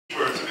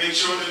make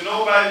sure that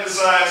nobody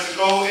decides to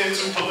go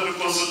into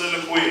political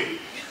soliloquy.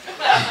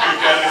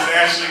 Because it's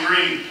actually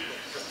green.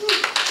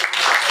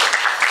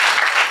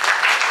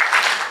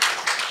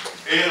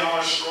 And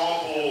our straw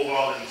poll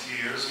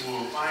volunteers who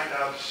will find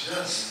out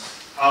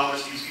just how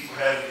much these people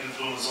had an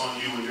influence on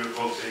you and your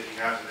vote taking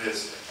after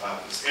this.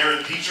 It's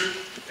Aaron Dietrich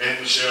and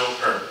Michelle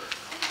Kerr.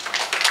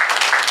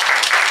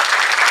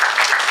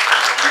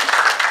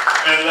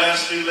 And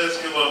lastly,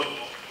 let's give a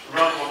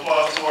round of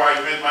applause to our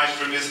event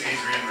maestro, Miss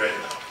Adrienne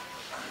Redden.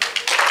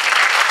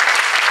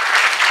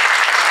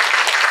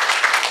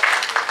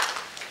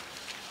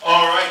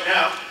 All right,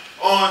 now,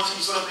 on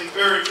to something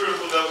very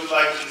critical that we'd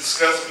like to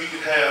discuss. We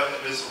could have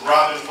Ms.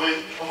 Robin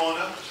Wynn come on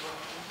up.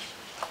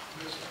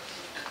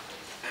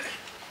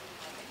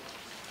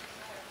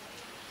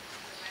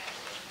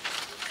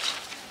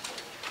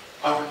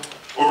 All right.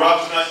 Well,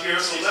 Robin's not here,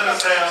 so let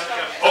us have,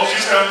 oh,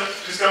 she's coming.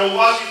 She's coming.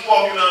 While she's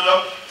walking on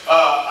up,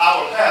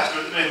 our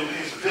pastor, the man who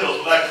pays the bills,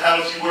 would like to have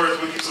a few words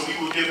with you, so we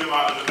will give him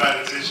our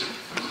undivided attention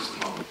in just a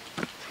moment.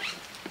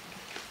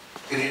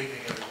 Good evening,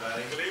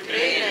 everybody. Good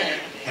evening.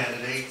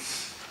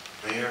 Candidates,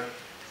 Mayor,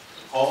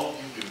 all of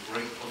you, we're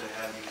grateful to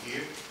have you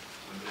here.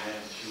 We're glad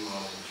that you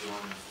all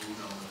enjoying the food.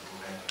 I'm going to go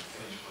back and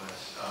finish what I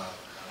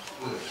started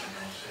with, you know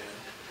what I'm saying?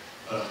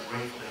 But I'm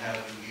grateful to have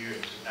you here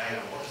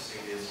tonight. I want to say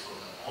this from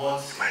the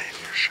onset.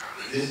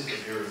 This is a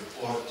very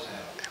important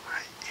time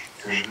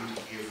for you to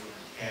hear from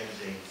the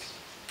candidates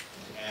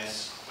and to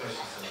ask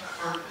questions that are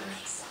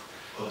pertinent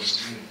for the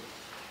community.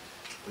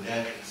 With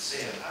that being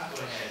said, I'm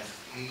going to ask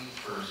any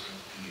person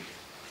here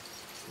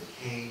that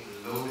came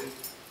loaded,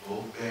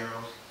 both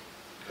barrels,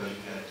 because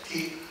you got a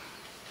kick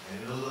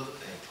and a little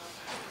thing.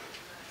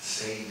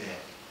 Say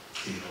that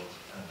till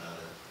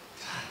another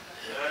time.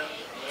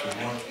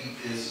 We want to keep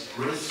this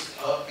brisk,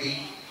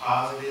 upbeat,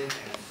 positive,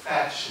 and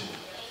factual.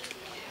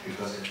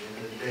 Because at the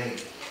end of the day,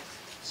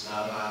 it's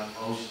not about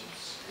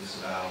emotions, it's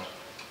about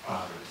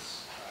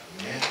progress.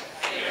 Amen?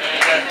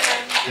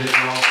 Let me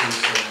also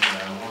say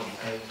that I want to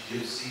thank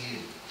Gypsy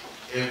and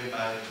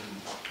everybody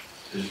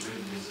who has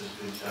written this a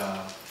good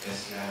job,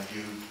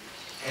 SEIU,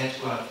 and to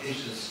our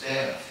kitchen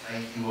staff.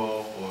 Thank you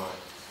all for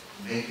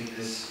making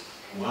this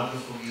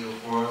wonderful meal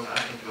for us. I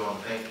think you all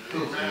thank the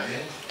cooks.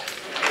 Amen?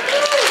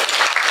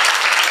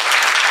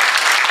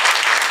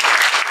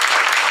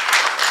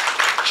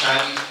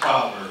 Chinese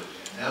proverb.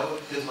 Never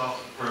piss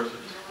off the person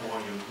who's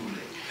pouring your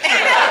Kool-Aid.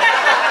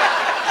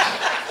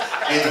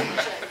 Anyway,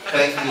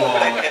 thank you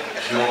all.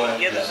 Enjoy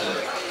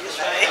dessert.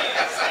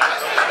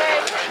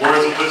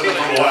 Words of wisdom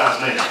from a wise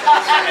man.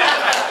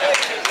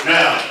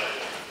 Now,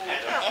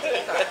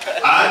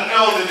 I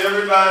know that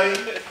everybody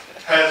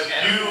has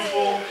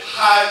beautiful,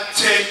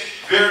 high-tech,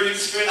 very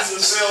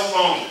expensive cell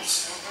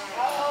phones.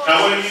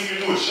 Now, what I need you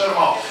to do is shut them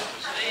off.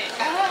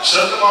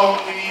 Shut them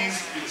off, please.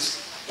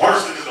 It's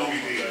worse than the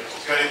movie theater,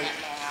 okay?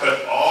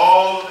 Cut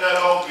all of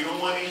that off. We don't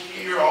want to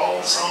hear all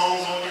the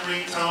songs on your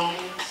ringtones.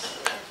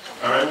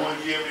 All right, we want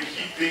to be able to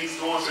keep things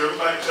going so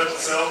everybody cuts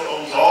the cell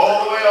phones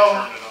all the way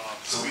off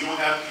so we don't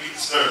have to be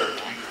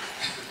disturbed.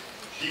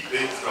 Keep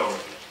things going.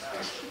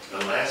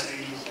 The last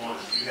thing you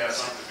want is you have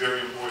something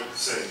very important to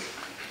say.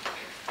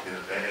 And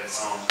a bad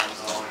song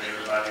comes on and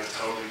everybody is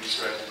totally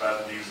distracted by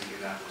the music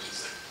and not what you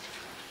say.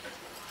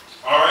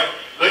 All right,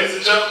 ladies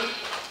and gentlemen,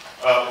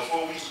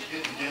 before we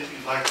begin,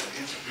 we'd like to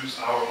introduce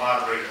our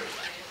moderator.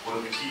 One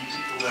of the key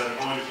people that are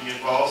going to be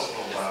involved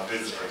is our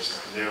business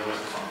person. And there was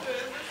the phone.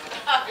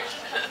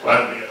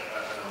 Well, I know.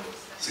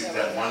 See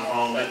that one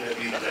phone, let that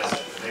be the best.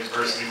 The next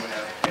person we will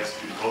have to ask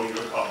you to go to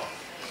your call.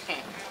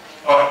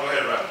 All right, go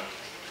ahead, Robin.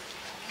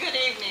 Good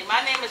evening.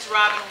 My name is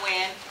Robin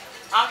Wynn.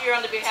 I'm here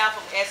on behalf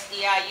of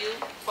SEIU,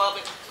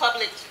 Florida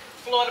Public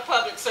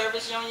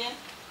Service Union.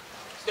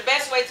 The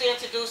best way to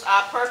introduce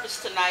our purpose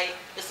tonight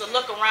is to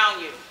look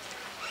around you.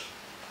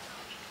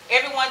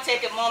 Everyone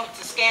take a moment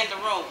to scan the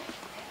room.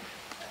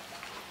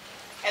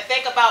 And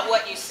think about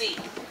what you see.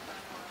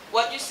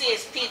 What you see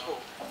is people,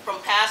 from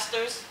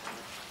pastors,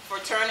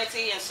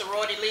 fraternity and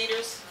sorority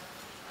leaders,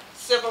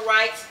 civil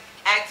rights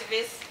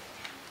activists,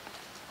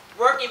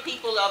 working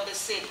people of the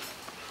city.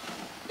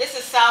 This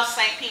is South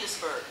St.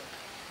 Petersburg.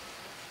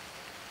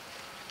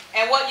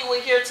 And what you will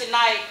hear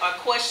tonight are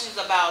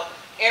questions about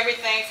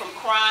everything from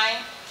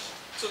crime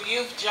to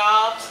youth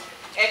jobs,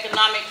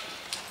 economic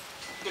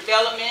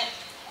development,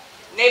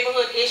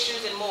 neighborhood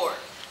issues, and more.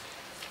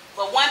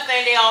 But one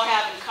thing they all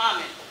have in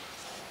common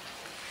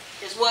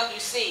is what you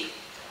see,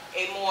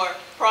 a more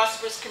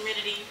prosperous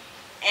community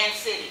and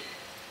city.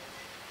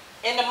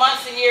 In the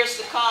months and years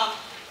to come,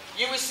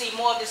 you will see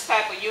more of this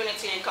type of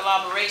unity and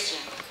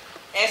collaboration.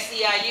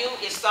 SEIU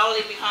is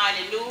solidly behind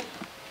a new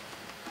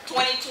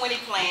 2020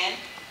 plan,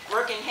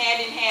 working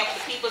hand in hand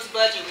with the People's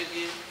Budget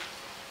Review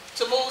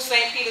to move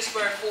St.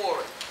 Petersburg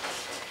forward.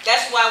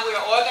 That's why we're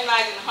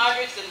organizing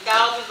hundreds and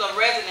thousands of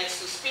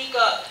residents to speak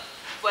up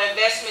for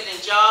investment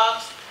in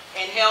jobs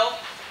and health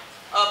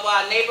of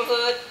our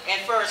neighborhood. And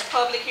first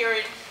public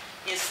hearing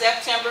is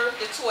September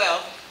the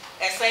 12th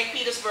at St.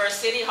 Petersburg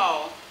City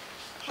Hall.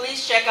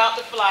 Please check out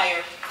the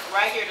flyer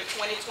right here, the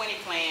 2020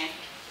 plan,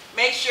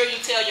 Make sure you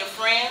tell your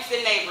friends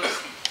and neighbors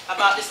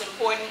about this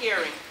important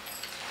hearing.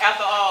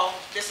 After all,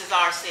 this is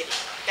our city.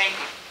 Thank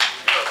you.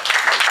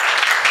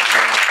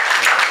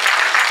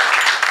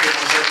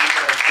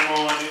 Come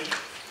on in.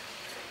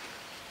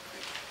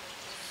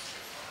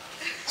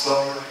 It's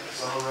all right.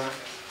 It's all right.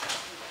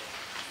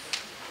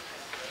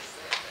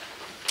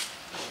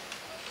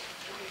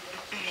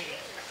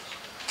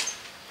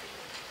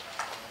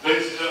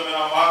 Ladies and gentlemen,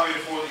 our moderator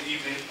for the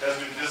evening has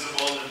been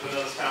visible in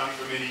Pinellas County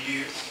for many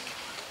years,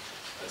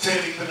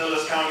 attending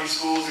Pinellas County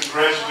schools and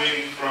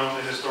graduating from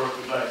the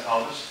historically black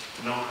college,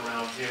 known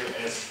around here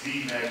as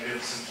the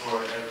Magnificent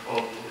Florida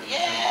Agricultural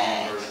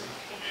University.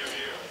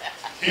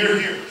 Here,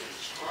 here.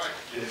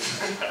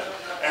 Yes.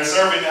 And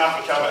serving the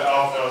Alpha Kappa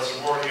Alpha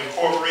sorority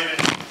incorporated,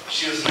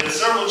 she has led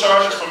several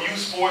charges from youth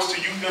sports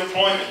to youth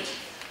employment.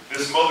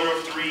 This mother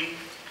of three,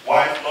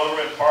 wife,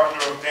 lover, and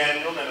partner of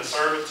Daniel, and a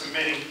servant to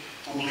many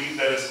who believe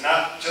that it's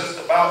not just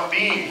about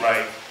being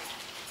right,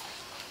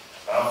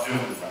 it's about doing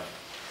it right.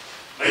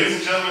 Ladies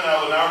and gentlemen,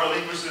 I will now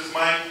relinquish this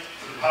mic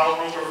to the Power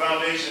Broker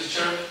Foundation's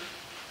Church,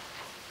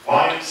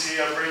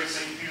 YMCA of Greater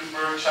St.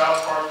 Petersburg,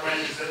 Child Park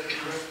Branch Executive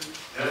Director,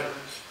 Leonard.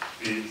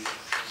 Peace.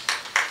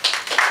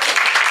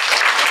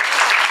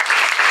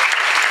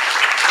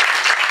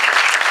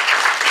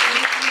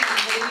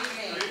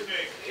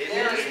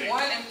 There is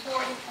one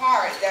important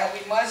part that we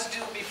must do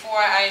before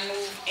I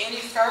move any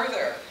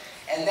further,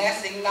 and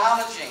that's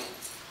acknowledging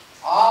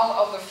all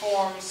of the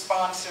forum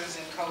sponsors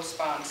and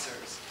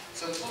co-sponsors.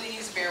 So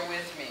please bear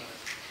with me.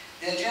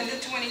 The Agenda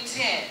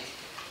 2010,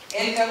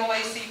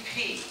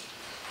 NAACP,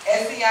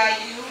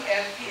 SEIU,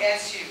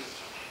 FPSU,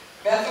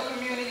 Bethal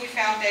Community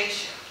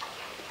Foundation,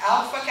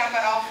 Alpha Kappa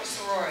Alpha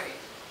Sorority,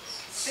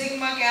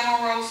 Sigma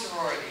Gamma Rho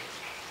Sorority,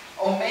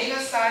 Omega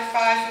Psi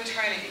Phi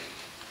Fraternity,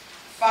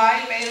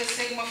 Phi Beta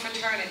Sigma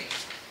Fraternity,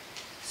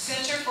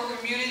 Center for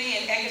Community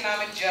and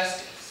Economic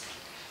Justice,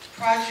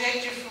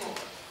 Project Jafur,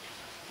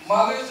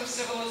 Mothers of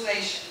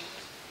Civilization,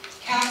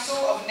 Council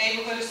of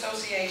Neighborhood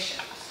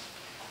Associations,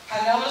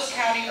 Pinellas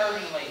County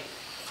Urban League,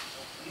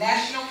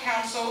 National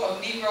Council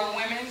of Negro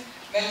Women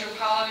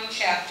Metropolitan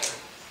Chapter,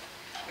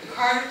 the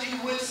Carter G.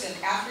 Woodson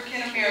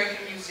African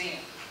American Museum,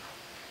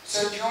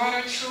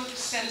 Sojourner Truth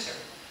Center,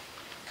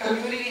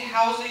 Community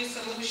Housing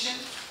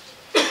Solutions,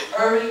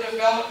 Urban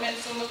Development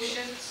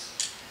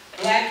Solutions,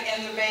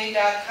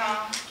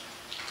 BlackInTheBay.com,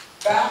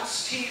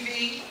 Bounce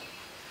TV,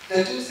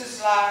 The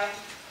Deuces Live,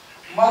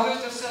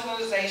 Mothers of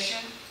Civilization,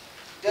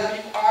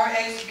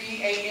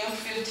 WRXB AM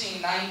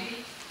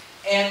 1590,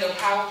 and the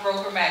Power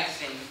Broker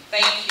Magazine.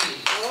 Thank you.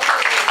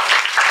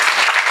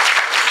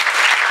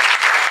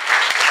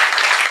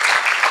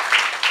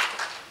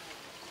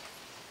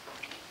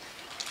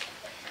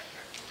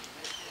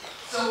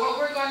 So what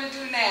we're going to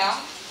do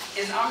now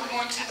is I'm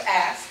going to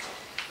ask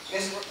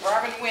Ms.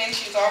 Robin Wynn,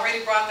 she's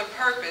already brought the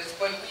purpose,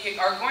 but we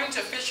are going to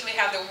officially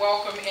have the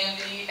welcome and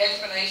the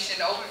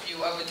explanation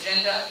overview of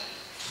Agenda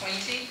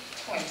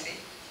 2020.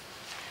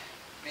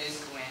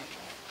 Ms. Gwen,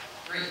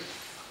 brief.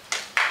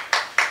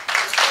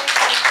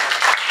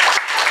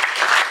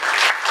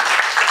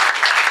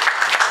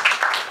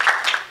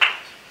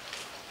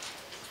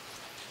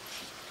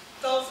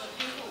 Those of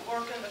you who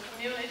work in the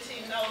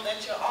community know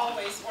that you're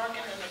always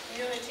working in the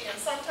community, and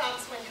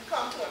sometimes when you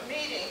come to a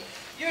meeting,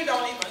 you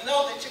don't even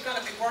know that you're going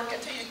to be working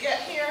till you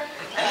get here,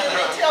 and then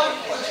they tell you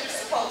what you're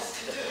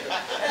supposed to do.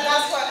 And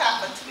that's what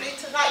happened to me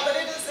tonight. But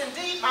it is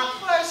indeed my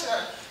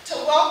pleasure to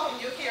welcome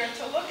you here and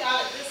to look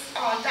out at this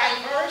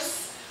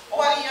diverse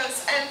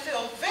audience and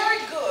feel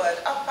very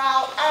good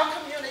about our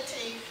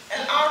community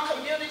and our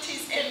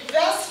community's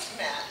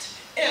investment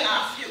in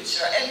our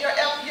future. And your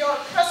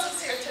presence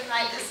here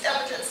tonight is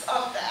evidence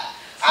of that.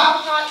 I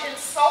will not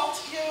insult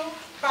you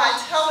by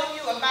telling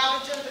you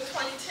about Agenda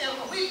 2010,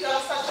 but we've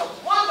done such a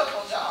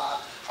wonderful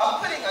job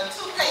of putting a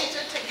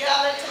two-pager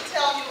together to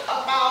tell you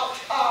about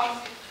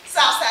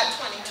Southside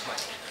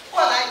 2020.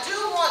 What I do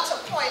want to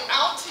point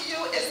out to you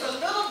is the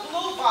little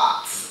blue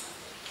box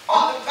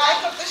on the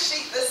back of the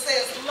sheet that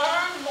says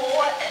learn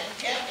more and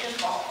get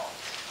involved.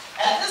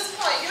 At this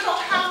point, you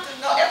don't have to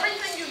know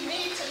everything you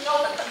need to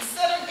know to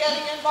consider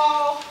getting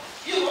involved.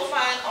 You will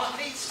find on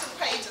these two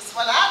pages.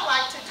 What I'd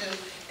like to do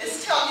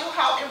is tell you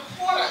how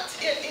important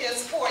it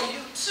is for you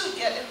to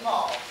get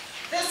involved.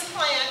 This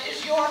plan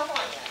is your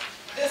plan.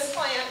 This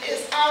plan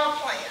is our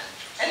plan.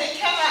 And it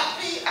cannot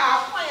be our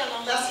plan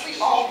unless we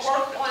all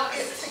work on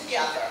it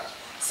together.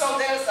 So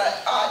there's an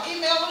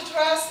email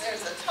address,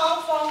 there's a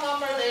telephone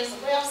number, there's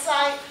a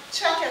website.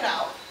 Check it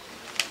out.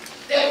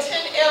 There are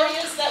 10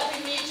 areas that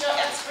we need your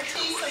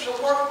expertise, and the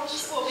work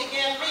groups will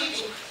begin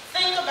meeting.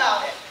 Think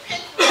about it.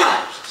 Pick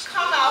one.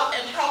 Come out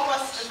and help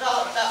us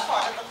develop that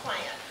part of the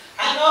plan.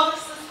 I know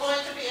this is going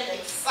to be an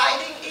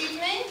exciting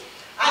evening.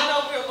 I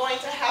know we're going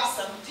to have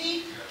some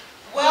deep,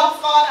 well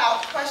thought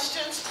out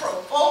questions,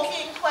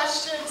 provoking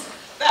questions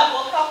that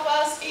will help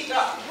us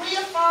either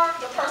reaffirm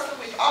the person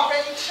we've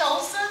already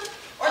chosen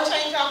or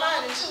change our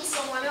mind and choose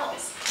someone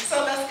else.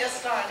 So let's get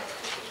started.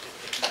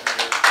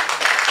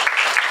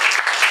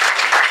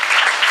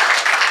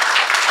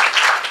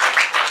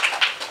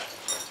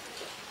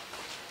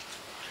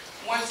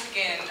 once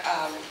again,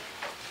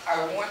 I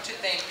want to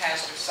thank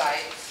Pastor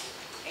Sykes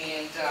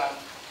and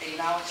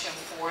acknowledge him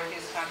for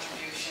his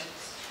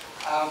contributions.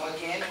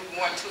 Again, we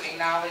want to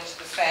acknowledge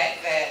the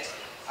fact that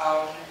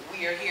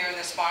we are here in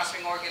the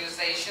sponsoring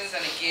organizations,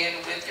 and again,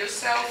 with your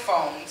cell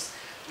phones,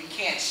 we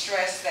can't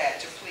stress that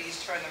to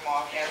please turn them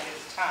off at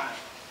this time.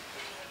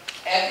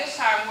 At this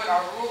time, with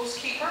our rules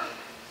keeper,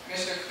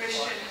 Mr.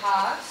 Christian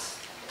Haas,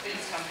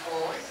 please come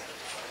forward.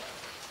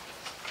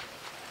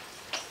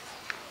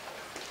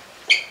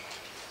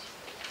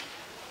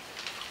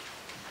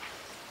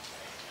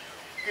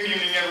 Good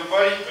evening,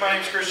 everybody. My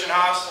name is Christian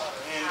Haas,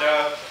 and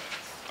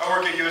I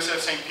work at USF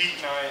St. Pete,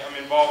 and I'm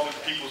involved with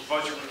the People's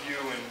Budget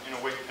Review in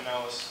Wicked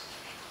Pinellas.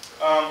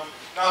 Not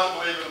to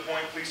belabor the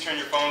point, please turn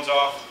your phones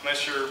off.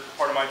 Unless you're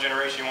part of my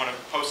generation, you want to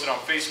post it on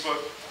Facebook,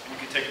 and you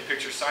can take a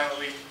picture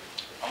silently.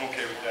 I'm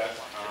okay with that.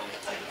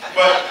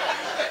 But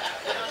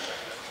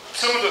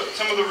some of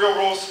the real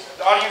rules,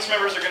 the audience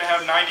members are going to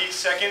have 90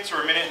 seconds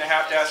or a minute and a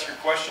half to ask your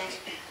questions.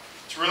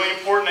 It's really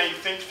important that you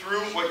think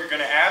through what you're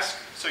going to ask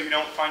so you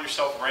don't find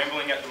yourself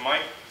rambling at the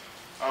mic.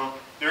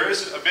 There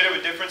is a bit of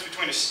a difference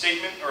between a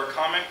statement or a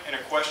comment and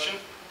a question,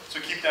 so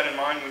keep that in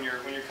mind when you're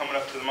coming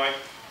up to the mic.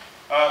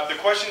 The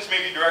questions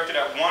may be directed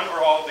at one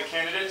or all of the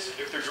candidates.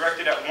 If they're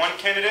directed at one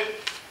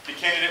candidate, the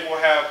candidate will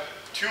have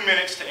 2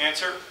 minutes to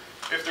answer.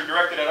 If they're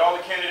directed at all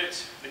the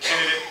candidates, the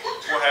candidate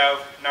will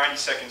have 90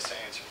 seconds to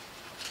answer.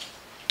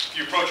 If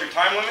you approach your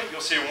time limit,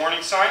 you'll see a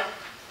warning sign.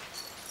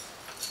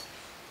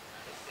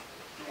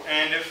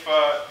 And if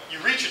you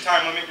reach your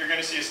time limit, you're going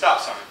to see a stop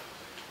sign.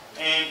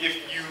 And if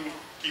you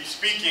keep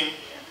speaking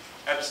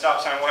at the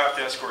stop sign, we'll have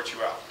to escort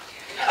you out.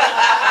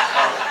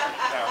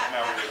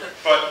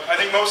 But I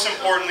think most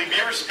importantly, be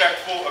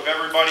respectful of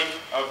everybody,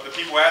 of the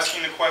people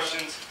asking the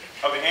questions,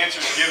 of the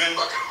answers given.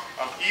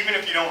 Even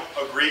if you don't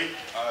agree,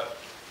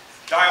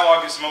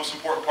 dialogue is the most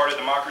important part of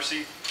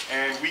democracy,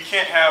 and we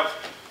can't have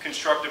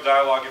constructive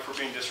dialogue if we're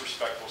being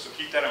disrespectful. So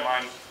keep that in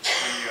mind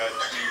when you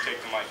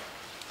take the mic.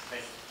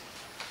 Thank you.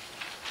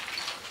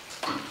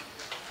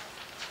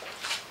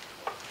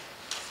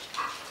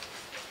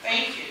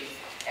 Thank you.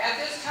 At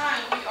this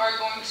time, we are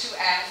going to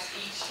ask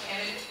each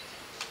candidate,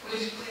 would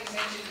you please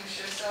introduce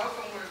yourself,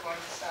 and we're going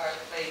to start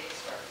with ladies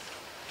first.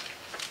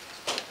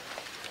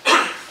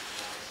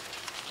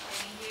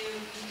 Thank you.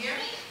 Can you hear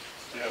me?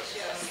 Yes.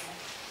 Yes.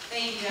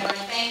 Thank you, Deborah.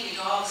 Thank you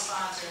to all the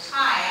sponsors.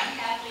 Hi, I'm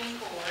Kathleen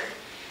Ford,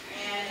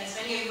 and as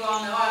many of you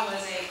all know, I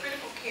was a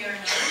critical care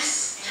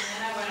nurse, and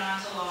then I went on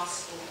to law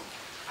school.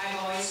 I've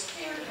always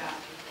cared about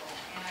people,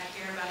 and I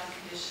care about the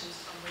conditions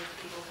from which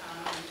people come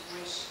and to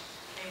which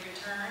they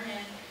return,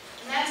 and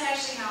that's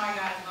actually how I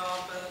got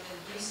involved both in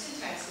Houston,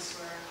 Texas,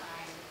 where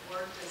I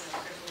worked as a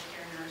critical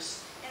care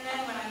nurse, and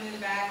then when I moved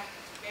back,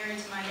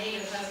 married to my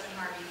native husband,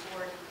 Harvey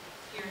Ford,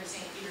 here in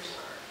St.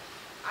 Petersburg.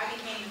 I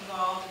became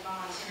involved in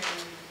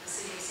volunteering in the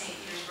city of St.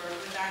 Petersburg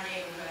with our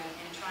neighborhood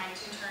and trying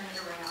to turn it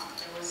around.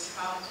 There was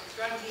problems with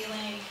drug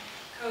dealing,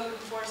 code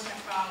enforcement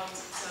problems,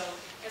 and so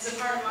as a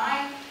part of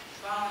my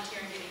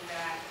volunteering giving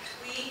back,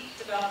 we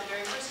developed the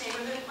very first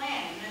neighborhood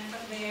plan, and then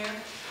from there,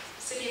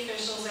 city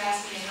officials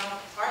asked me to help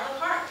Bartlett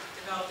Park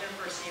develop their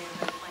first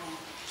neighborhood plan.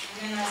 And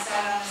then I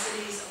sat on the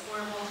city's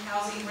affordable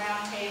housing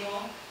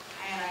roundtable,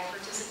 and I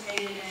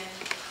participated in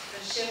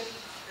the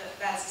SHIP,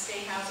 that's the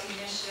State Housing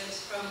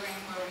Initiatives program,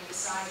 where we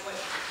decide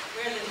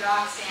where the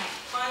dock stamp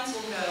funds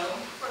will go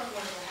for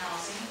affordable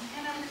housing.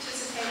 And I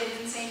participated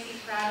in St.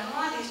 Pete Proud in a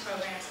lot of these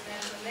programs. And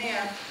then from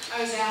there, I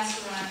was asked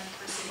to run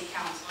for city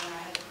council, and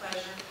I had the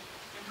pleasure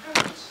and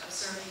privilege of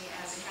serving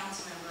as a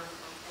council member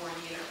for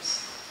 4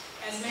 years.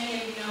 As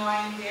many of you know,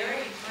 I am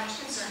very much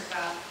concerned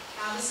about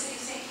how the city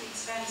of St. Pete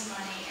spends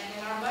money, and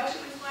that our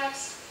budget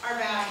reflects our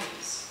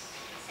values.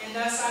 And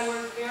thus, I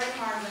work very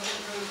hard with the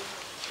group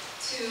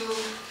to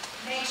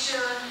make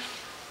sure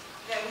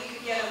that we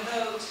could get a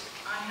vote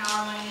on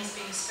how our money is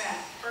being spent.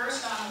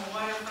 First, on the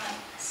waterfront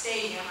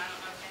stadium. I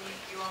don't know if any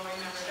of you all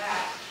remember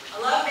that. I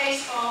love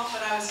baseball,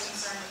 but I was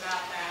concerned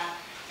about that.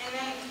 And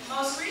then,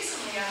 most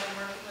recently, I've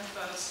been working with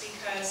folks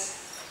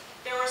because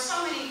there were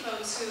so many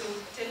folks who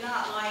did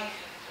not like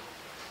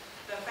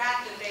the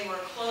fact that they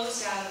were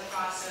closed out of the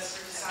process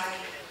for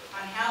deciding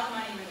on how the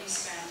money would be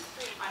spent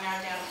on our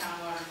downtown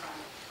waterfront.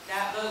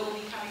 That vote will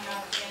be coming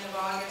up at the end of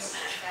August.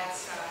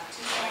 That's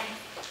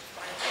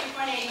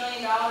 $3.8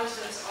 million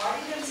that's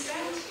already been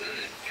spent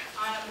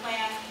on a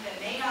plan that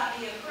may not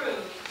be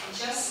approved. And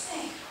just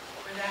think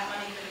where that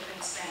money could have been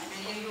spent.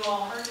 Many of you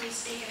all heard me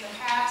speak in the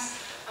past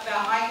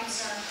about my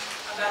concern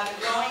about the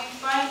growing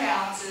fund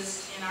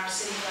balances in our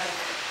city budget.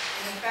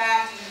 And in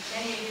fact,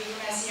 many of you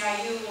from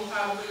SEIU will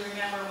probably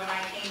remember when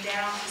I came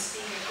down to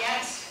speak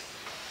against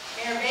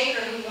Mayor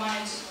Baker, who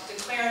wanted to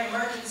declare an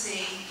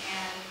emergency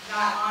and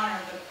not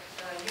honor the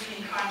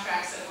union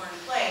contracts that were in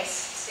place,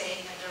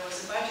 stating that there was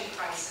a budget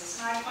crisis.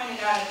 And I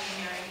pointed out at the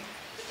hearing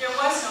that there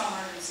was no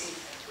emergency.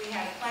 We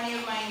had plenty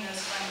of money in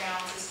those fund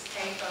balances to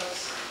pay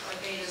folks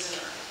what they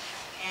deserve.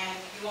 And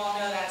you all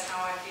know that's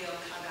how I feel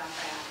about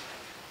that.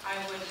 I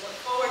would look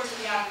forward to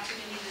the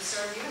opportunity to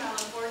serve you, and I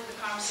look forward to the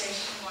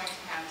conversation we're going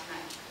to have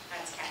tonight.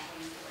 That's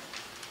Kathleen Ford.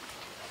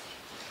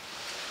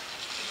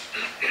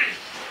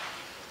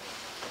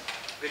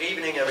 Good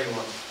evening,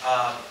 everyone.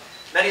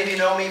 Many of you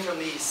know me from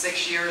the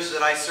 6 years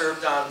that I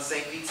served on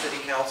St. Pete City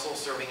Council,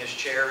 serving as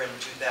chair in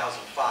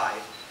 2005.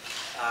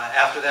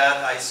 After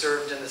that, I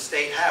served in the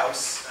State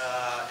House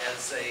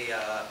as a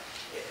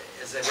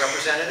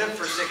representative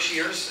for 6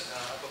 years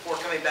before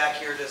coming back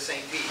here to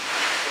St. Pete.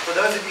 But for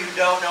those of you who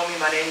don't know me,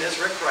 my name is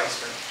Rick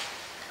Kreisman.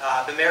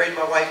 I've been married to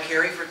my wife,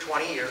 Carrie, for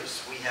 20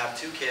 years. We have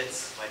 2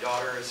 kids. My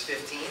daughter is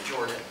 15,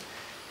 Jordan,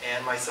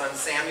 and my son,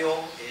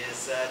 Samuel,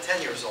 is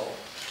 10 years old.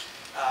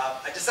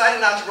 I decided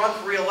not to run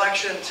for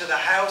re-election to the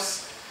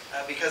House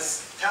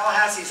because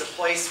Tallahassee is a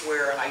place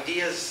where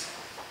ideas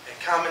and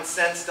common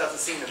sense doesn't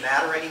seem to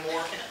matter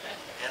anymore.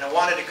 And I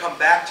wanted to come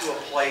back to a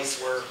place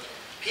where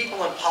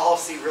people and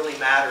policy really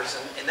matters.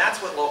 And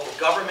that's what local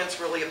government's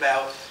really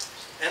about.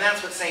 And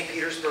that's what St.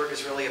 Petersburg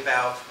is really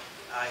about.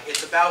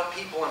 It's about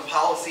people and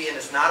policy, and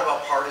it's not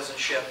about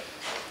partisanship.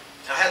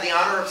 I had the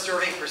honor of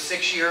serving for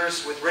 6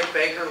 years with Rick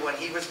Baker when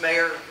he was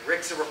mayor.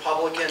 Rick's a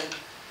Republican.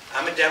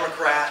 I'm a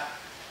Democrat.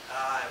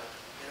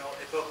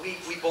 But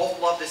we both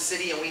love the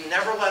city, and we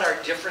never let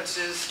our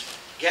differences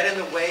get in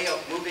the way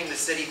of moving the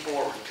city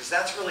forward, because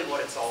that's really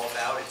what it's all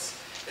about.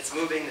 It's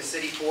moving the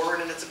city forward,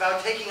 and it's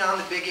about taking on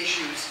the big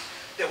issues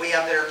that we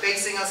have that are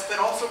facing us, but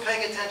also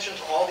paying attention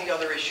to all the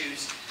other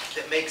issues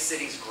that make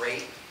cities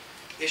great.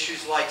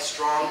 Issues like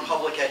strong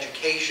public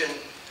education,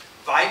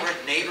 vibrant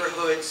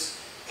neighborhoods,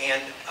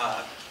 and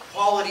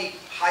quality,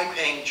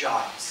 high-paying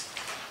jobs.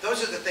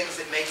 Those are the things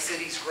that make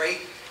cities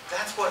great.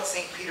 That's what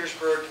St.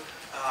 Petersburg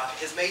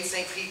has made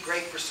St. Pete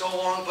great for so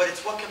long, but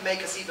it's what can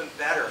make us even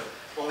better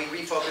when we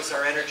refocus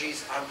our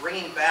energies on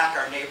bringing back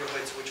our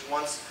neighborhoods, which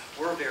once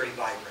were very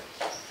vibrant.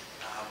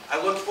 I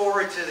look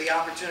forward to the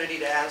opportunity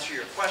to answer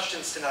your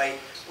questions tonight.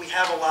 We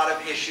have a lot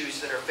of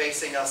issues that are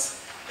facing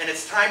us, and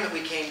it's time that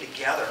we came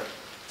together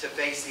to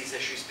face these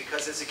issues,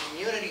 because as a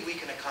community we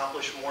can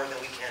accomplish more than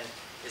we can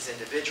as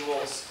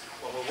individuals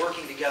when we're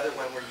working together,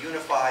 when we're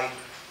unified,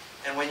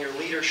 and when your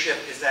leadership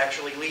is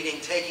actually leading,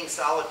 taking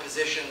solid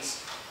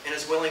positions, and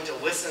is willing to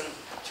listen,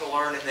 to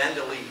learn, and then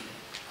to lead.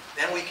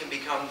 Then we can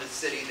become the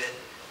city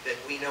that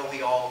we know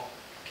we all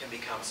can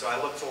become. So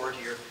I look forward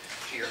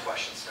to your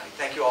questions tonight.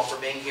 Thank you all for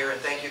being here, and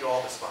thank you to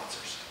all the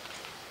sponsors.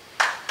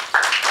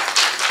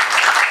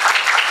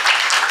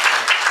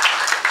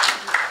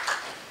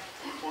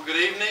 Well, good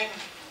evening.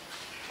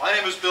 My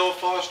name is Bill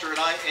Foster, and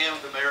I am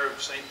the mayor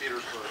of St.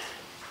 Petersburg.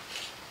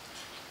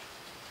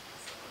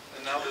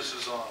 And now this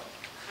is on.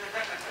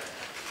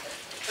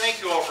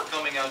 Thank you all for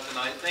coming out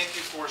tonight. Thank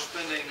you for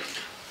spending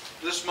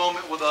this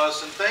moment with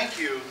us, and thank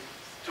you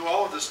to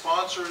all of the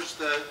sponsors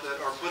that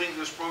are putting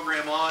this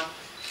program on,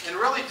 and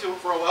really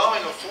for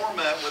allowing a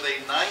format with a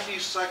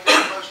 90-second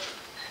question.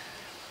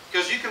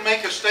 Because you can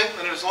make a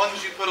statement, and as long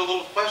as you put a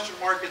little question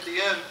mark at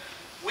the end,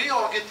 we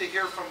all get to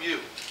hear from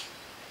you.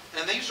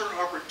 And these are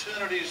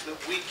opportunities that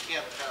we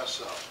can't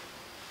pass up.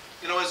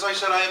 You know, as I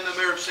said, I am the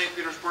mayor of St.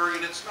 Petersburg,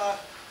 and it's not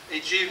a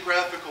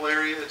geographical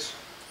area. It's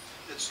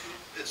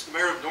the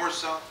mayor of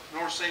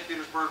North St.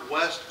 Petersburg,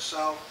 West,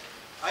 South.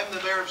 I'm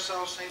the mayor of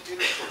South St.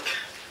 Petersburg.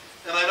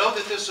 And I know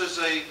that this is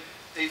a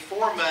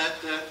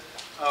format that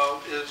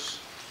is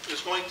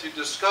going to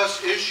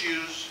discuss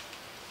issues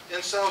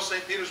in South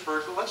St.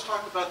 Petersburg, but let's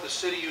talk about the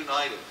city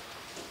united.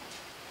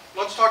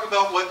 Let's talk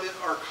about what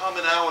our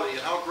commonality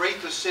and how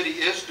great the city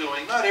is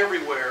doing, not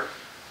everywhere,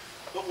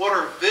 but what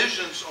our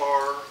visions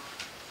are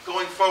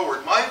going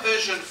forward. My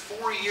vision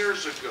 4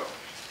 years ago,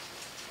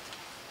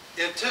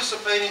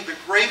 anticipating the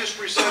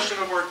greatest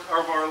recession of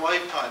our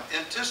lifetime,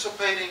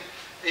 anticipating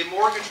a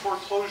mortgage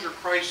foreclosure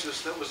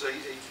crisis that was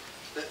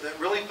that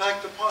really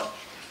packed a punch,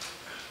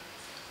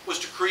 was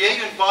to create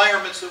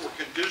environments that were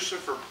conducive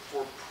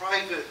for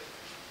private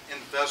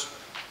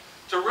investment,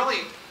 to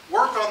really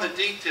work on the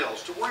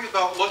details, to worry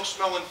about look,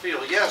 smell, and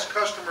feel. Yes,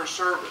 customer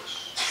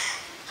service,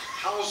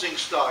 housing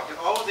stock, and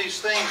all of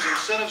these things,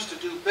 incentives to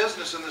do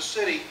business in the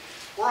city.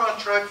 We're on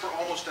track for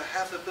almost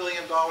 $500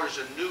 million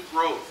in new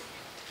growth.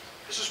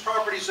 This is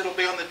properties that will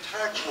be on the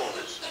tax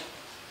rolls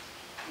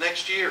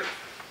next year.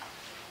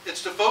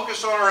 It's to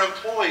focus on our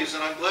employees,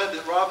 and I'm glad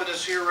that Robin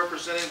is here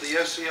representing the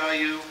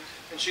SEIU,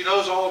 and she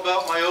knows all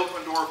about my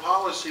open door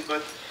policy,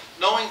 but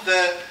knowing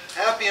that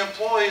happy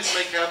employees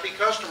make happy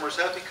customers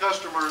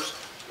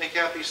make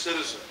happy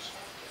citizens.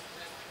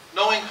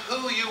 Knowing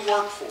who you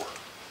work for.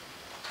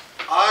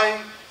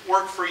 I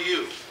work for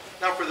you.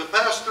 Now, for the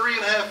past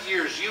 3.5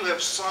 years, you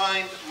have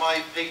signed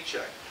my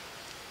paycheck,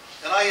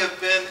 and I have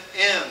been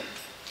in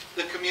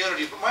the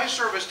community, but my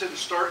service didn't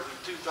start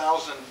in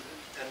 2000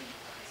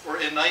 or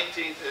in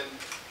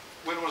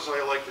when was I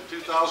elected?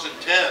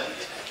 2010.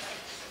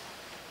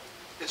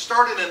 It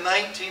started in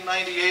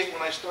 1998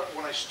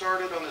 when I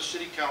started on the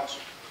city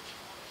council.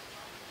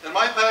 And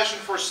my passion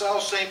for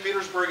South St.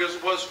 Petersburg, as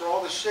it was for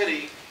all the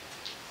city,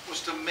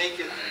 was to make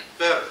it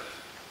better.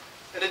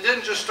 And it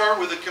didn't just start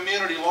with the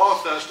Community Law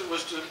Fest. It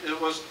was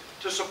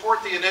to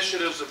support the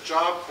initiatives of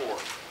Job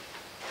Corps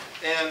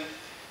and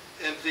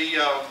the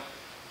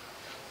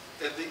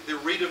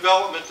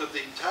redevelopment of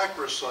the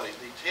Tacra site,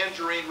 the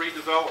Tangerine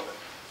redevelopment,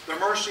 the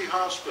Mercy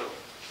Hospital,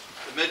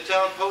 the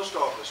Midtown Post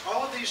Office.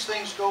 All of these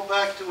things go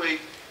back to a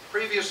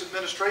previous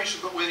administration,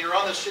 but when you're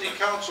on the city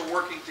council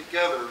working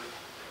together,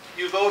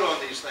 you vote on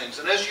these things.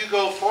 And as you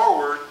go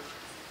forward,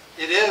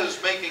 it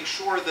is making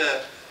sure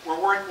that we're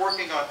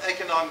working on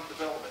economic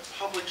development,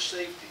 public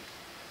safety,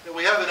 that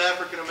we have an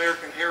African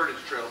American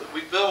Heritage Trail, that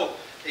we build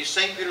a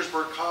St.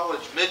 Petersburg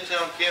College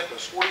Midtown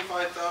campus,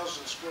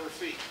 45,000 square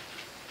feet.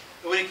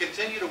 That we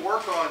continue to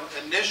work on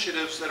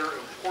initiatives that are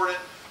important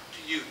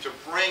to you, to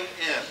bring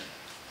in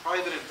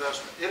private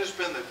investment. It has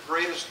been the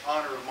greatest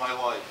honor of my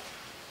life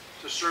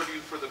to serve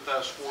you for the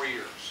past 4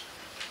 years.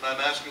 And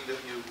I'm asking that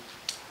you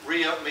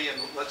re-up me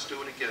and let's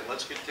do it again.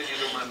 Let's continue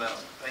the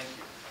momentum. Thank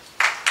you.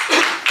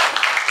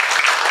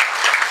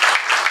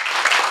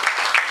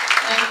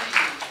 Thank you.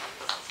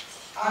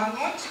 I'm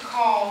going to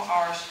call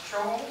our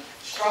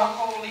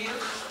stronghold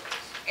leaders,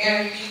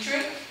 Aaron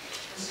Dietrich,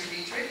 Mr.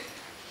 Dietrich,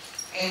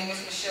 and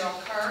Ms. Michelle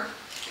Kerr,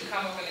 to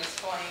come up and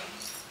explain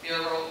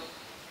their role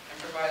and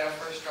provide our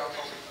first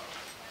stronghold result.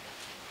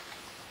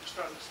 You're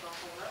starting the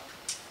stronghold now?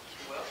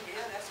 Well,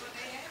 yeah, that's what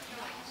they have.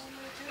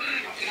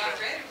 Not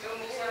ready, we'll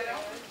move right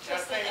on.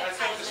 I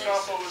think the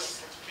stronghold was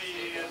to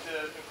be at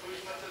the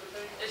conclusion of the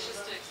debate. It's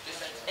just to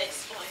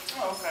explain.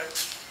 Oh, okay.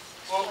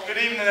 Well,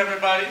 good evening,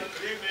 everybody.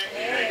 Good evening.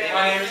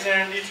 My name is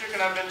Aaron Dietrich,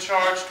 and I've been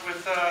charged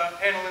with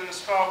handling the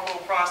straw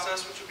poll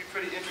process, which will be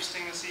pretty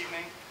interesting this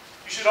evening.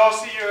 You should all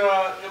see your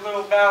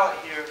little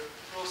ballot here,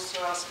 little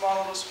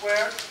small little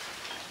square.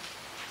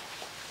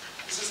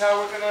 This is how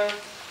we're going to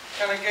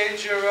kind of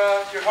gauge your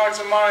hearts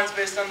and minds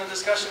based on the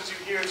discussions you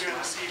hear here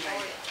this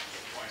evening.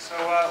 So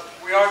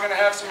we are going to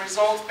have some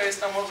results based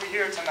on what we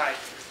hear tonight.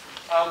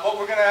 What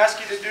we're going to ask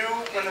you to do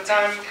when the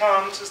time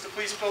comes is to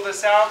please fill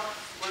this out.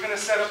 We're going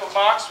to set up a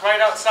box right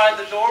outside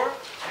the door.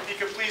 If you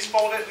could please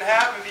fold it in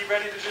half and be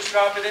ready to just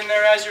drop it in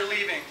there as you're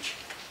leaving.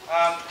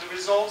 The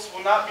results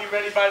will not be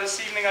ready by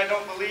this evening, I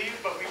don't believe,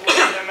 but we will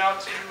get them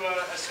out to you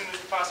as soon as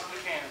we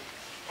possibly can.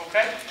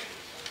 Okay?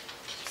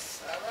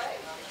 All right.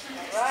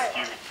 All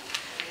right.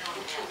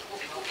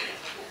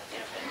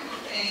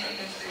 Thank you,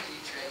 Mr.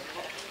 Dietrich.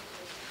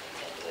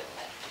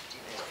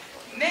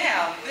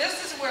 Now,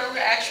 this is where we're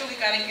actually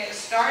going to get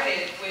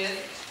started with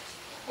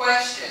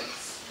questions.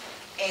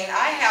 And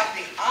I have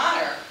the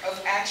honor of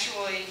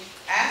actually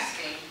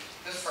asking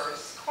the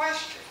first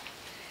question.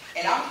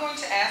 And I'm going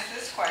to ask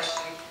this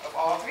question of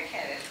all three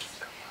candidates.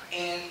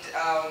 And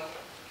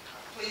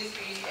please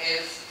be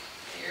as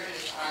clear and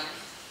as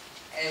honest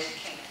as you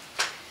can.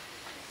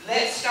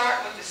 Let's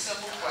start with the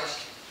simple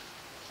question.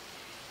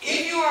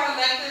 If you are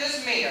elected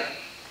as mayor,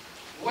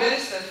 what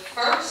is the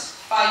first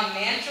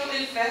financial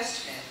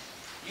investment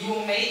you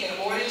will make in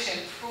order to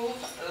improve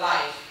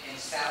life in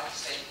South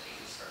St.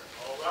 Petersburg?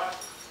 All right.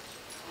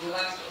 Who would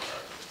like to go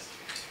first?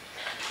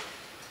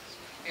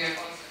 Mayor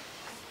Foster.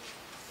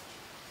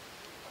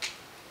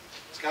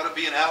 It's got to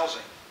be in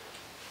housing.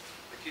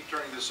 I keep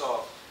turning this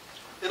off.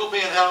 It'll be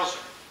in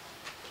housing.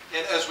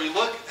 And as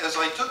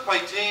I took my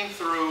team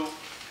through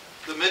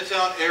the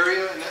Midtown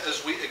area, and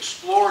as we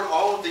explored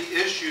all of the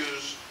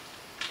issues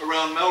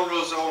around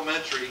Melrose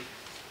Elementary,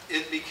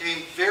 it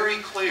became very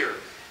clear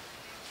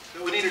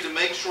that we needed to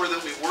make sure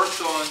that we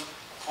worked on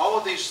all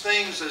of these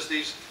things as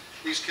these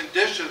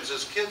conditions,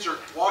 as kids are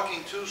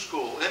walking to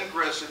school,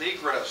 ingress and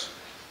egress,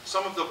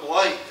 some of the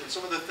blight and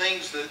some of the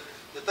things that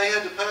they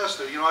had to pass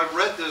through. You know, I've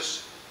read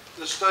this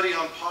study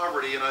on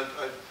poverty, and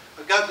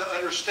I've gotten to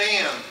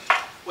understand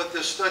what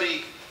this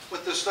study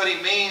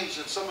means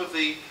and some of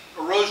the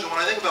erosion. When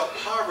I think about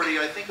poverty,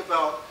 I think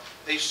about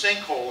a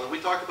sinkhole, and we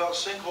talk about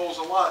sinkholes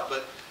a lot,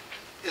 but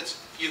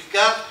you've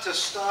got to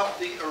stop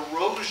the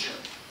erosion.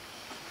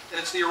 And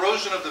it's the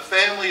erosion of the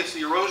family, it's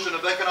the erosion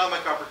of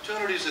economic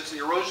opportunities, it's the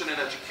erosion in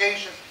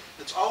education,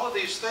 it's all of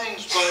these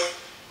things, but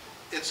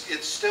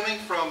it's stemming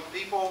from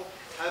people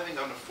having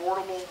an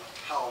affordable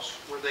house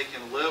where they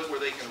can live, where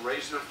they can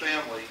raise their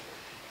family,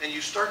 and you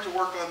start to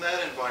work on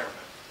that environment.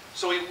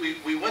 So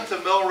we went to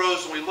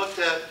Melrose and we looked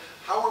at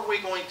how are we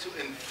going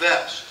to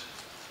invest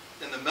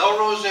in the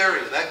Melrose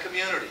area, that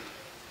community,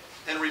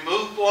 and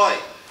remove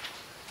blight,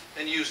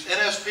 and use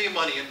NSP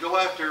money and go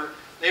after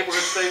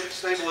neighborhood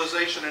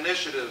stabilization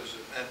initiatives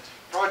and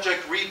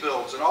project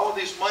rebuilds and all of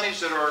these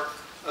monies that are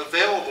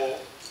available.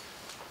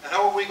 And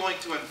how are we going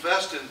to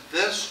invest in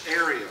this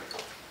area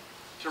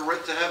to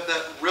have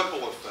that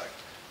ripple effect?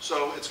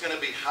 So it's going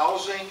to be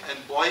housing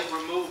and blight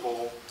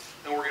removal,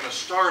 and we're going to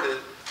start it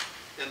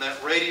in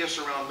that radius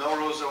around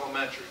Melrose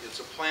Elementary. It's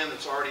a plan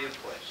that's already in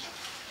place.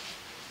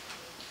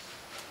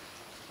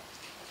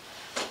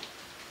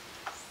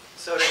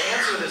 So to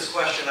answer this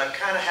question, I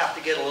kind of have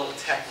to get a little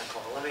technical.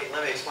 Let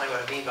me explain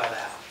what I mean by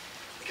that.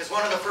 Because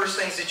one of the first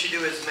things that you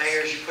do as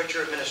mayor is you put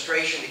your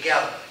administration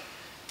together.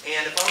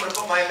 And if I'm going to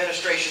put my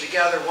administration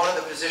together, one of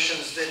the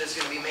positions that is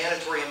going to be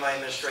mandatory in my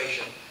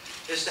administration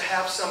is to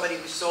have somebody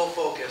whose sole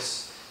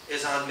focus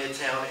is on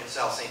Midtown and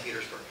South St.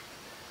 Petersburg.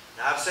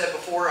 Now, I've said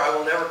before, I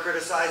will never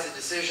criticize the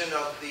decision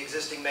of the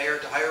existing mayor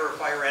to hire or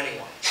fire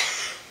anyone.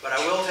 But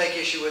I will take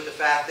issue with the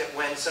fact that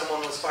when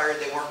someone was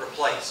fired, they weren't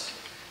replaced.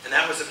 And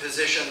that was a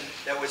position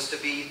that was to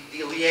be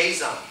the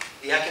liaison,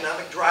 the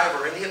economic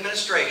driver in the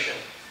administration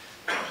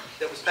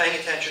that was paying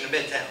attention to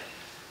Midtown.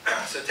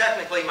 So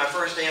technically, my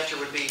first answer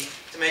would be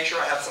to make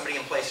sure I have somebody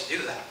in place to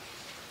do that.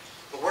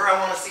 But where I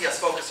want to see us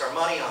focus our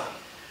money on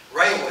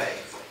right away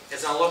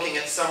is on looking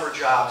at summer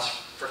jobs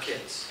for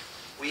kids.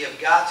 We have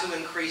got to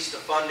increase the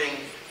funding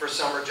for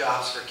summer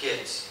jobs for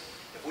kids.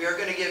 If we are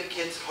going to give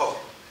kids hope,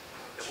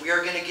 if we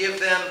are going to give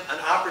them an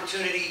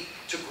opportunity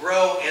to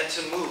grow and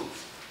to move,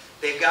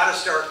 they've got to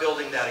start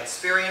building that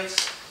experience.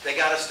 They've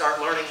got to start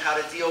learning how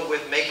to deal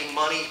with making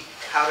money,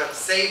 how to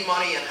save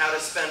money and how to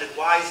spend it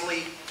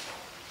wisely.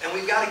 And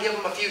we've got to give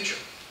them a future.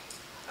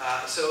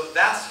 So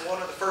that's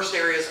one of the first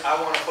areas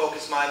I want to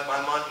focus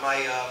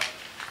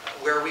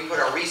where we put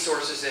our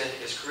resources in,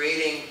 is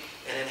creating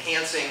and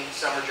enhancing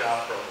summer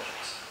job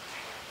programs.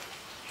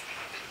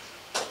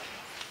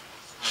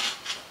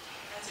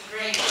 That's a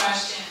great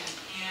question.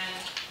 And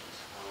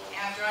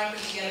after I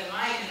put together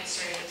my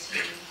administrative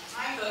team,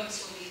 my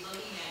focus will be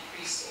looking at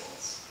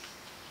preschools.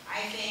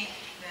 I think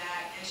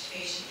that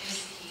education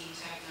is the key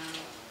to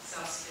economic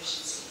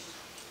self-sufficiency.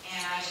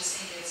 And I just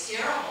think it's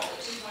terrible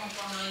that $2.4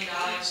 million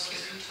was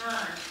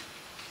returned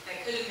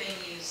that could have been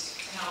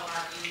used to help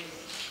our community.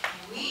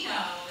 And we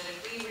know that if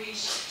we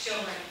reach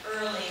children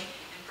early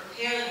and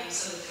prepare them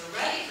so that they're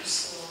ready for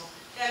school,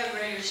 they have a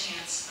greater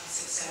chance of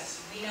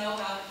success. And we know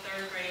about the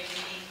third grade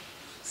reading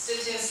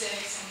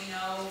statistics, and we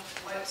know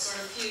what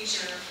sort of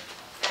future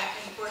that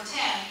can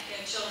portend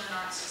if children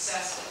aren't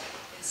successful.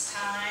 It's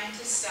time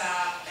to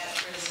stop that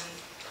prison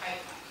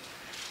pipeline.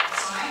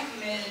 So I'm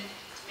committed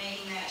to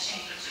making that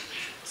change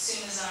as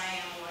soon as I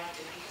am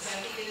elected, because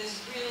I think it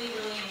is really,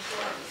 really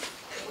important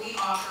that we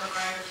offer a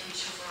brighter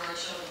future for our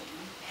children.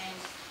 And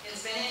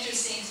it's been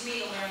interesting to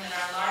me to learn that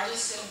our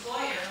largest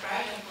employer,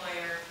 private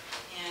employer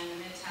in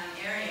the Midtown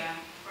area,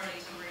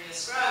 according to Maria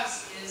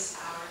Scruggs, is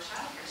our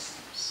child care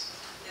centers.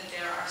 That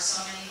there are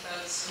so many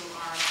folks who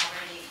are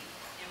already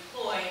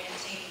employed and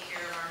taking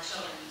care of our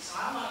children. So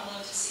I want to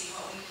look to see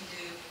what we can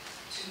do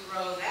to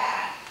grow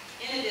that,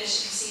 in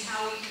addition to see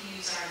how we can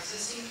use our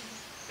existing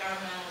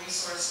governmental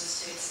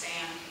resources to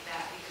expand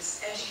that,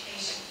 because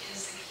education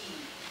is the key,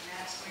 and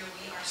that's where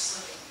we are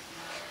slipping.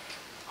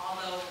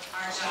 Although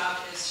our job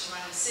is to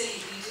run the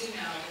city, we do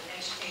know that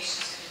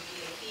education is going to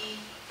be a key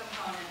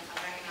component of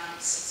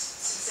economic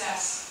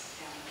success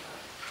down the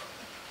road.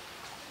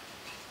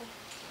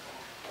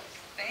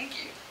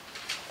 Thank you.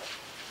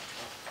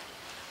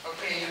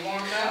 Okay, you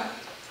warmed up?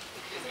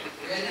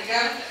 Ready to go?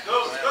 Go,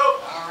 go.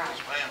 All right.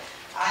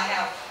 I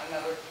have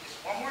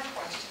just one more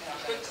question. I'm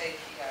going to take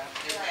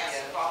Can I ask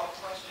a follow-up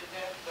question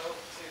then, though,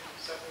 to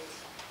something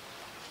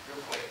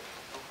real quick.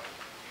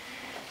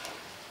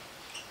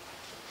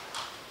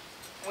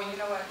 Well, you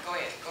know what? Go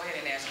ahead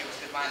and ask yours,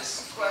 because mine is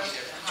this completely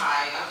question? different.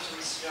 Hi, I'm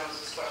Teresa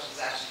Jones. This question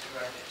is actually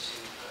directed to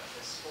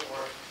Ms.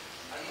 Ford.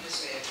 You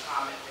just made a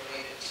comment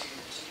related to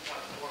the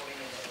 $2.4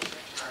 million that was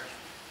returned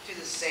to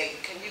the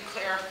state. Can you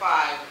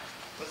clarify,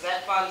 was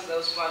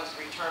those funds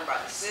returned by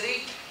the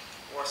city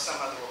or some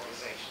other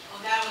organization?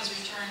 Well, that was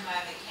returned by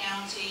the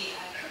county,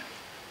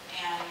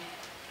 and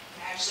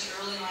actually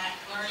early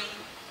learning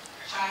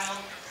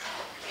child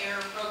care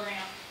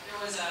program. There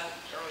was a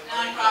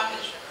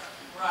nonprofit,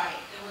 right,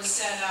 that was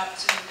set up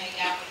to make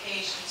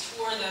applications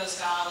for those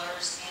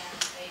dollars, and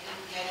they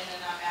didn't get in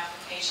enough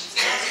applications.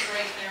 So that's a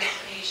great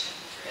clarification,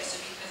 Teresa,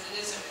 because it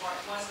is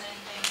important. It wasn't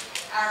anything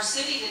our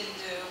city didn't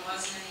do, it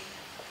wasn't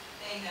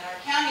anything that our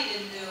county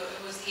didn't do.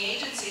 It was the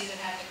agencies that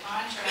had the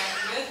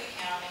contract with the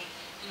county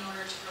in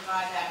order to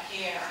provide that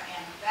care,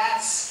 and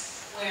that's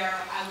where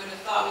I would have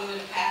thought we would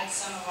have had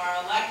some of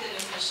our elected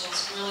officials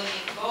really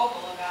being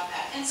vocal about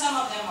that. And some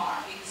of them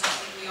are, because I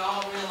think we all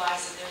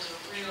realize that there's a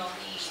real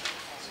need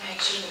to make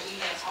sure that we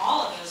get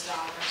all of those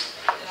dollars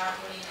that our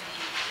community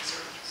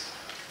deserves.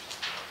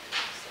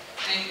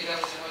 Thank you. That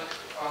was one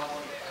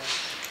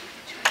question.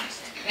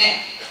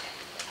 Now,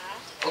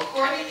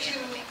 according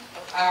to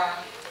our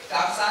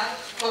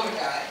Southside photo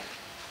guide,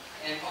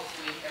 and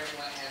hopefully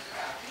everyone has a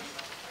copy,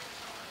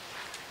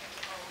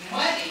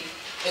 money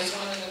is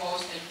one of the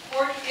most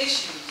important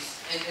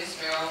issues in this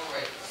mayoral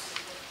race.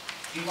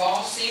 You've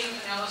all seen the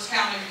Pinellas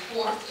County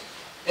report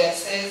that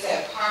says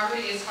that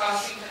poverty is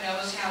costing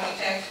Pinellas County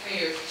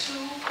taxpayers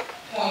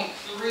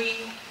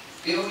 $2.3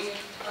 billion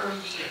per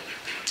year.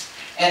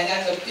 And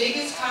that the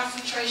biggest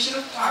concentration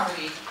of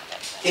poverty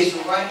is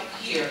right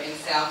here in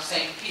South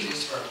St.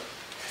 Petersburg.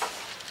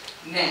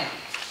 Now,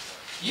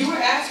 you were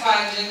asked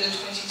by Agenda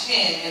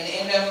 2010 and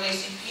the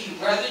NAACP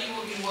whether you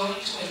would be willing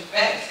to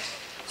invest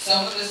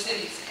some of the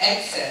city's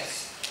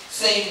excess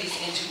savings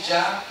into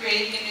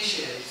job-creating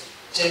initiatives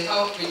to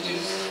help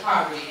reduce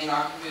poverty in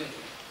our community.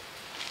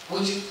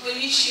 Would you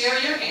please share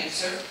your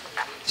answer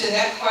to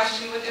that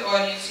question with the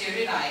audience here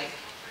tonight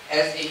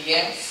as a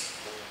yes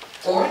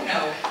or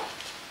no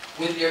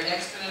with your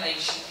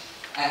explanation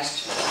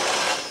as to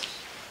why?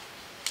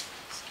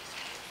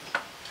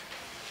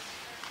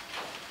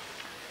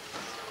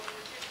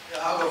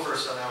 I'll go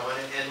first on that one,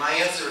 and my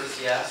answer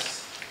is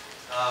yes.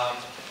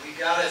 We've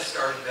got to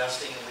start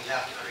investing, and we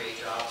have to create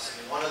jobs.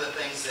 I mean, one of the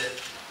things that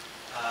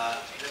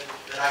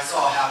I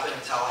saw happen in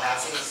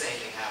Tallahassee, and the same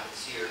thing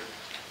happens here,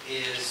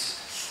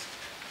 is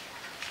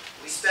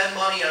we spend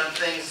money on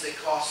things that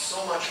cost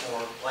so much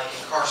more, like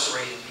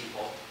incarcerating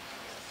people,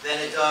 than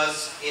it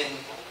does in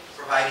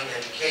providing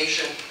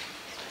education,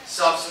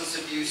 substance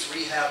abuse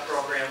rehab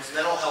programs,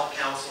 mental health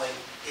counseling.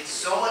 It's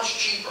so much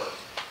cheaper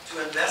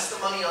to invest the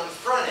money on the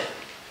front end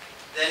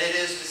than it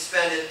is to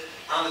spend it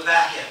on the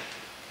back end.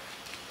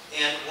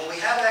 And when we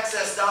have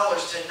excess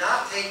dollars, to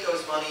not take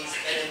those monies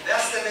and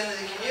invest them into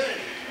the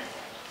community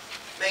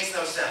makes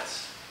no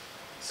sense.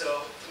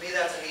 So to me,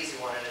 that's an easy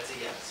one, and it's a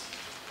yes.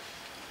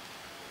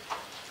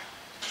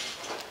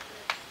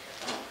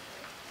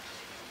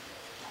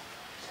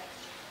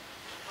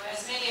 Well,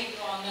 as many of you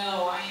all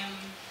know, I am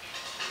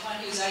one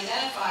who's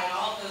identified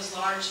all of those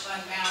large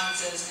fund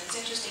balances, and it's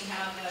interesting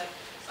how the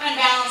fund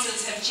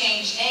balances have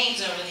changed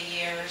names over the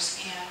years,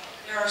 and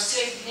there are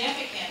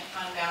significant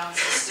fund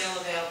balances still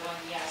available,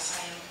 and yes,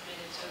 I am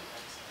committed to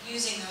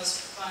using those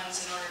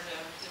funds in order to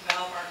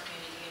develop our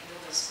community and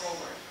move us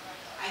forward.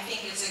 I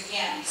think it's,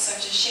 again,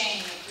 such a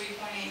shame that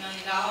 $3.8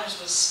 million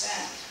was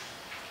spent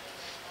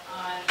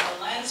on the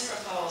lens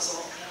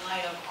proposal in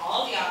light of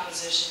all the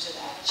opposition to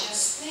that.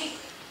 Just think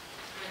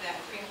where that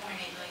 $3.8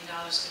 million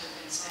could have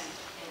been spent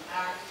in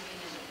our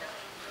community.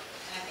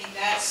 And I think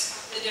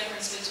that's the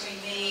difference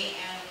between me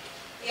and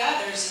the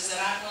others, is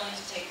that I'm willing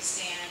to take a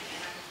stand,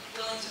 and I'm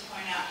willing to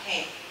point out,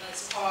 hey,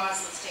 let's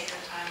pause, let's take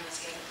our time,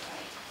 let's get it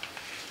right.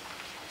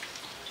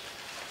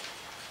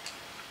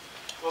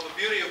 Well, the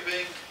beauty of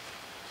being,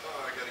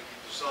 I got to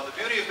keep this on. The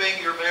beauty of being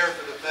your mayor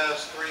for the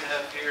past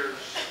 3.5 years,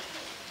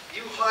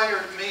 you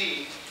hired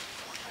me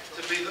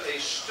to be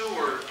a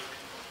steward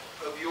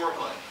of your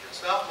money. It's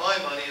not my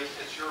money,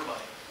 it's your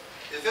money.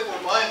 If it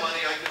were my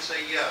money, I could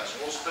say, yes,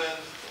 we'll spend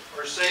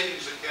our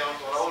savings account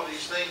on all of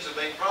these things and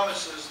make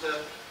promises that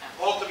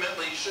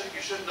ultimately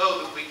you should know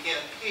that we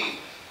can't keep,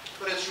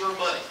 but it's your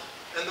money.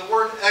 And the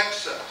word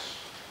excess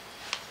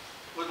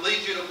would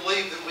lead you to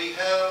believe that we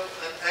have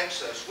an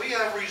excess. We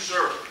have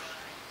reserves.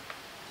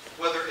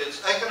 Whether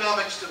it's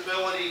economic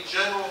stability,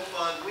 general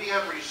fund, we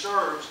have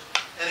reserves,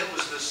 and it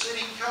was the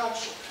city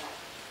council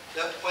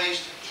that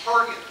placed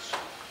targets,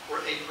 or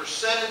a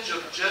percentage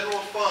of general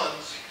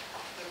funds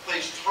that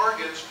placed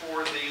targets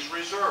for these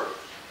reserves.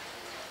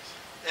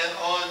 And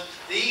on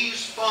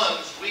these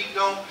funds, we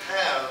don't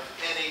have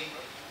any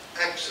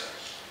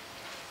excess.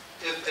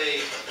 If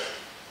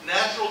a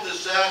natural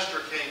disaster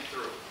came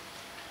through,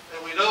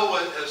 and we know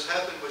what has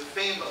happened with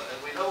FEMA, and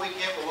we know we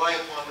can't rely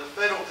upon the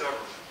federal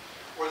government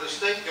or the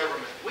state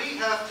government, we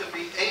have to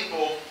be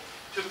able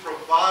to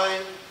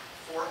provide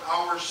for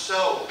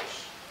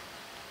ourselves.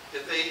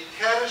 If a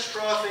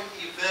catastrophic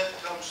event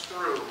comes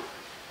through,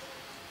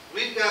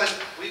 we've got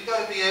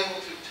to be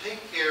able to take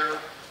care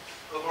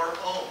of our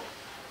own.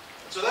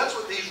 So that's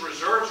what these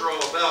reserves are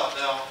all about.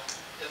 Now,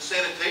 in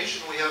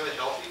sanitation, we have a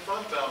healthy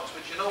fund balance.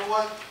 But you know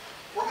what?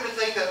 We're going to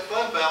take that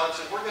fund balance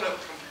and we're going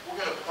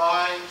to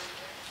buy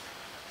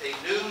a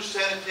new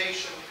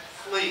sanitation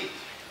fleet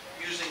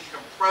using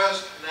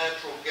compressed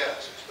natural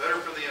gas. It's better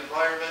for the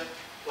environment,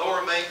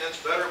 lower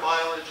maintenance, better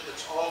mileage.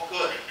 It's all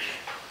good.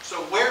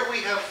 So where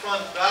we have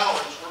fund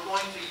balance, we're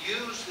going to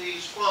use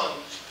these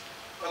funds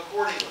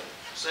accordingly.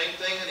 Same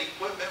thing in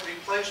equipment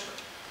replacement.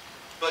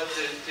 But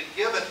to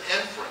give an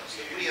inference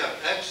that we have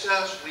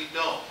excess, we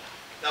don't.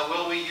 Now,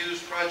 will we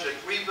use Project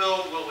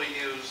Rebuild? Will we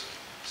use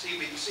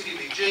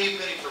CDBG,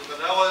 Penny for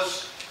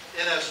Pinellas,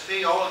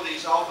 NSP, all of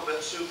these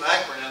alphabet soup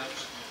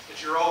acronyms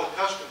that you're all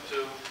accustomed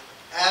to?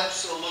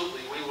 Absolutely,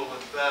 we will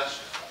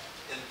invest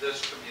in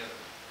this community.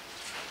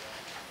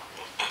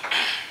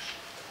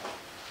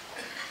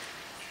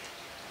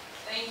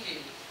 Thank you.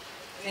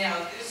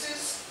 Now, this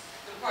is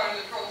the part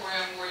of the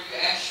program where you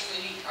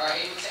actually are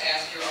able to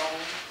ask your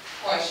own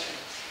questions.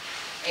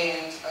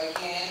 And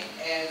again,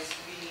 as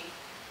we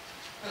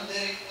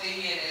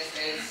politically and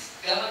as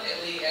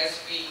delicately as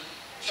we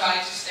tried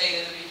to state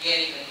in the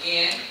beginning,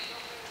 again,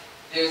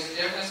 there's a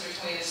difference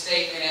between a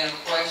statement and a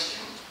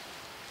question.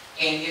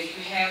 And if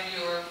you have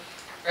your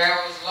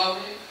barrels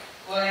loaded,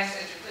 well, that's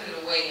that you put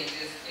it away and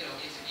just, get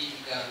to be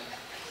done.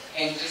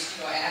 And just,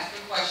 ask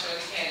your question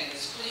of the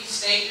candidates. Please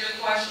state your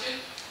question,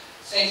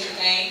 state your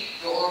name,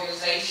 your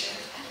organization,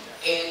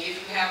 and if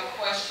you have a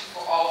question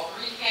for all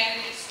 3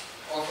 candidates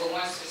or for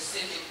one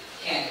specific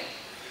candidate.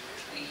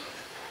 Thank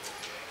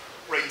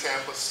you. Ray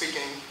Tampa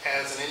speaking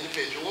as an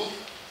individual,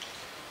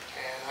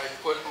 and I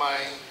put my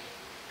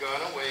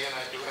gun away, and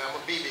I do have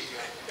a BB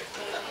gun.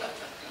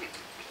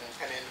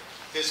 And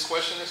this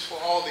question is for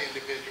all the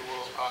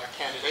individual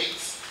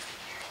candidates.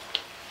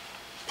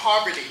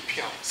 Poverty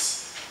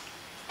pimps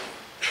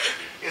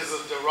is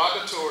a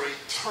derogatory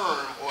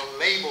term or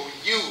label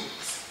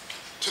used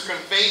to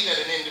convey that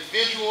an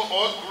individual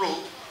or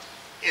group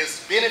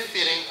is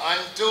benefiting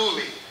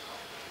unduly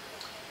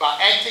by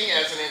acting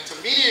as an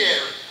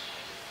intermediary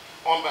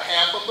on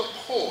behalf of the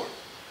poor,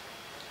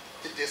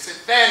 the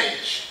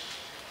disadvantaged,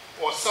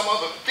 or some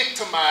other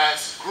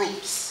victimized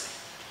groups.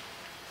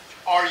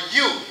 Are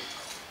you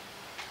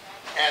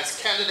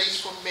as candidates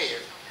for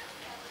mayor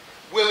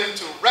willing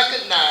to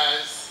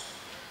recognize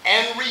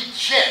and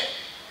reject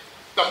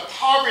the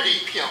poverty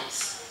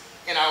pimps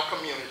in our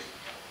community?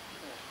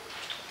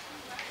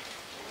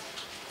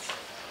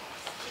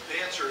 The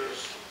answer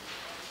is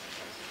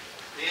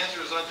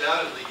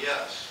undoubtedly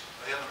yes.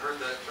 I haven't heard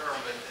that term,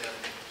 and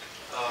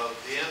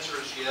the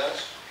answer is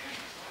yes.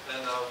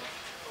 And I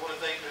want to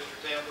thank Mr.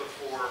 Tampa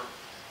for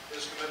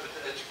his commitment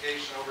to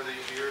education over the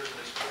years and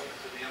his commitment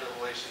to the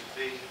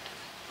NAACP.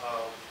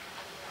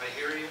 I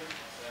hear you,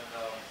 and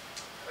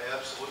I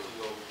absolutely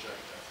will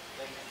reject that.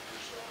 Thank you for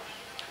your service.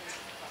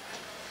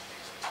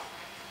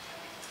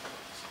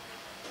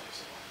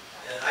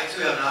 And I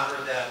too have not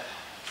heard that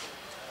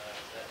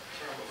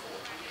term before,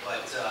 but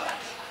I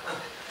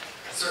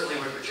certainly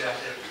would reject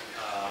it.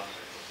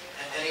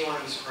 And anyone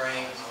who's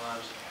preying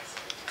on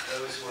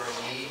those who are in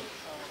need,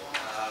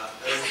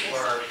 those who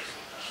are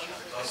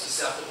most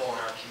susceptible in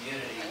our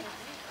community,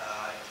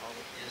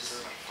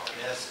 is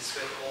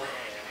despicable,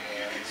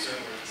 and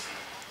certainly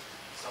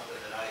something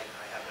that I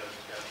have no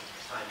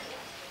time for.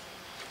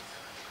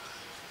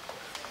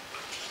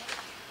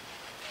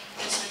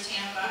 Mr.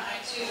 Tampa, I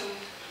too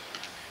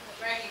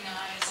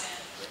recognize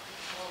and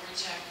will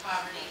reject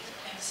poverty.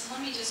 And so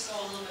let me just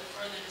go a little bit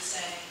further to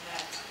say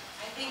that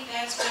I think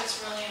that's what's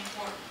really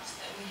important,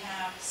 that we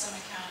have some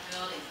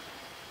accountability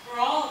for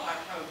all of our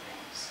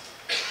programs.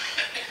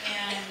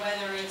 And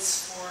whether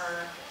it's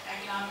for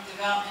economic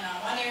development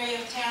on one area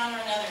of town or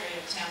another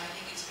area of town, I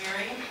think it's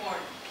very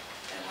important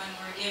that when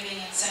we're giving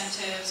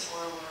incentives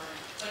or we're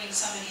putting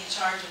somebody in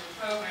charge of a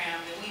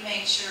program, that we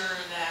make sure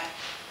that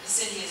the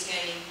city is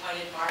getting what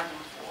it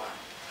bargained for.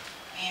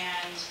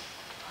 And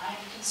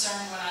I'm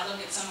concerned when I look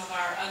at some of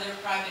our other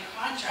private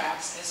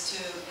contracts as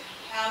to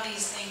how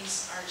these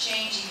things are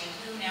changing and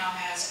who now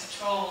has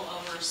control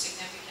over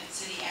significant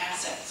city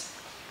assets.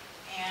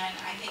 And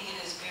I think it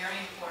is very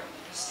important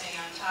that we stay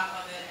on top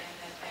of it, and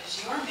that as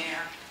your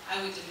mayor, I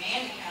would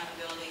demand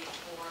accountability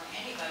for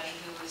anybody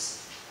who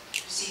is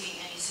receiving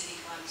any city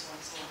funds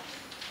whatsoever.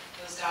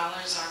 Those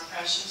dollars are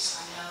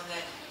precious. I know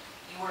that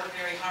you work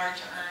very hard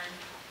to earn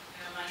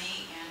your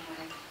money, and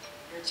when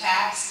you're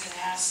taxed and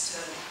asked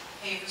to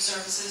pay for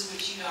services,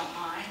 which you don't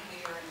mind, we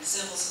are in a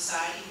civil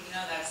society, you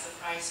know that's the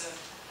price of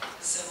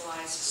a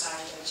civilized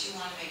society, but you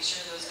want to make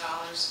sure those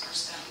dollars are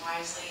spent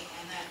wisely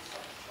and that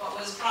what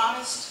was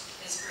promised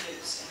is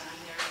produced, and I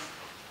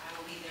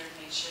will be there to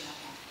make sure that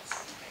happens.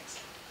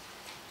 Thanks.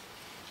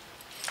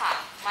 Hi,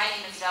 my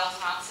name is Bethal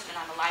Thompson, and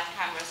I'm a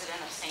lifetime resident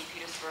of St.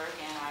 Petersburg,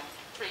 and I've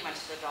pretty much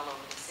lived all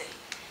over the city.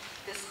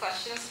 This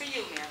question is for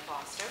you, Mayor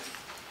Foster.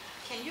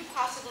 Can you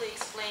possibly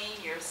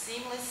explain your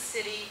seamless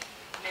city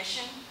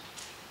mission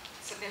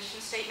submission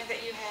statement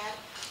that you had,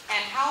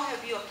 and how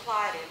have you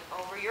applied it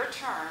over your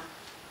term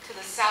to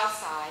the South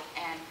Side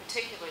and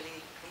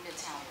particularly the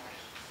Midtown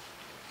area?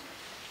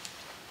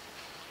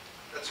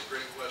 That's a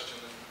great question.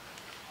 And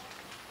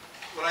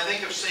when I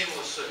think of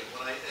seamless city,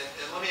 and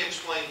let me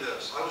explain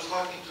this. I was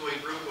talking to a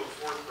group of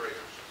fourth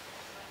graders,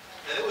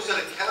 and it was at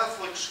a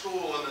Catholic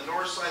school on the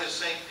north side of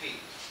St.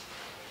 Pete.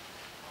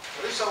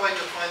 At least how I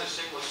define a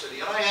seamless city.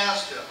 And I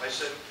asked him, I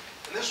said,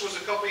 and this was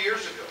a couple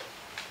years ago,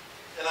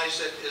 and I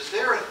said, is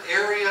there an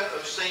area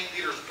of St.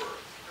 Petersburg?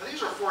 Now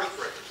these are fourth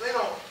graders. They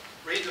don't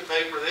read the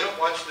paper, they don't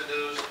watch the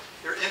news.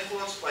 They're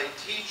influenced by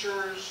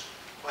teachers,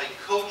 by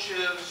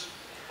coaches,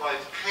 by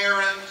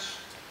parents,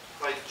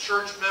 by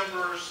church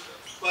members.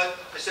 But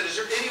I said, is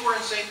there anywhere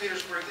in St.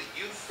 Petersburg that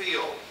you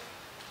feel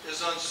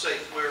is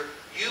unsafe, where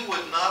you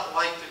would not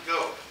like to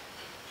go?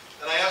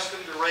 And I asked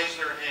them to raise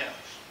their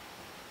hands.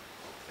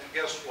 And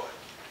guess what?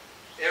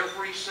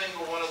 Every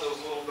single one of those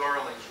little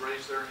darlings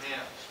raised their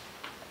hands.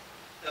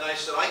 And I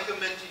said, I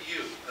commit to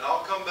you, and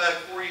I'll come back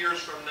 4 years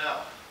from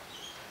now.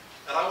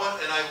 And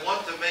I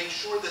want to make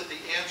sure that the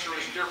answer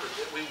is different,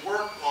 that we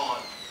work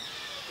on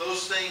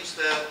those things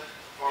that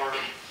are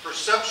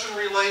perception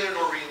related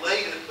or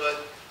related,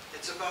 but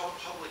it's about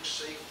public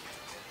safety.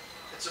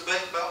 It's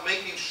about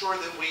making sure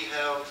that we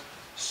have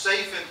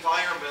safe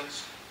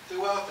environments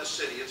throughout the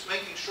city. It's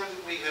making sure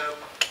that we have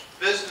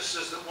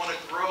businesses that want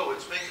to grow.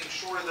 It's making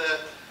sure that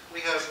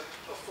we have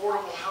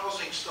affordable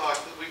housing stock,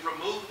 that we've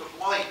removed the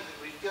blight,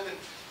 that we've given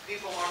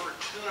people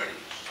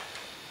opportunities.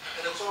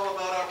 And it's all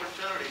about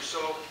opportunity.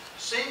 So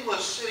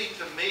seamless city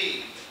to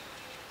me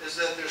is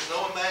that there's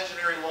no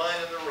imaginary line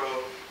in the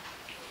road,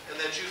 and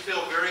that you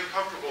feel very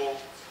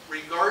comfortable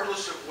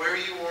regardless of where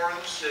you are in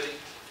the city,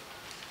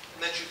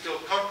 and that you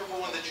feel comfortable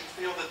and that you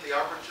feel that the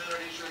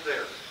opportunities are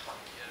there.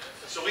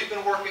 And so we've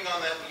been working on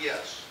that,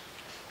 yes.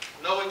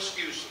 No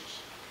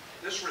excuses.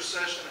 This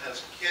recession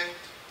has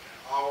kicked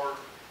our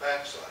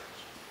backsides.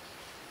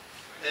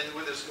 And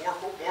with this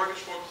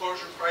mortgage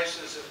foreclosure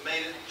crisis, it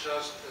made it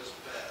just as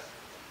bad.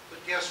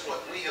 But guess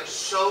what? We have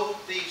sowed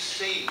these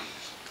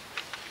seeds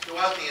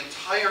throughout the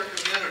entire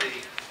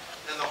community,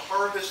 and the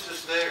harvest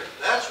is there.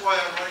 That's why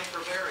I'm running for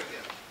mayor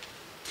again,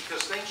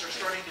 because things are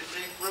starting to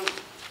take root.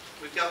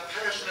 We've got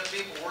passionate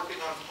people working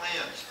on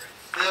plans.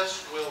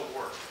 This will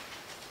work.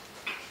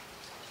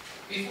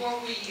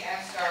 Before we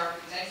ask our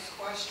next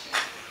question,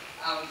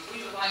 We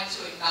would like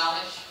to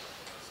acknowledge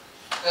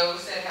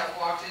those that have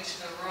walked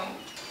into the room.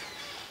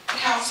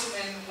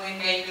 Councilman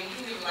Wingate,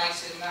 we would like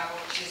to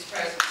acknowledge his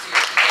presence here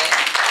today,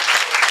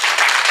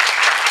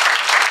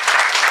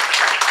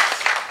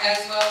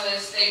 as well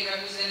as State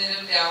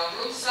Representative Dal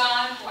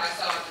Rusan, who I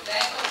saw at the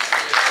back.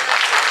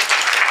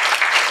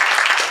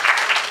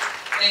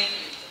 Thank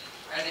you.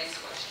 Our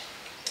next question.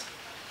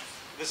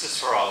 This is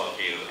for all of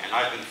you, and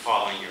I've been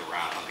following you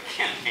around on the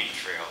campaign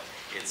trail,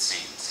 it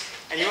seems.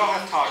 And you all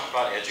have talked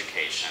about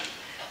education.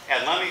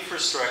 And let me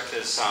first direct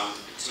this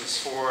to Ms.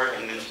 Ford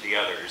and then to the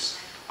others.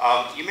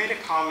 You made a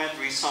comment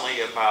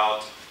recently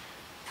about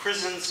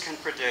prisons can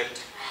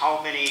predict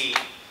how many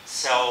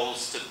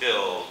cells to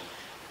build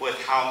with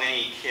how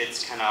many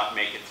kids cannot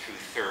make it through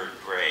 3rd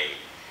grade.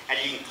 And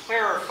you can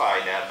clarify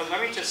that, but let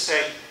me just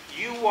say,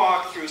 you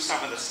walk through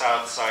some of the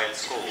South Side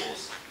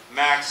schools,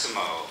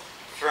 Maximo,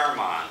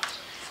 Fairmont,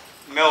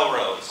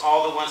 Melrose,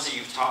 all the ones that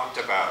you've talked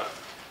about.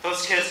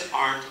 Those kids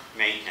aren't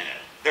making it.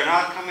 They're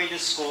not coming to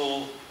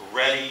school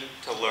ready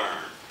to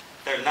learn.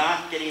 They're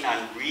not getting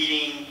on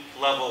reading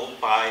level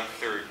by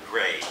 3rd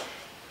grade.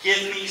 Give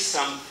me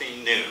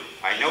something new.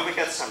 I know we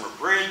got Summer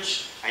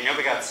Bridge. I know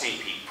we got St.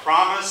 Pete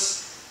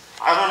Promise.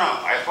 I don't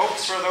know. I have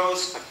hopes for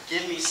those, but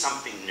give me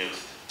something new.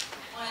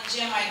 Well,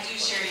 Jim, I do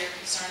share your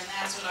concern.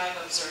 That's what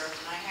I've observed.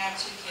 And I have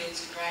 2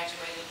 kids who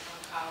graduated from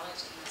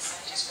college, and my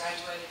son just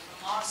graduated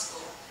from law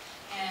school.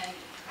 And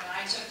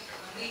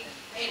when we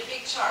made a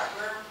big chart,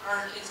 where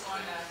are our kids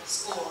going to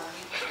school? And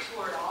we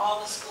toured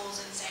all the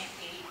schools in St.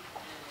 Pete.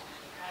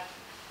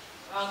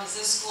 Well, does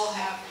this school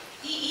have,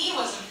 PE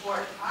was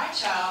important. My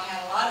child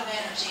had a lot of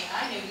energy, and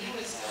I knew he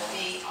was going to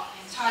be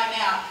in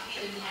timeout if he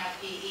didn't have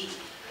PE.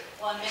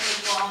 Well, many of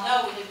you all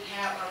know we didn't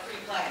have our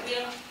free play. We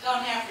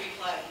don't have free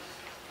play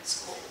in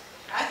school.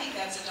 I think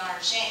that's a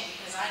darn shame,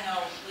 because I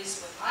know, at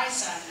least with my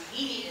son,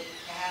 he needed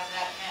to have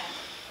that pen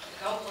to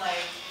go play,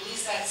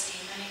 release that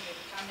steam, and he could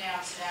come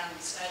down, sit down,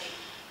 and study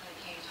when it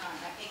came time.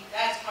 I think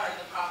that's part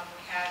of the problem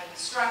we have in the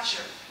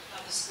structure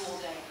of the school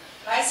day.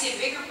 But I see a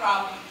bigger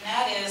problem, and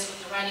that is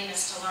with the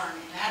readiness to learn.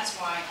 And that's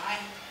why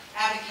I'm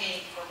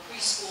advocating for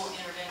preschool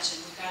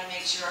intervention. We've got to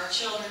make sure our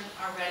children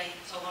are ready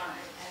to learn.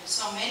 And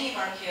so many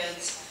of our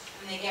kids,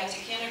 when they get to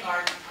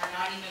kindergarten, are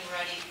not even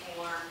ready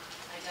for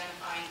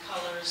identifying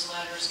colors,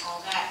 letters,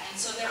 all that. And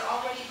so they're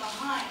already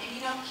behind. And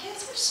you know,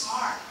 kids are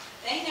smart.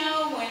 They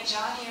know when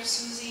Johnny or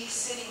Susie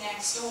sitting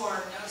next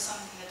door knows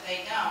something that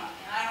they don't.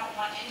 And I don't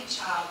want any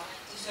child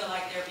to feel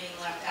like they're being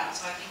left out.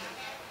 So I think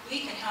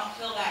we can help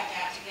fill that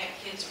gap to get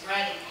kids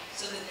ready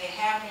so that they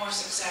have more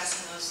success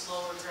in those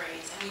lower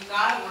grades. And we've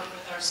got to work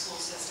with our school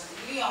system.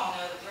 We all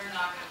know that we're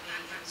not going to be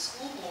in the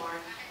school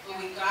board, but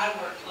we've got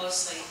to work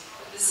closely.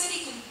 The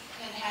city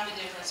can have a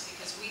difference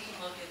because we can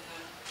look at the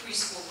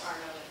preschool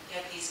part of it,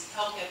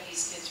 help get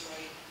these kids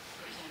ready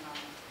for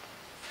kindergarten.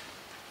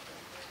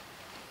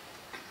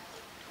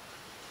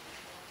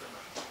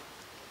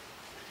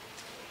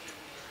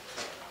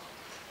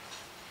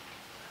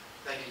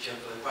 Thank you, Jim,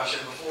 for the question.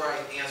 Before I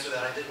answer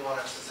that, I did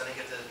want to, since I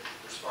didn't get to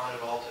respond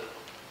at all to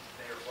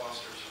Mr.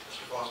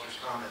 Foster's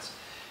comments,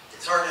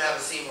 it's hard to have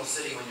a seamless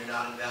city when you're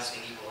not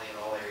investing equally in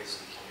all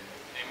areas of the community.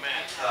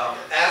 Amen.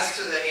 As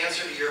to the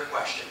answer to your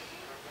question,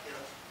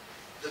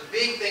 the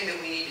big thing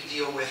that we need to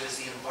deal with is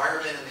the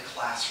environment in the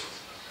classroom.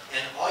 And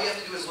all you have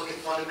to do is look at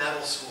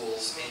fundamental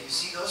schools, and you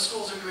see those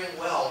schools are doing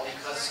well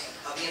because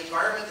of the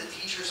environment that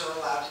teachers are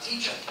allowed to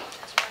teach them.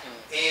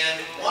 And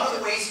one of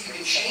the ways you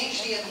can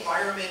change the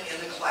environment in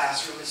the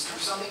classroom is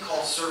through something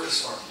called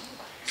service learning.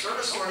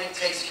 Service learning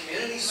takes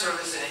community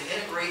service and it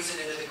integrates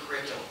it into the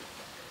curriculum.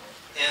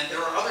 And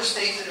there are other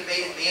states that have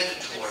made it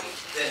mandatory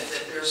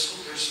that their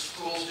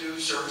schools do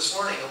service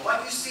learning. And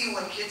what you see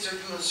when kids are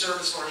doing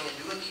service learning and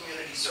doing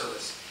community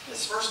service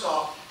is, first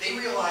off, they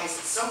realize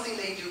that something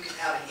they do can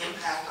have an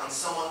impact on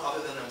someone other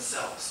than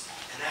themselves.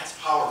 And that's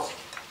powerful.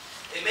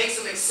 It makes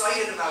them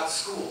excited about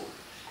school.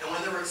 And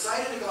when they're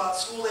excited about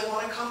school, they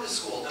want to come to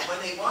school. And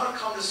when they want to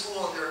come to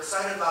school and they're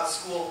excited about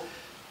school,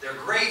 their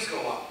grades go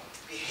up,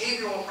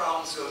 behavioral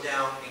problems go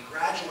down, and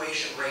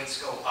graduation rates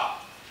go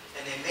up.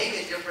 And they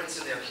make a difference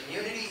in their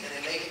community, and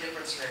they make a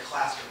difference in their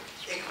classroom.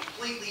 It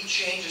completely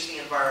changes the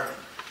environment.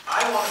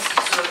 I want to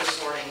see service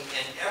learning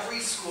in every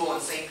school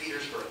in St.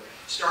 Petersburg,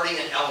 starting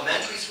in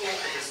elementary school.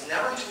 It is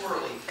never too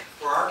early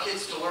for our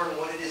kids to learn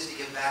what it is to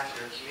give back to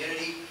their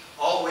community,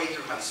 all the way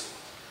through high school.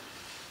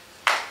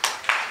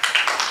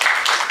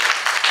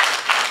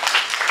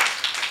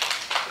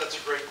 That's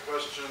a great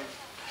question,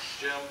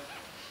 Jim.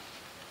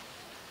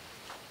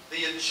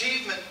 The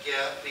achievement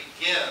gap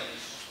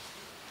begins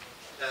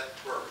at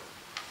birth.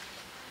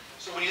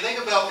 So when you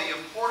think about the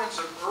importance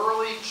of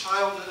early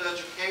childhood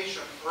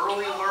education,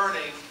 early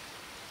learning,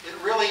 it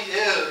really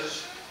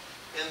is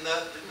in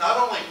that not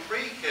only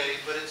pre-K,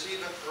 but it's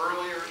even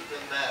earlier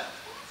than that.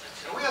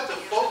 And we have to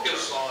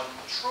focus on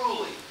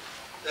truly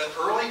that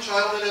early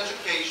childhood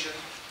education,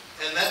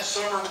 and that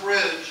summer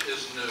bridge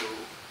is new.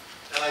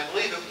 And I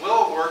believe it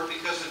will work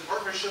because in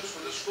partnerships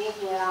with the school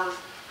board,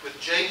 with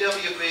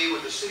JWB,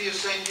 with the city of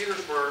St.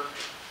 Petersburg,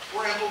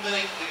 we're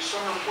implementing these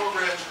summer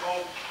programs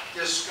called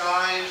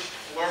disguised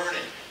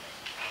learning.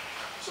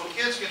 So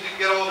kids can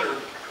get all their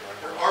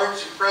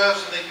arts and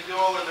crafts, and they can do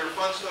all of their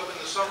fun stuff in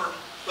the summer,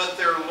 but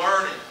they're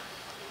learning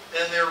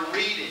and they're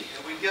reading,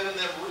 and we've given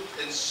them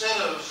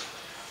incentives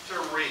to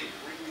read.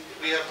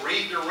 We have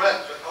Read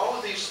Direct, but all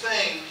of these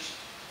things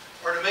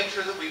are to make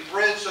sure that we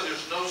bridge so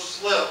there's no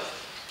slip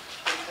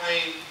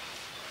between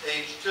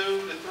age 2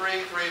 to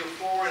 3, 3 to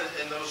 4,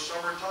 and those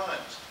summer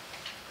times.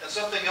 And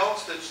something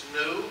else that's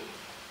new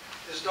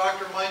is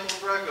Dr. Michael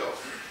Grego.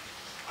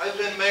 I've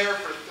been mayor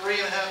for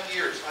 3.5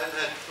 years. I've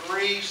had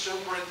 3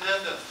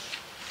 superintendents.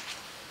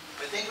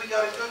 I think we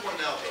got a good one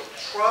now, though.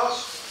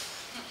 Trust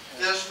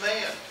this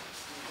man.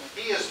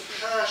 He is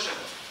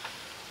passionate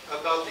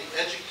about the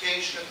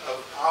education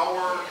of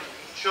our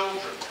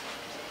children.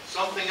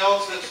 Something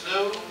else that's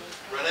new,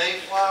 Renee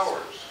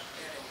Flowers.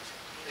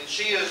 And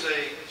she is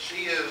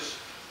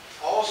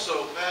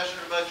also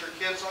passionate about your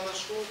kids on the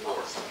school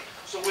board.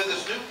 So with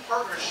this new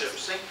partnership,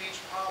 St.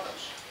 Pete's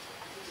Promise,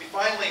 we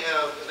finally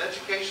have an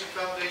Education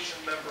Foundation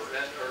member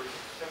or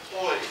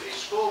employee, a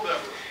school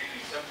member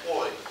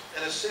employee,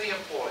 and a city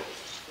employee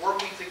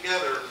working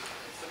together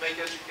to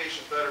make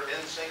education better in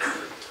St.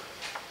 Petersburg.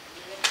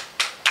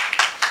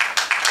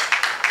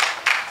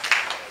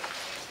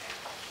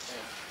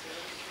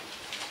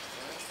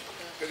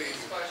 Good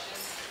evening.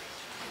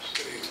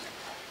 Good evening.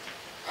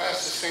 I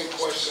asked the same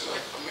question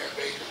of Mayor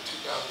Baker in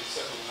 2007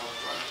 when I was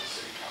running for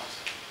city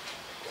council.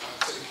 Been on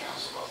city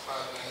council about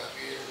 5.5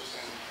 years,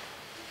 and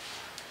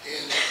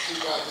in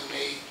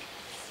 2008,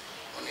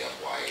 when the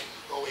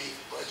FY08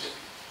 budget,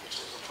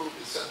 which was approved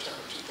in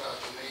September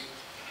 2008,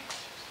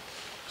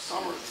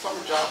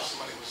 summer jobs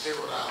money was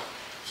zeroed out.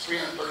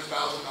 $330,000 in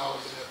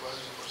that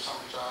budget for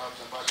summer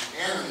jobs, and by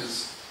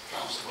unanimous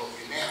council vote,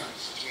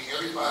 unanimous, which means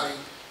everybody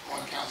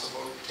on council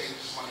vote to take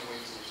this money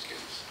away from those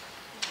kids.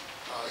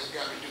 It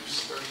got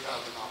reduced to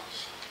 $30,000.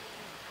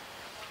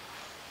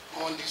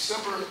 On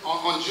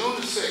June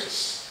the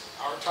 6th,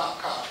 our top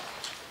cop,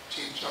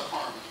 Chief Chuck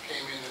Harmon,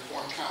 came in and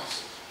informed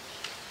council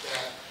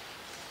that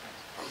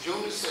from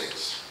June the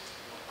 6th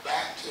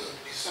back to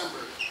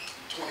December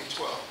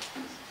 2012,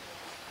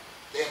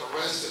 they have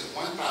arrested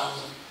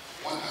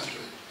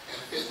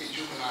 1,150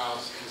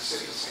 juveniles in the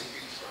city of St.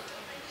 Petersburg.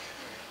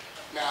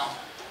 Now,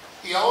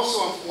 he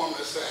also informed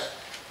us that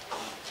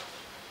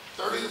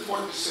 30 to 40%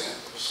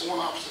 of a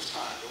sworn officer's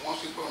time, the ones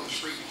we put on the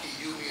street to keep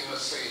you, me, and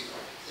us safe,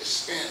 is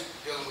spent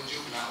dealing with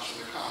juveniles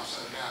from the comm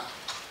center down.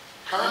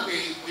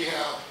 Currently, we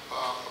have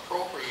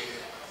appropriated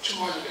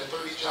 230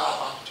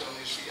 job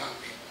opportunities for young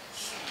people.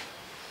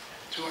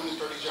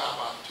 230 job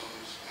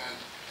opportunities, and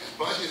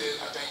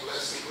budgeted, I think,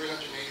 less than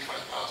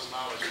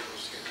 $385,000 for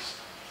those kids.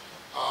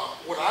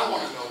 What I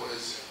want to know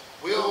is,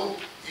 will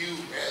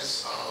you,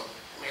 as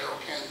mayoral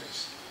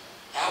candidates,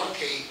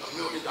 allocate $1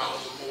 million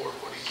or more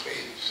for these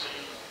babies,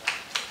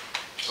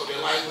 so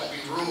their life won't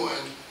be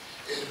ruined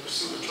in the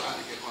pursuit of trying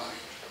to get money?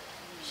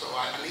 So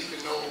I need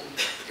to know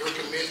your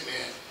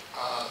commitment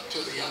to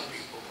the young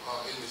people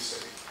in this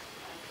city.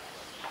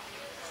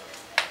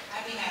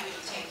 I'd be happy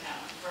to take that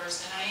one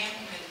first, and I am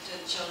committed to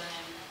the children,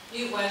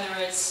 and whether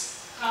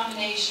it's a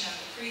combination of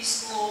the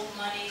preschool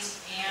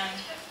monies and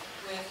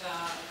with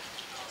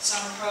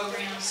summer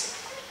programs,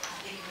 I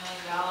think $1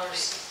 million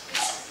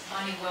is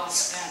money well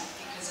spent,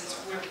 because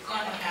we're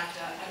going to have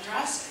to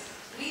address it.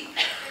 We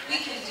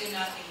can do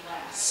nothing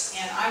less,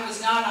 and I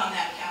was not on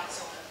that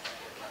council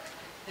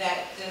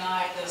that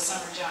denied those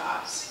summer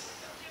jobs,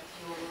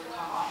 you will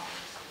recall,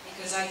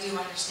 because I do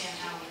understand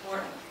how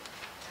important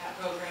that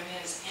program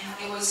is. And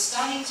it was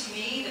stunning to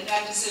me that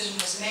that decision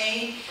was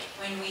made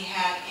when we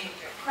had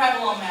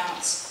incredible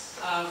amounts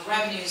of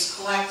revenues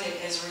collected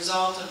as a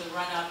result of the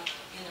run-up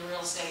in the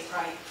real estate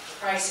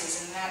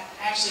prices. And that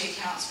actually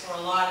accounts for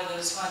a lot of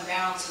those fund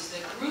balances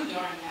that grew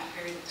during that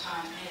period of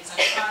time. And it's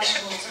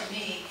unconscionable to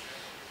me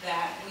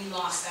that we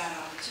lost that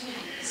opportunity.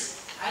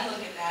 I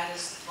look at that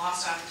as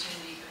lost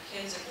opportunity for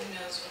kids, and who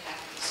knows what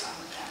happened to some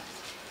of them.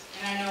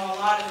 And I know a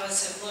lot of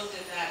us have looked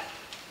at that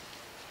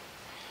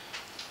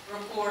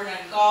report on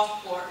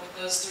Gulfport with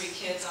those 3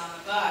 kids on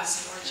the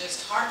bus, and we're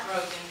just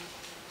heartbroken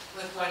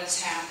with what is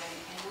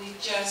happening. And we've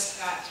just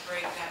got to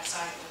break that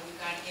cycle. We've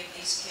got to give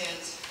these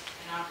kids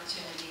an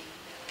opportunity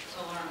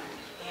to learn,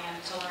 and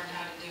to learn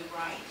how to do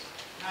right.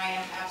 And I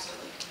am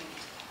absolutely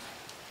committed to that.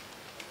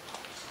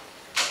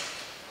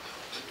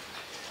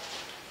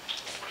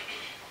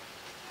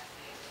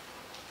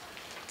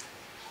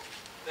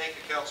 Thank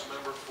you, council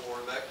member,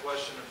 for that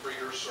question and for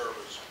your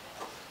service.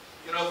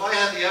 You know, if I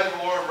had the ad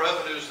valorem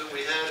revenues that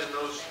we had in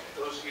those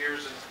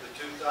years in the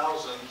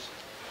 2000s,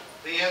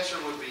 the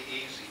answer would be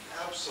easy,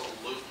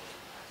 absolutely.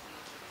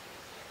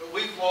 But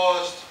we've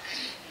lost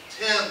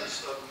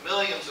tens of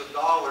millions of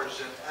dollars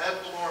in ad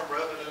valorem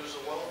revenues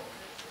alone.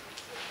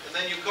 And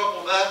then you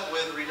couple that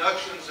with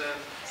reductions in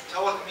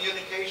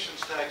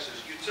telecommunications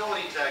taxes,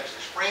 utility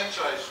taxes,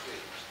 franchise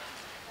fees.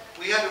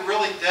 We had to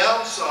really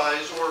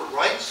downsize or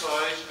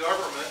right-size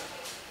government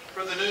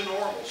for the new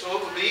normal. So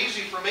it would be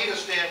easy for me to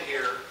stand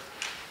here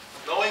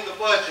knowing the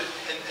budget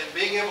and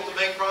being able to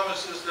make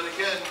promises that,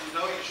 again, you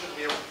know you shouldn't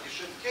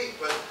keep.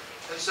 But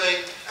and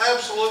say,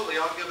 absolutely,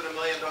 I'll give it $1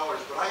 million,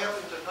 but I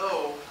happen to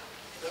know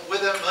that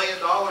with that $1 million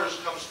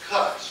comes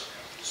cuts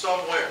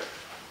somewhere.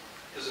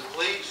 Is it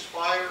police,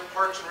 fire,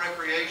 parks and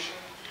recreation?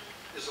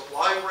 Is it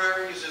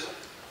libraries? Is it,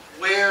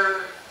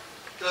 where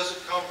does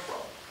it come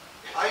from?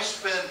 I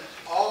spend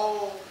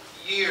all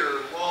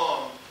year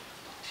long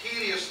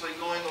tediously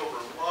going over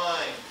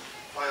line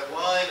by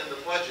line in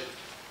the budget,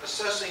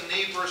 assessing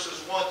need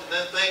versus want, and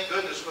then thank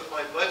goodness with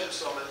my budget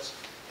summits,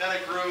 kind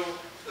of grew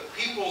the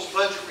people's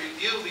budget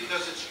review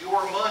because it's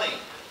your money.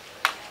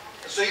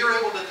 And so you're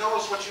able to tell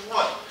us what you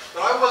want.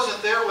 But I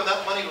wasn't there when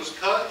that money was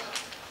cut.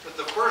 But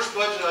the first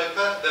budget I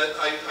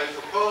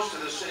proposed to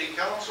the city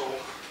council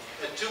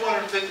had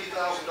 $250,000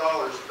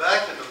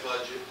 back in the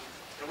budget,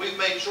 and we've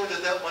made sure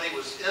that that money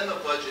was in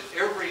the budget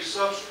every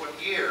subsequent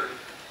year.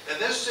 And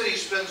this city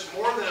spends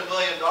more than $1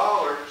 million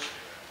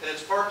in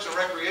its parks and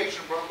recreation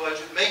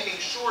budget, making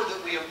sure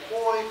that we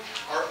employ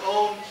our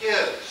own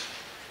kids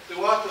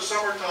throughout the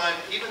summertime,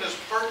 even as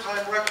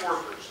part-time rec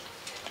workers,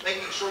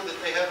 making sure that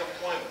they have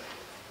employment.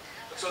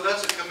 And so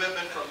that's a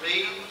commitment from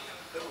me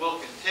that will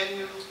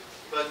continue.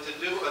 But to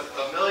do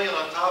 $1 million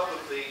on top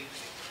of the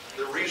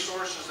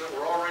resources that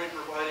we're already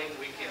providing,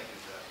 we can't do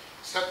that.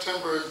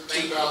 September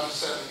 2007,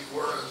 you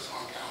were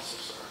on council,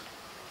 sir.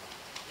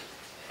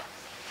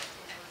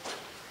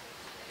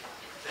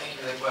 Thank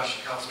you for the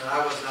question, Councilman.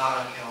 I was not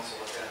on council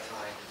at that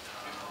time,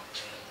 and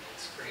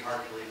it's pretty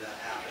hard to believe that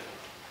happened.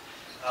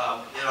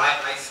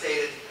 I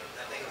stated,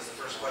 I think it was the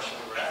first question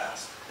we were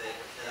asked, that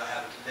I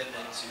have a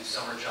commitment to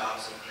summer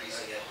jobs,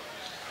 increasing it,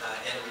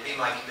 and it would be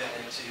my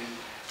commitment to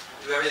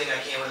do everything I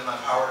can within my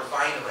power to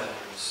find the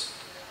revenues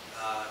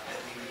that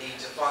we would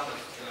need to fund the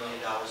 $1 million.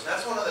 And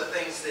that's one of the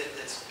things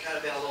that's kind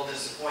of been a little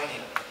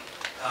disappointing,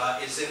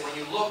 is that when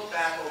you look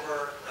back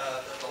over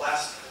the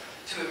last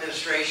two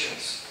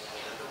administrations,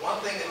 the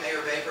one thing that Mayor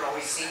Baker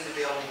always seemed to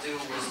be able to do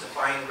was to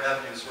find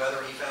revenues,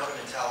 whether he found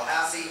them in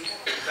Tallahassee,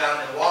 he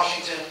found them in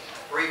Washington,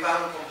 or he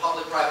found them from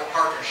public-private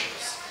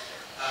partnerships.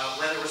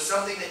 When there was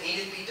something that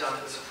needed to be done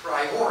that was a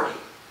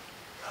priority,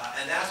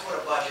 and that's what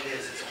a budget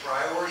is. It's a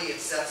priority. It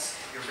sets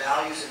your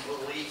values and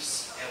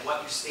beliefs and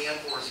what you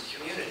stand for as a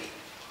community.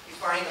 You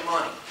find the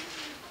money.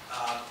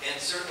 And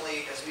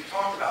certainly, as we've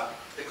talked about,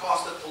 the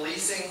cost of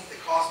policing, the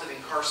cost of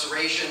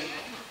incarceration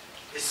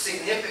is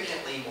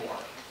significantly more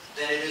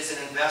than it is in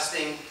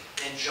investing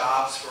in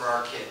jobs for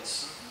our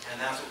kids.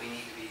 And that's what we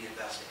need to be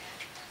investing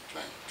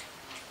in.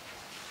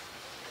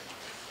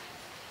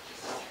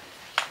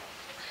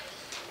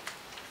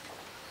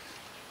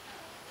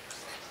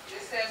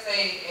 Just as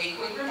a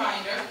quick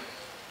reminder,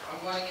 I'm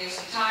going to give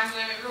some time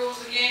limit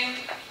rules again,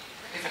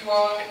 if you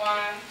all don't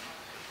mind.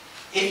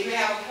 If you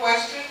have a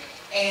question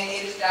and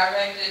it is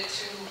directed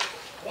to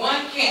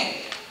one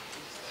candidate,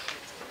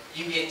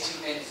 you get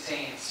 2 minutes to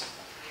answer.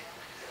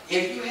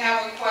 If you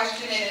have a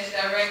question and it's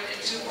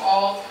directed to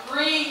all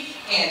 3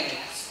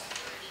 candidates,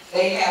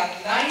 they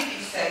have 90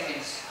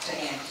 seconds to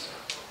answer.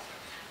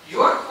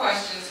 Your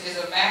questions is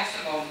a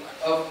maximum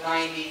of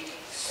 90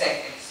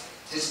 seconds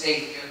to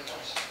state your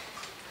question.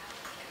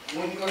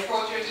 When you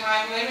approach your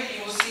time limit,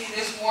 you will see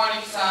this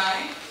warning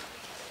sign.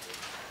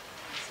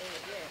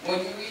 When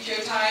you reach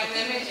your time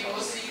limit, you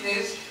will see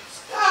this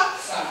stop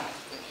sign.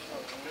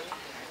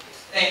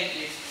 Thank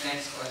you.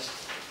 Next question.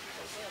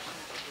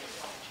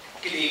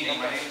 Good evening.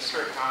 My name is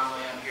Kurt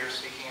Conley. I'm here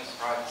speaking as a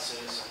private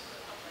citizen.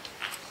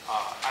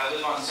 I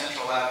live on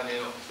Central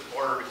Avenue, the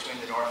border between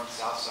the north and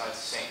south sides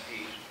of St.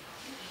 Pete.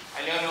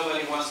 I know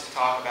nobody wants to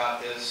talk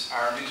about this.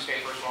 Our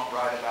newspapers won't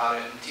write about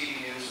it, and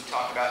TV news will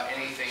talk about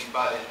anything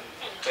but it.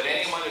 But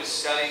anyone who's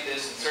studied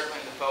this, and certainly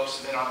the folks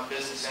who've been on the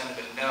business end of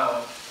it,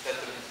 know that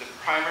the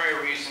primary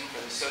reason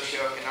for the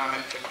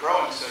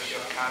growing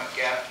socioeconomic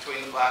gap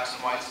between the blacks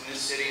and whites in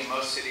this city and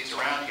most cities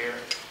around here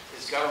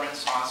is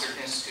government-sponsored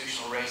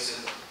institutional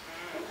racism.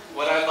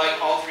 What I'd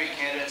like all 3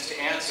 candidates to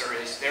answer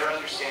is their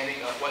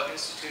understanding of what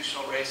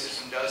institutional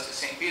racism does to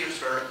St.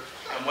 Petersburg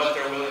and what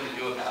they're willing to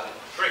do about it.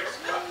 Great.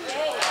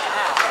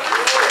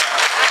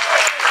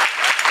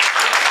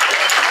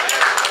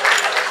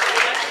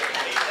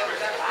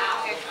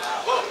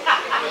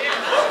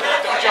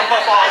 Don't jump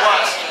up all at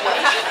once.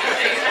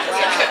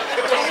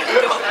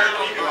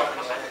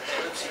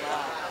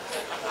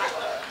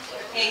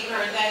 Hey,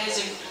 Kurt, that is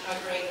a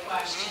great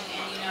question.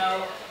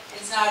 And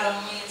it's not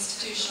only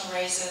institutional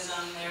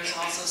racism, there's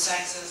also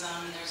sexism,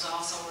 and there's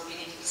also, we're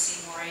beginning to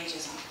see more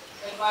ageism.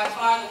 But by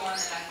far the one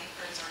that I think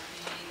hurts our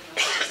community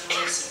the most is the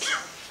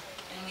racism.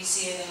 And we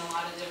see it in a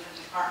lot of different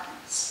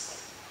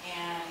departments.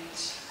 And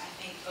I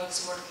think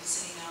folks who work in the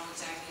city know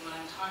exactly what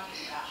I'm talking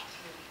about.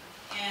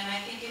 And I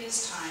think it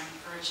is time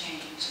for a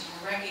change, and to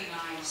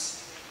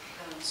recognize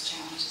those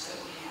challenges that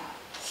we have.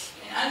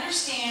 And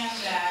understand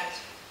that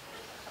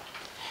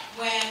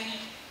when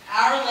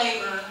our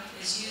labor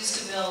is used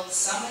to build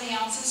somebody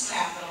else's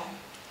capital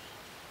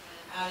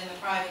out in the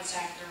private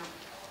sector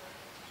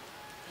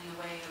in the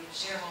way of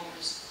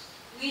shareholders,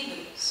 we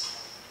lose.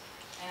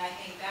 And I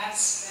think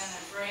that's been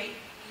a great,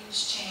 huge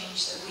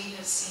change that we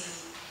have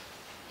seen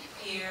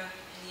here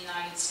in the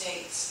United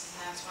States.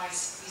 And that's why we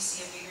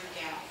see a bigger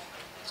gap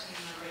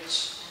between the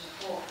rich and the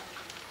poor.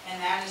 And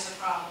that is a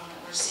problem that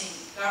we're seeing.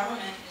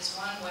 Government is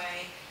one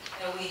way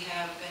that we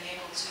have been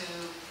able to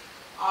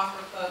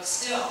offer folks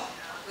still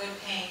a good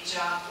paying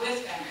job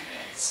with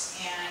benefits.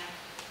 And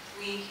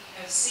we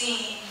have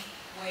seen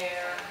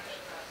where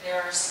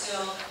there are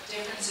still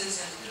differences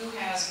in who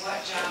has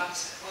what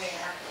jobs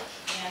where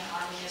in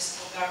our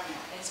municipal government.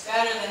 It's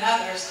better than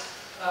others,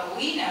 but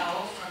we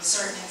know from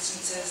certain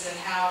instances that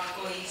how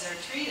employees are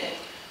treated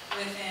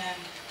within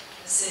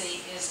the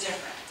city is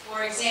different.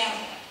 For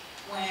example,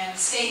 when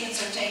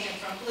statements are taken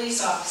from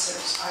police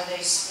officers, are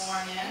they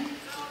sworn in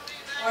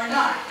or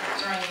not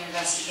during the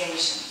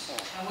investigation?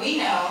 And we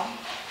know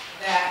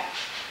that,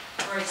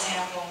 for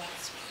example,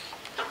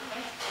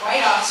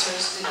 white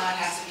officers did not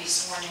have to be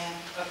sworn in,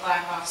 but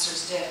black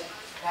officers did.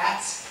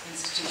 That's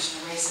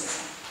institutional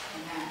racism,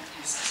 and that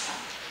has to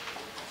stop.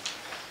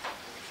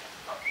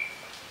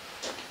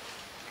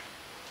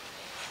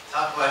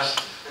 Top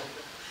question.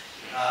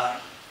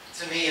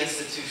 To me,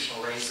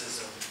 institutional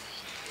racism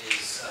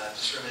is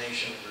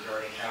discrimination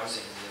regarding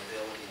housing and the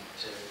ability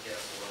to get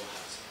affordable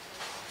housing.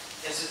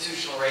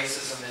 Institutional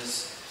racism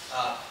is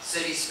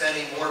cities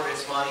spending more of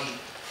its money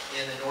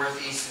in the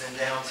Northeast and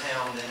in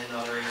downtown than in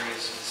other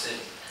areas of the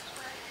city.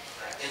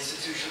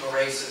 Institutional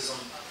racism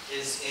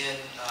is in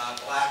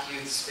black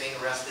youths being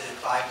arrested at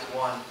 5 to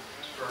 1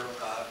 for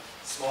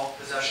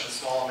possession of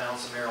small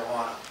amounts of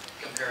marijuana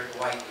compared to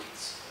white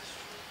youths.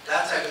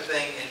 That type of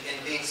thing,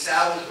 and being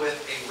saddled with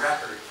a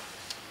record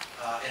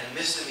and a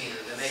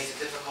misdemeanor that makes it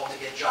difficult to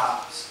get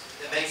jobs,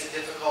 that makes it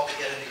difficult to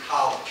get into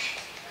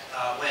college,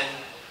 when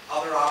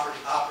other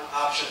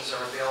options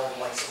are available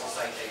like civil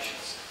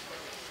citations.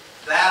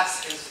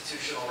 That's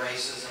institutional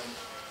racism,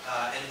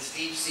 and it's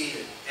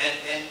deep-seated.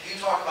 And you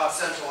talk about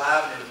Central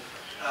Avenue.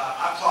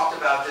 I've talked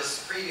about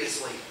this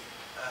previously.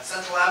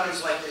 Central Avenue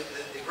is like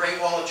the Great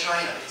Wall of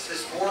China. It's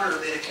this border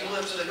that if you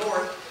live to the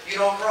north, you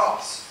don't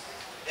cross.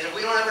 And if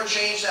we don't ever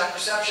change that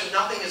perception,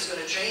 nothing is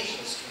going to change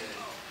in this community.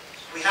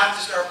 We have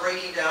to start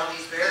breaking down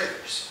these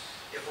barriers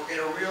if we're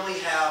going to really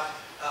have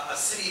a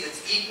city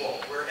that's equal,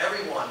 where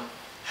everyone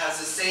has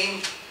the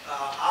same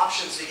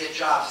options to get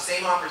jobs, the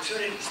same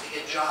opportunities to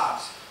get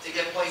jobs, to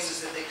get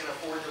places that they can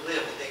afford to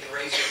live, that they can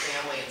raise their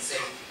family in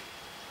safety.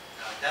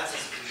 That's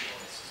institutional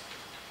racism.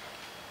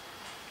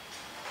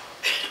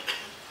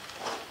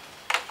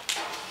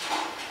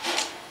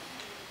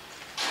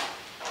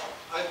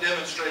 I've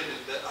demonstrated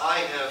that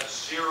I have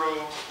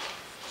zero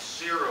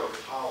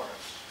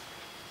tolerance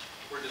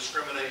for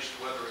discrimination,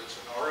 whether it's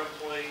in our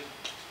employee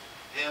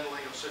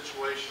handling of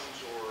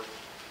situations or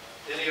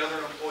any other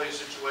employee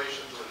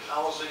situations or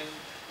housing,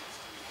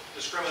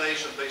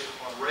 discrimination based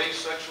upon race,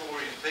 sexual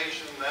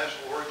orientation,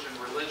 national origin,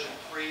 religion,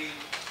 creed,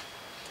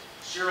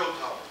 zero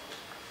tolerance.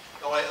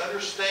 Now I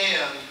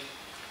understand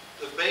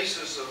the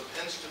basis of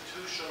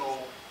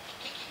institutional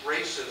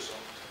racism.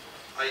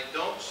 I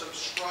don't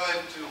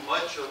subscribe to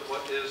much of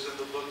what is in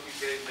the book you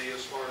gave me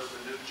as far as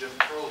the new Jim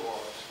Crow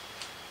laws.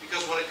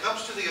 Because when it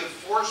comes to the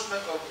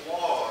enforcement of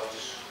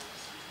laws,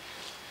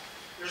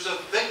 there's a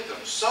victim.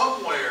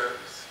 Somewhere,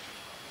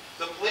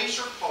 the police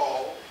are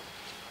called,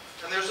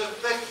 and there's a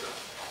victim.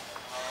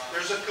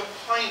 There's a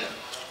complainant.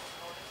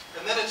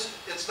 And then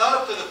it's not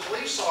up to the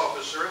police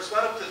officer, it's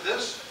not up to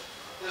this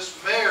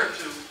mayor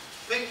to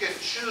pick and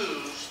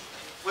choose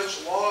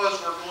which laws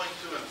we're going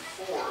to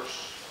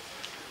enforce.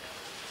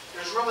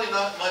 There's really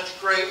not much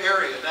gray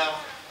area. Now,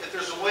 if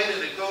there's a way to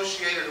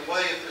negotiate it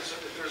away,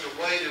 if there's a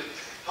way to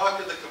talk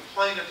to the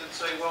complainant and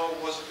say, well,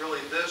 it wasn't really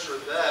this or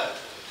that,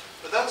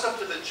 but that's up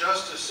to the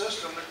justice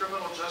system, the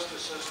criminal justice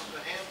system, to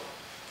handle.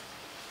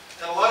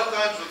 And a lot of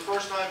times with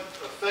first-time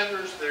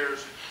offenders,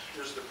 there's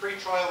the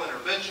pretrial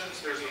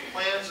interventions, there's the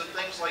plans and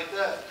things like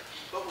that.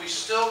 But we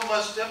still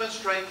must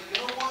demonstrate that,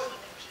 you know what?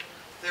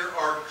 There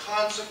are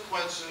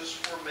consequences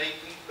for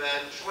making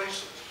bad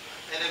choices.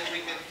 And if we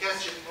can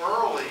catch it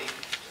early,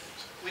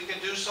 we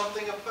can do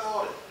something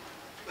about it.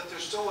 But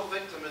there's still a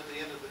victim at the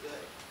end of the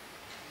day.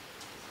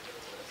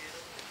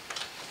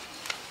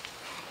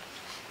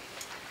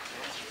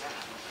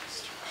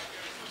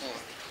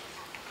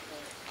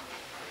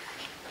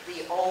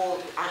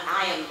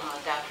 I am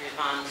Dr.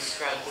 Yvonne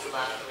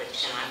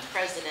Strauss-Lafrich, and I'm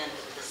president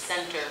of the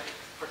Center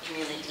for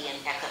Community and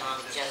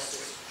Economic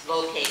Justice,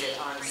 located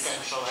on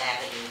Central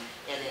Avenue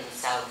and in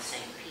South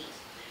St. Pete.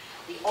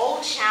 The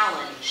old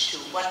challenge to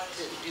what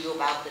to do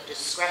about the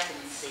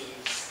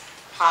discrepancies,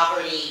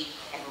 poverty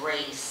and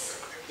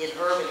race in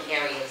urban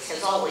areas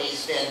has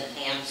always been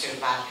answered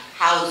by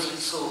housing,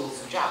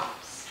 schools, and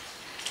jobs.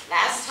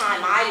 Last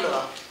time I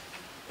looked,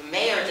 the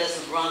mayor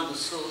doesn't run the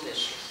school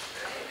district.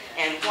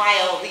 And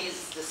while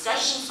these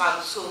discussions about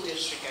the school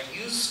district are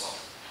useful,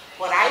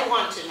 what I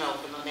want to know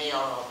from the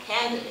mayoral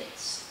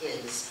candidates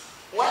is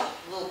what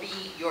will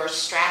be your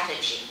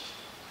strategy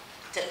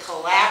to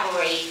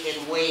collaborate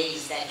in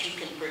ways that you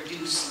can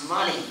produce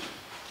money,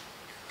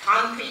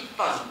 concrete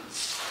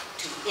funds,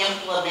 to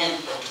implement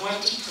the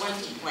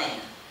 2020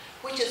 plan,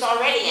 which has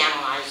already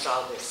analyzed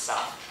all this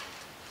stuff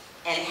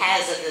and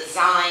has a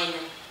design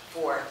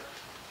for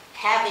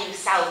having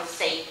South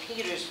St.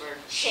 Petersburg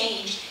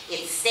change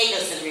its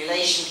status in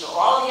relation to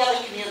all the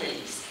other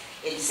communities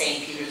in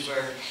St.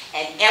 Petersburg,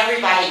 and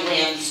everybody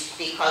wins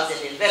because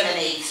it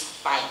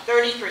eliminates by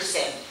 30%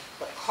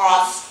 the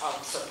cost of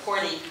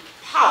supporting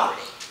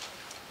poverty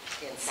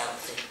in South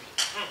St.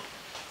 Petersburg.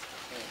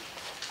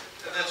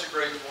 And that's a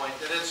great point.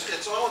 And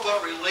it's all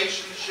about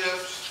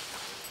relationships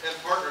and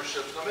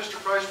partnerships. Now, Mr.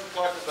 Priceman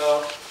talked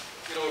about,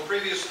 you know, a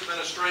previous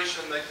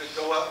administration that could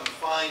go out and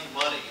find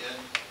money. And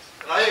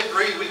I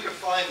agree, we could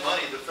find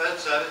money. The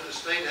feds had it, the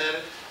state had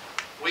it,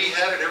 we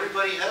had it,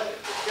 everybody had it.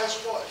 But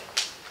guess what?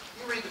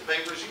 You read the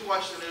papers, you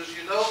watch the news,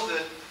 you know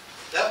that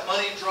that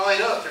money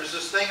dried up. There's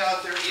this thing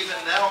out there even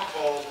now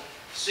called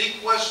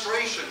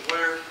sequestration,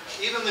 where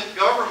even the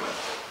government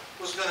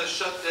was going to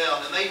shut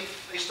down, and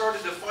they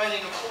started defining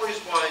employees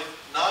by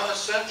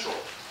non-essential.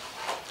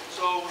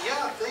 So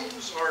yeah,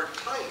 things are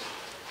tight,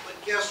 but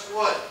guess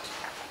what?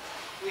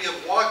 We have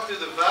walked through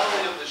the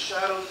valley of the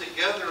shadow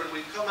together, and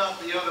we've come out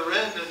the other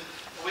end, and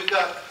we've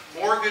got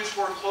mortgage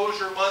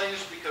foreclosure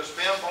monies because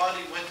Pam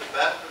Bondi went to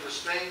bat for the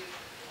state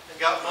and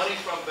got money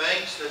from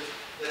banks that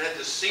had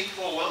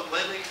deceitful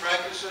lending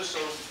practices, so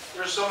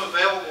there's some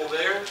available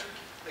there.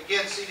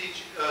 Again,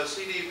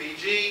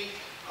 CDBG,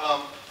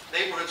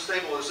 neighborhood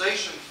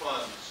stabilization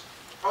funds,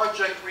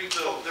 project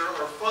rebuild. There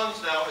are funds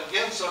now,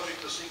 again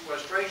subject to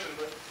sequestration,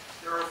 but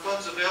there are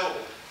funds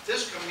available.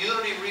 This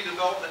community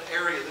redevelopment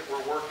area that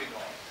we're working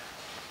on,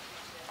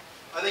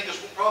 I think is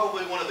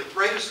probably one of the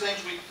greatest things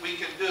we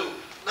can do,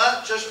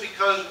 not just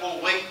because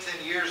we'll wait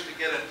 10 years to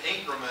get an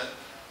increment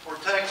or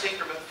tax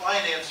increment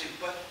financing,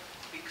 but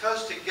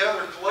because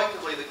together,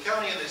 collectively, the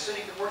county and the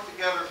city can work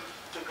together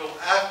to go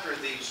after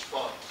these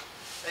funds.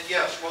 And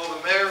yes, while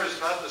the mayor is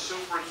not the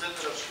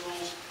superintendent of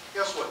schools,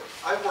 guess what?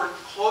 I work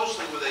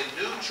closely with a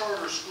new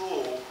charter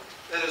school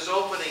that is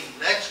opening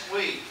next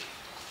week,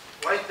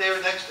 right there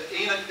next to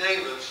Enoch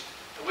Davis,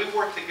 and we've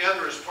worked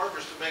together as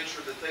partners to make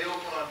sure that they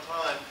open on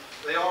time.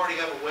 They already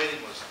have a waiting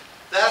list.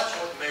 That's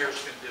what mayors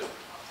can do.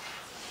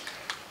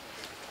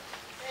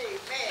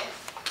 Amen.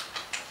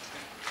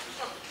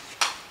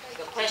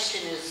 The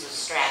question is the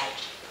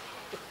strategy.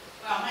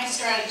 Well, my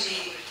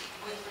strategy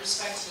with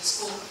respect to the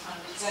school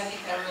component, because I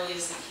think that really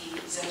is the key,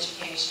 is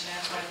education.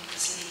 That's why I think the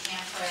city can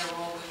play a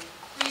role with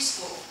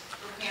preschool,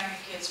 preparing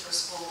kids for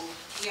school.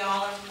 We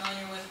all are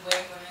familiar with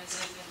WIC, Women's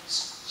Infant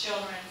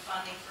Children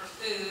Funding for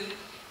Food,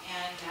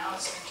 and now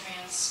it's been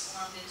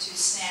transformed into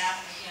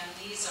SNAP. Again,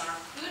 these are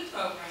food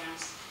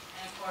programs,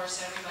 and of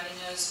course everybody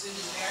knows food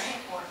is very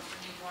important for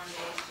newborn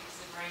babies because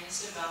the brain is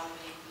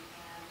developing,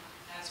 and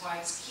that's why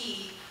it's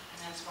key, and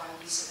that's why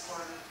we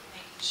support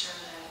making sure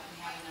that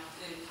we have enough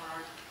food for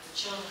our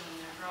children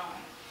when they're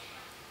growing.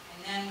 And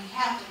then we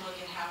have to look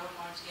at how we're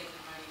going to get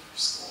them ready for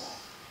school.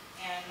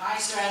 And my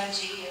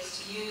strategy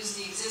is to use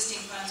the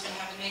existing funds we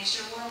have to make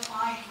sure we're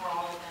applying for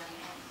all of them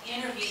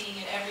and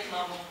intervening at every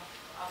level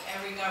of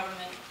every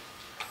government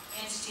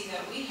entity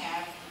that we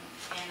have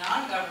and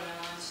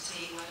non-governmental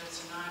entity, whether it's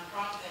a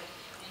non-profit,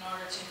 in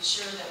order to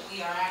ensure that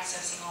we are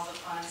accessing all the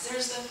funds.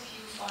 There's a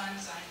few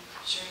funds, I'm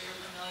sure you're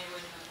familiar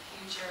with the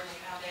Pew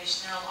Charitable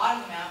Foundation. There are a lot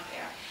of them out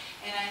there.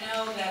 And I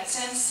know that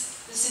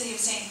since the City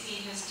of St.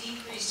 Pete has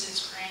decreased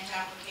its grant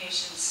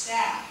application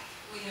staff,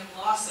 we have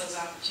lost those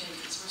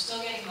opportunities. We're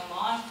still getting the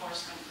law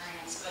enforcement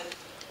grants, but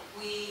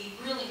we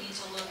really need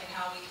to look at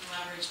how we can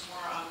leverage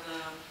more of the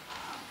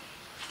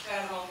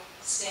federal,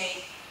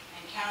 state,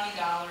 and county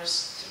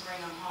dollars to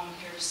bring them home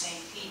here to St.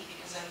 Pete,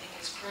 because I think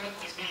it's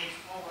critical to move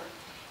forward.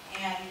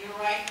 And you're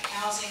right,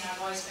 housing, I've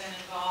always been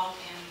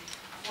involved in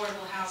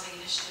affordable housing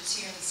initiatives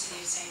here in the City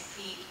of St.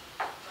 Pete,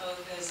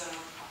 both as a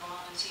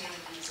volunteer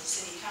and as a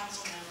city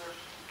council member.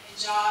 And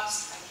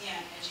jobs, again,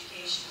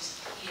 education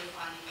is the key to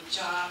finding a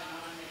job, and I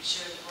want to make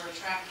sure that we're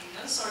attracting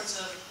those sorts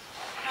of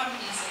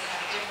companies that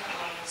have different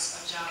levels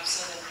of jobs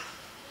so that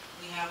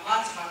we have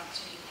lots of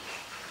opportunity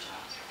for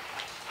jobs.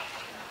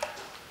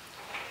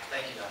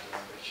 Thank you, Dr.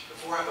 Rambridge.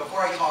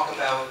 Before I talk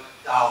about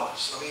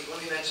dollars, let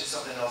me mention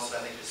something else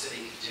that I think the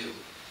city could do.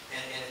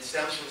 And it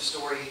stems from a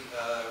story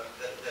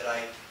that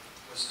I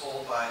was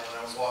told by when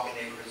I was walking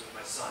neighborhoods with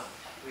my son.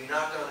 We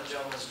knocked on a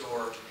gentleman's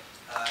door.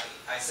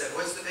 I said,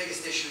 what's the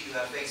biggest issue you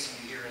have facing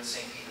you here in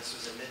St. Pete? This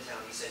was in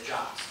Midtown. He said,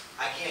 jobs.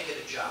 I can't get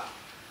a job.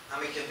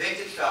 I'm a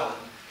convicted felon.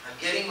 I'm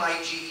getting my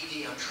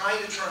GED. I'm trying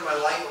to turn my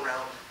life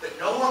around, but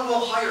no one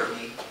will hire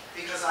me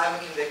because I'm a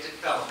convicted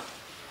felon.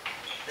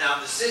 Now,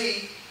 the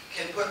city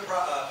can put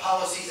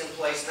policies in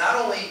place not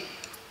only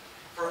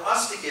for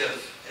us to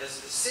give,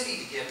 as the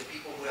city to give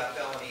people who have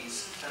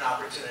felonies an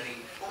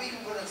opportunity, but we can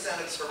put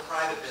incentives for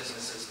private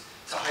businesses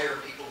to hire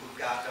people who've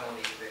got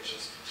felony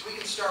convictions. So we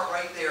can start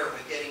right there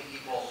with getting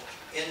people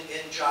in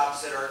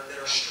jobs that are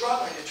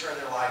struggling to turn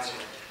their lives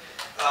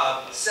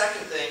around.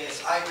 Second thing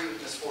is, I agree with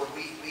Ms. Ford,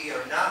 we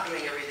are not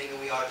doing everything that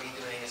we ought to be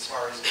doing as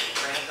far as getting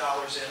grant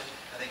dollars in.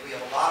 I think we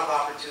have a lot of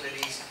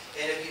opportunities.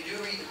 And if you do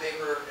read the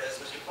paper, as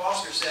Mr.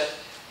 Foster said,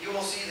 you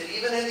will see that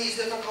even in these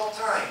difficult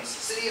times,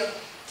 the city of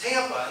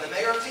Tampa and the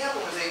mayor of Tampa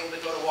was able to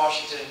go to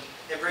Washington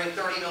and bring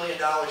 $30 million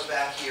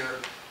back here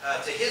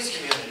to his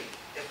community.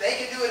 If they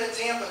can do it in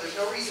Tampa, there's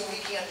no reason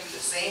we can't do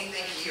the same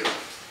thing here.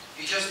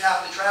 You just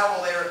have to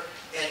travel there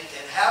and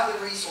have the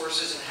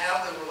resources and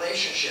have the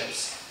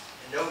relationships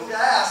and know who to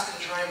ask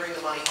and try and bring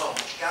the money home.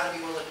 But you got to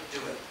be willing to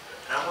do it.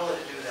 And I'm willing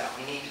to do that.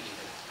 We need to do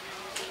that.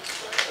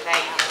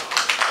 Thank you.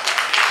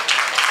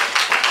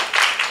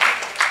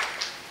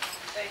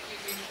 Thank you.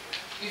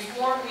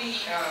 Before we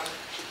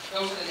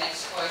go to the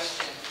next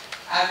question,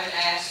 I've been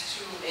asked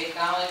to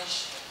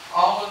acknowledge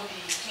all of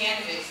the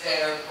candidates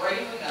that are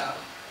brave enough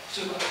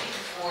to compete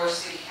for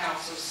city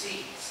council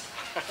seats.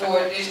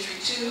 For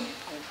District 2,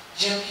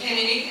 Jim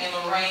Kennedy and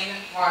Lorraine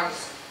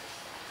Margison.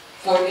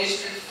 For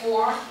District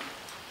 4,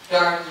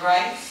 Darren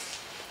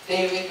Rice,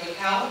 David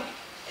McCallum,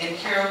 and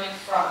Carolyn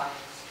Fry.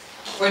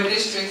 For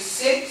District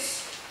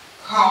 6,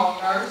 Carl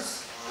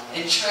Nurse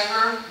and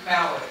Trevor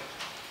Mallory.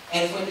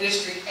 And for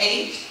District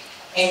 8,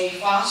 Amy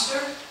Foster,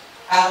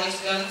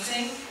 Alex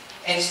Gunsing,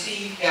 and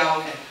Steve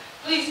Galvin.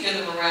 Please give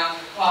them a round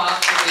of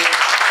applause for this.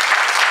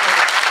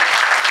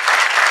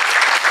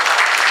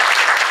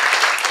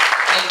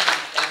 Thank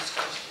you. Next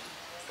question.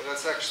 Well,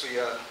 that's actually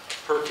a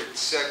perfect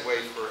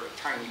segue for a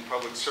tiny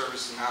public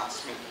service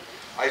announcement.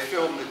 I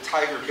filmed the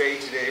Tiger Bay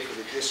today for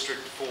the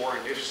District 4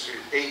 and District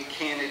 8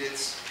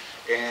 candidates,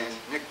 and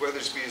Nick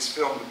Weathersby has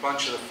filmed a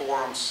bunch of the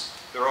forums.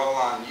 They're all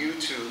on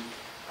YouTube.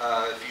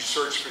 If you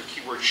search for the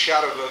keyword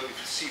shadow vote, you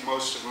can see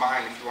most of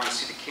mine if you want to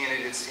see the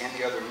candidates and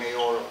the other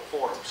mayoral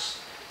forums.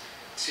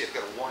 See, I've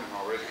got a warning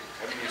already.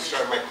 I haven't even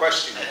started my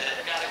question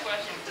yet. Got a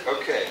question?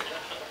 Okay.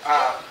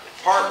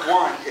 Part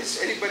 1, has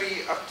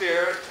anybody up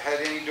there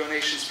had any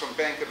donations from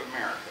Bank of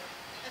America?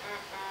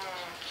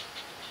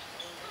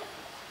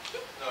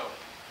 No.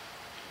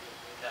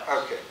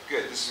 Okay,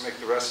 good. This will make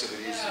the rest of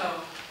it easier.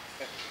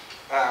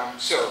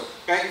 So,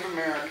 Bank of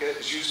America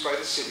is used by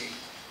the city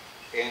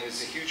and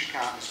is a huge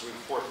account. It's the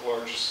 4th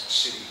largest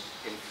city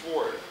in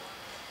Florida.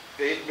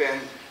 They've been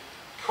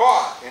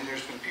caught, and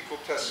there's been people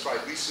testified,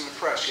 at least in the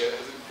press yet,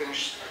 hasn't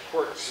finished the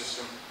court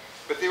system,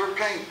 but they were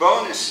paying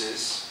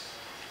bonuses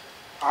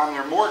on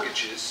their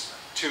mortgages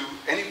to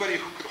anybody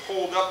who could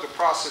hold up the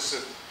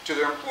process to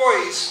their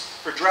employees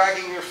for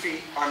dragging their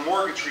feet on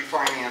mortgage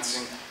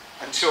refinancing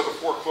until the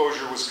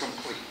foreclosure was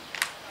complete.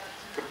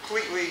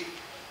 Completely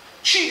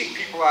cheating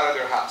people out of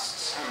their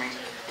houses. I mean,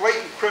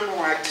 blatant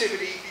criminal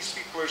activity. These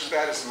people are as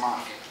bad as the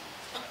mafia.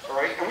 All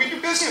right? And we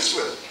do business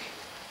with them.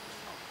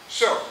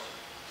 So,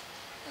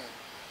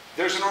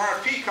 there's an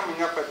RFP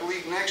coming up, I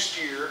believe, next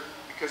year,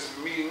 because of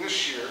the meeting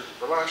this year,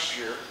 or last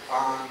year,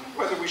 on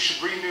whether we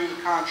should renew the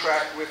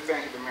contract with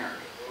Bank of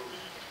America.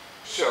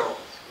 So,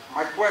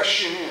 my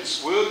question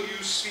is, will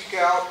you speak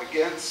out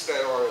against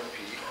that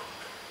RFP?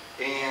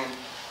 And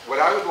what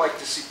I would like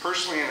to see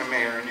personally in a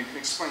mayor, and you can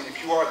explain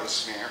if you are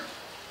this mayor,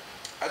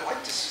 I'd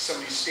like to see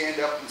somebody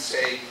stand up and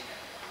say,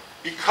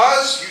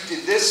 because you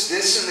did this,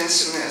 this, and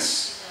this, and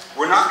this,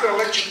 we're not going to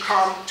let you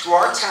come to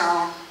our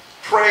town,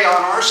 prey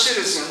on our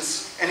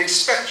citizens, and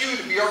expect you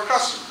to be our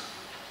customer.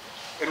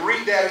 And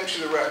read that into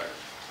the record.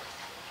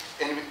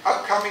 In an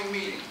upcoming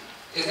meeting.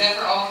 Is that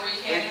for all 3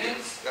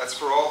 candidates? That's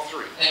for all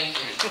 3. Thank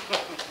you.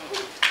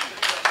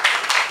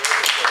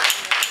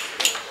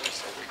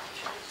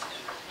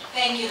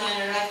 Thank you,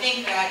 Leonard. I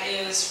think that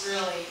is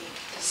really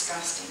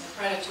disgusting. The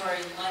predatory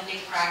lending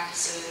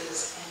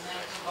practices, and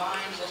then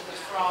combined with the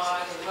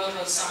fraud, the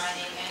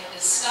robo-signing, and it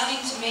is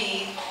stunning to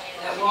me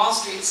that Wall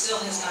Street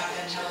still has not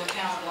been held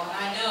accountable. And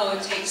I know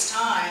it takes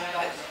time,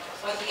 but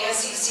what the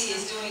SEC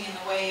is doing in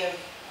the way of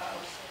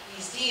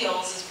these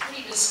deals is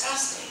pretty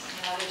disgusting.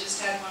 You know, they just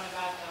had one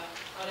about the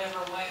whatever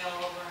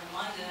whale over in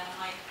London, and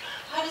I'm like,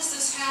 how does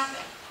this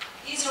happen?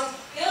 These are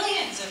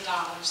billions of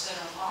dollars that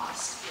are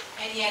lost,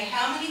 and yet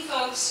how many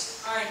folks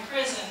are in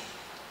prison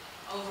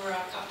over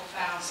a couple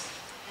thousand?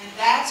 And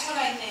that's what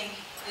I think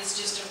is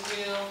just a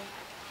real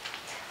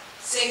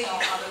signal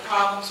of the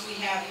problems we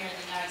have here in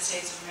the United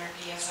States of America.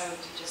 Yes, I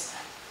would do just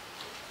that.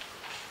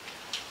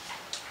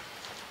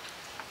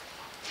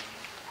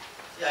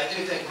 Yeah, I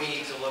do think we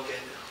need to look at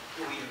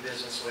who we do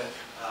business with.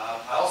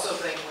 I also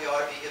think we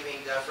ought to be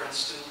giving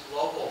deference to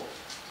local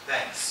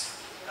banks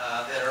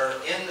that are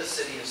in the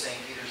city of St.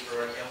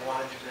 Petersburg and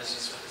want to do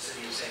business with the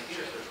city of St.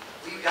 Petersburg.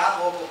 We've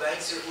got local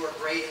banks here who are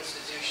great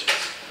institutions.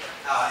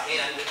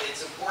 And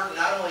it's important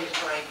not only to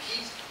try and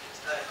keep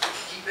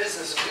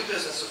business and do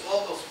business with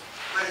locals,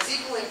 but it's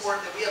equally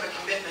important that we have a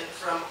commitment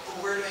from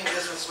who we're doing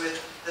business with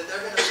that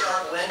they're going to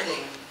start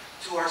lending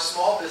to our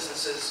small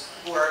businesses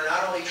who are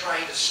not only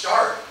trying to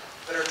start,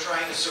 but are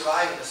trying to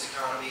survive in this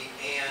economy.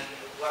 And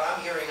what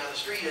I'm hearing on the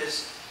street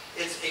is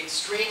it's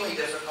extremely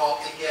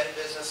difficult to get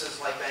businesses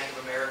like Bank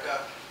of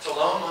America to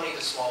loan money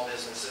to small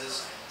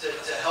businesses,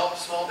 to help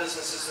small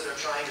businesses that are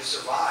trying to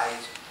survive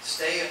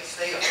stay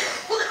afloat.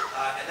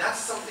 And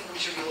that's something we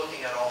should be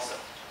looking at also.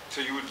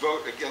 So you would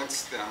vote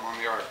against them on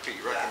the RFP,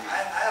 recommend?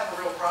 Yeah, I have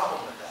a real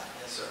problem with that,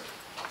 yes sir.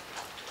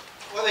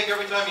 Well, I think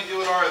every time you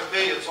do an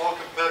RFP, it's all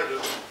competitive.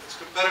 It's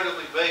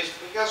competitively based,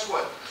 but guess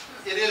what?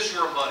 It is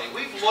your money.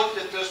 We've looked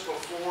at this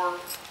before,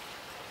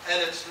 and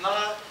it's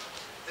not,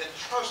 and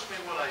trust me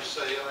when I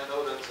say, and I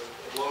know that's a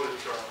loaded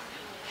term,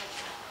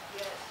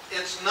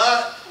 It's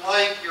not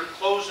like you're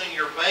closing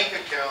your bank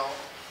account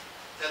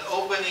and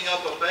opening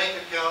up a bank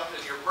account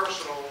in your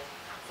personal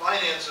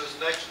finances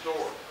next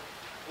door.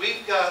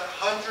 We've got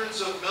hundreds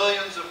of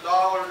millions of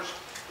dollars.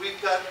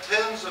 We've got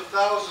tens of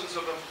thousands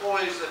of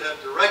employees that have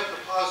direct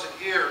deposit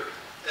here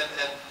and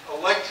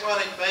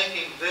electronic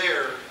banking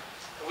there.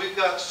 And we've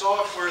got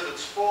software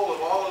that's full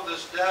of all of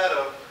this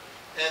data.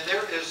 And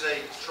there is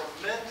a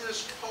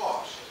tremendous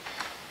cost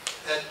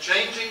at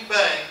changing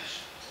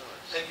banks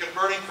and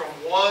converting from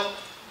one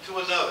to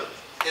another.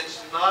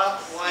 It's not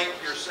like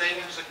your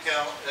savings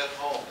account at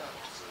home.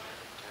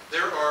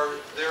 There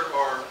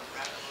are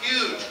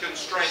huge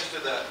constraints to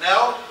that.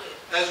 Now,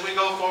 as we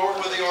go forward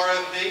with the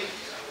RFP,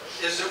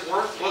 is it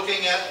worth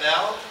looking at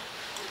now?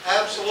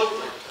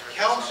 Absolutely.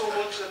 Council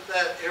looks at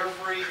that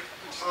every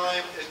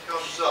time it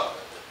comes up.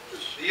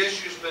 The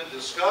issue's been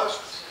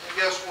discussed,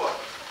 and guess what?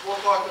 We'll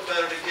talk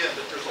about it again,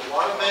 but there's a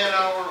lot of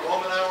man-hour,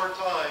 woman-hour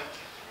time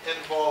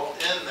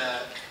involved in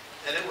that,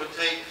 and it would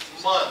take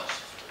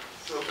months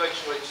to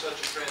effectuate such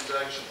a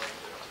transaction like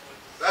that.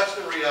 That's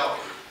the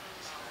reality.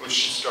 We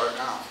should start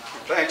now.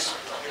 Thanks.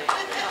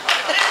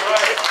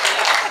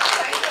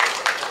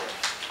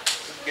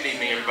 Good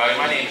evening, everybody.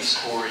 My name is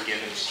Corey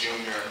Gibbons,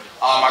 Jr.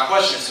 My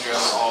question is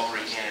addressed to all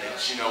three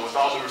candidates. You know, with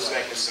all due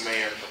respect, Mr.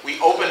 Mayor, we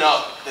open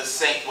up the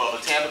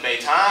Tampa Bay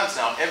Times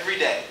now every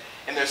day,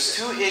 and there's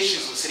two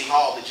issues with City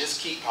Hall that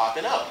just keep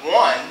popping up.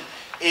 One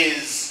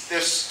is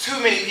there's too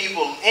many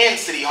people in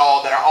City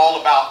Hall that are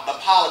all about the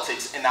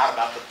politics and not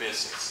about the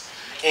business.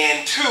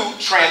 And two,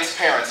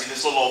 transparency,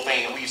 this little old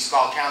thing that we used to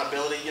call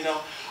accountability, you know.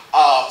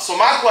 So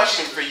my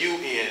question for you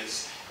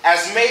is,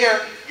 as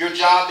mayor, your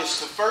job is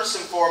to first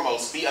and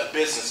foremost be a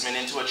businessman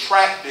and to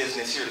attract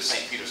business here to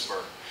St.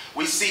 Petersburg.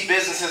 We see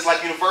businesses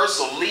like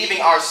Universal leaving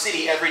our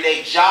city every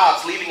day,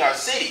 jobs leaving our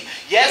city.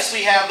 Yes,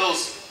 we have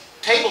those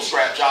table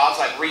scrap jobs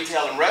like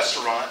retail and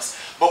restaurants,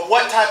 but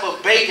what type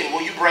of bacon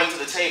will you bring to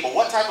the table?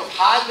 What type of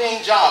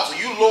high-paying jobs will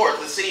you lure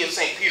to the city of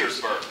St.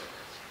 Petersburg?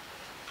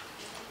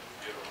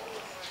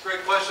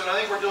 Great question. I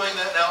think we're doing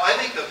that now. I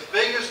think the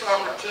biggest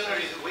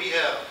opportunity that we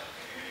have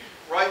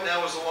right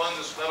now is along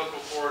this medical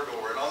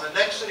corridor. And on the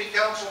next City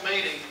Council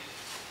meeting,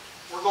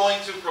 we're going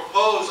to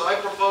I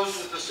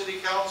propose that the City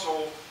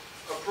Council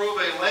approve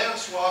a land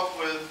swap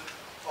with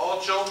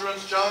All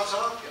Children's Johns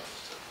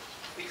Hopkins.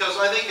 Because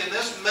I think in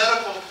this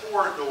medical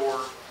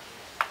corridor,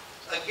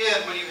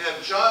 again, when you have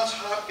Johns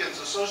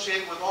Hopkins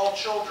associated with All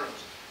Children's,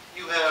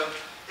 you have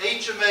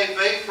HMA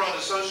Bayfront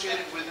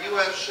associated with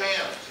UF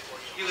Shams,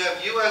 you have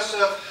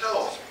USF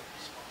Health.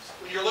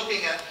 When you're looking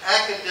at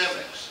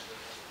academics,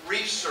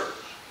 research,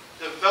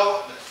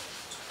 development,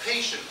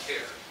 patient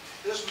care,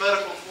 this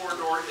medical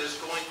corridor is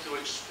going to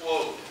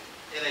explode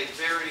in a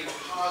very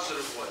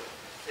positive way.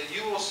 And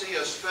you will see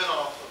a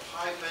spinoff of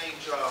high-paying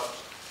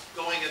jobs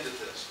going into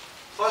this.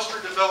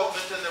 Cluster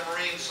development in the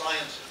marine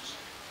sciences.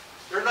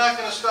 They're not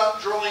going to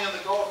stop drilling in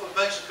the Gulf of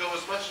Mexico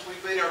as much as we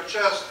beat our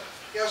chest.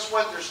 Guess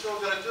what? They're still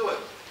going to do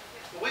it.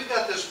 But we've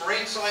got this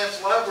marine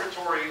science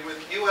laboratory with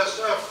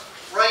USF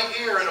right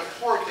here in a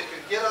port that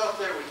can get out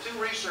there with 2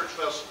 research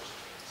vessels.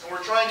 And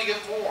we're trying to get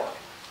more.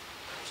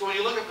 So when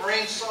you look at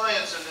marine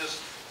science and this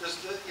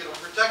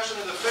protection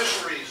of the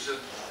fisheries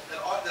and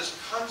this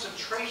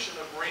concentration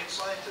of marine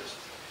scientists,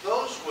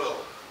 those will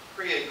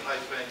create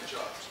high-paying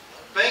jobs.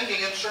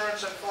 Banking,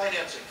 insurance, and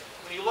financing.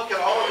 When you look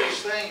at all of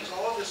these things,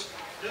 all of this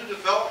new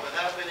development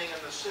happening in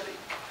the city,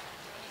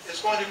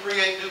 it's going to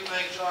create new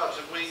paying jobs.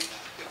 If we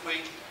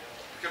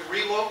can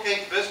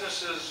relocate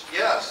businesses,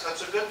 yes,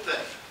 that's a good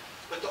thing.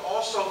 But to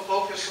also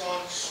focus on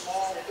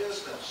small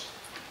business.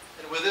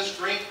 And with this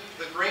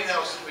the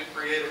greenhouse that we've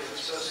created, it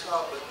says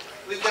stop it.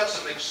 We've got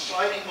some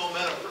exciting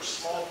momentum for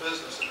small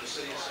business in the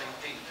city of St.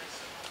 Pete.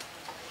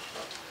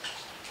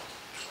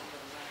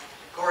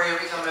 Corey,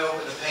 every time I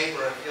open the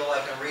paper, I feel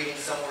like I'm reading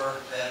somewhere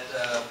that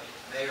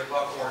Mayor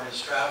Buckhorn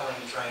is traveling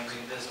to try and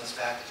bring business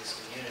back to this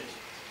community.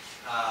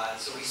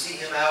 So we see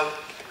him out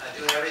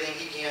doing everything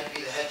he can to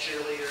be the head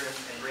cheerleader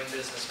and bring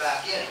business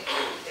back in.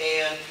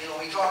 And, you know,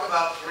 we talk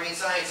about marine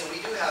science, and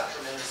we do have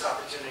tremendous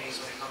opportunities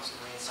when it comes to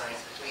marine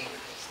science between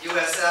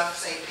USF,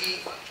 St.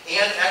 Pete,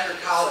 and Eckerd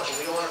College. And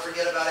we don't want to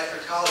forget about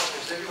Eckerd College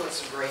because they're doing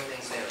some great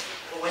things there.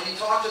 But when you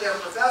talk to their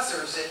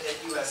professors at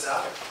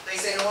USF, they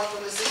say no one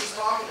from the city's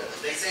talking to them.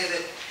 They say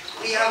that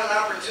we have an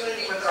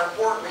opportunity with our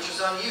port, which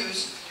is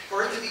unused,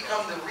 for it to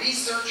become the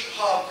research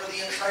hub for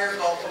the entire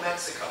Gulf of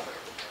Mexico.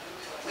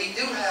 We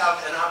do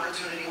have an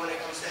opportunity when it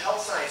comes to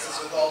health sciences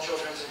with All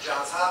Children's and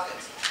Johns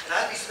Hopkins. And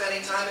I'd be spending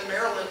time in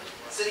Maryland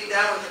sitting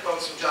down with the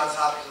folks from Johns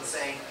Hopkins and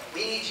saying,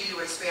 we need you to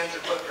expand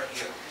your footprint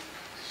here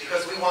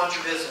because we want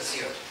your business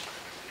here.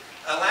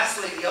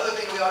 Lastly, the other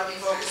thing we ought to be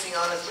focusing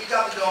on is we've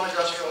got the Dome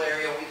Industrial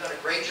Area. We've done a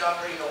great job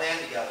putting the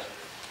land together.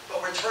 But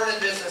we're turning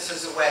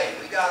businesses away.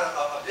 We've got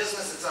a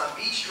business that's on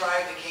Beach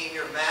Drive that came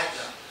here,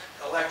 Magna,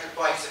 electric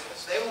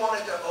bicycles. They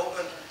wanted to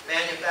open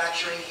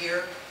manufacturing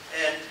here,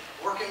 and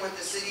working with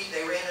the city,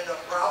 they ran into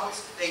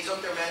problems. They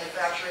took their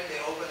manufacturing,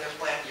 they opened their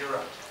plant in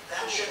Europe.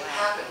 That shouldn't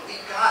happen.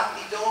 We've got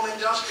the Dome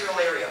Industrial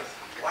Area.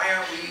 Why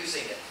aren't we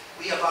using it?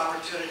 We have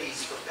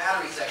opportunities for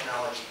battery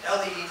technology,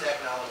 LED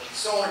technology,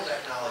 solar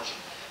technology.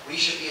 We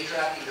should be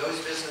attracting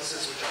those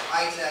businesses which are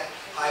high-tech,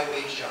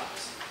 high-wage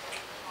jobs.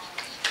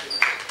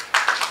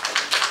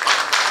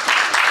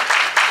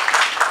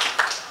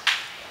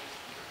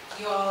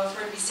 You all have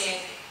heard me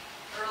say it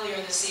earlier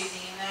this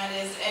evening, and that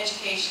is that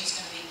education is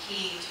going to be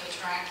key to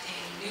attracting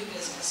new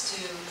business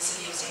to the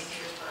city of St.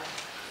 Petersburg.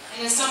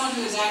 And as someone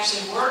who has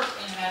actually worked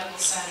in a medical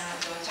center,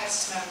 the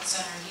Texas Medical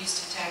Center in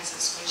Houston,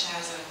 Texas, which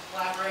has a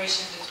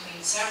collaboration between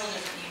several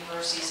different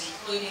universities,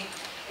 including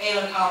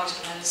Baylor College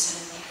of Medicine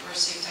and the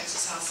University of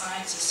Texas Health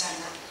Sciences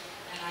Center,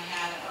 and I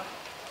had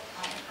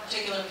my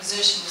particular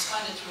position was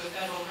funded through a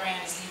federal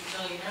grant as the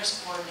Facility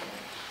Nurse Coordinator.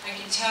 I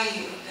can tell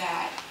you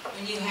that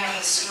when you have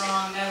a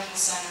strong medical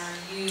center,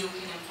 you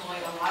can employ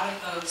a lot of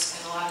folks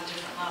at a lot of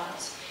different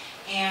levels.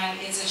 And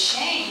it's a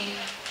shame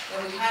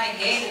that we kind of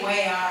gave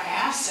away our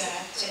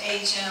asset to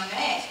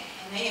HMA,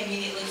 and they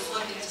immediately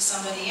flipped it to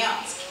somebody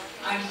else.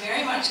 I'm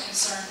very much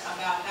concerned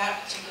about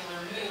that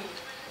particular move,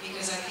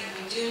 because I think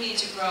we do need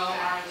to grow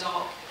our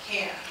adult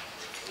care.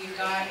 We've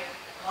got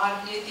a lot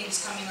of new things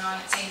coming on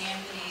at St.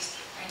 Anthony's.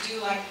 I do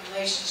like the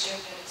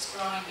relationship that it's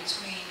growing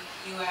between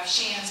UF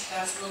Shands,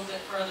 but that's a little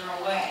bit further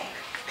away.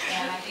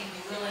 And I think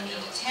we really need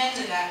to tend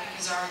to that,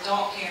 because our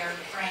adult care,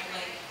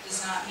 frankly, does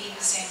not meet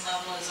the same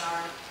level as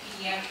our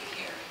pediatric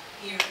care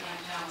here in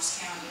Pinellas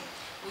County.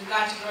 We've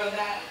got to grow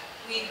that.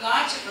 We've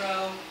got to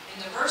grow and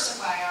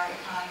diversify our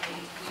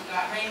economy. We've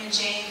got Raymond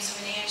James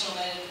Financial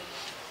that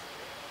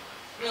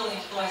really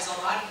employs a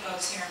lot of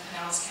folks here in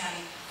Pinellas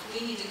County.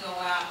 We need to go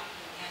out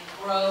and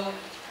grow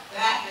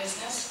that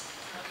business,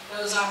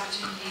 those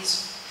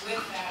opportunities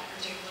with that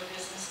particular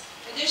business.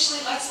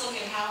 Additionally, let's look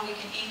at how we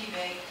can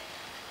incubate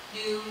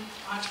new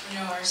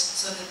entrepreneurs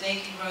so that they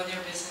can grow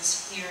their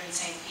business here in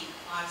St. Pete.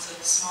 Lots of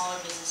smaller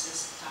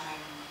businesses to hire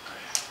more.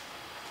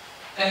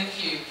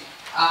 Thank you.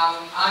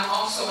 I'm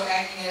also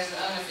acting as an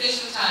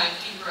unofficial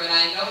timekeeper, and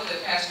I know that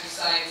Pastor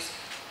Sykes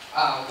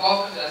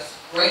welcomed us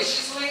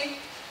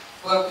graciously,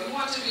 but we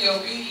want to be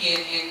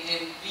obedient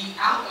and be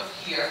out of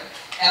here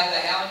at the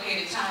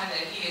allocated time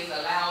that he has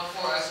allowed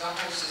for us to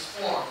host this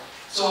forum.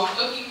 So I'm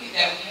looking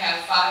that we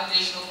have 5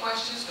 additional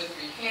questions with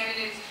 3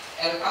 candidates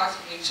at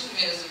approximately 2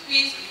 minutes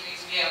apiece, which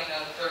means we have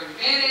another 30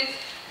 minutes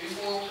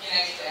before we can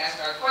actually ask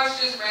our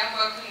questions, wrap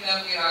up, clean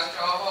up, get our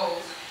straw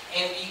bowls,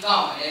 and be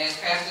gone. And as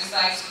Pastor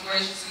Sykes would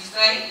graciously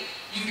say,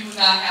 you do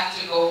not have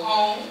to go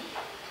home,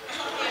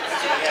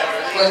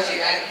 but you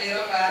got to get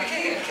up out of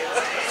here.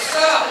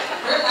 So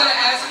we're going to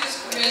ask his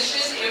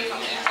permission if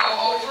we can go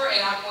over,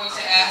 and I'm going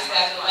to ask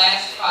that the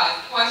last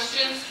 5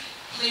 questions,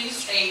 please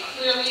state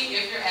clearly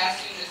if you're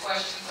asking the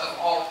questions of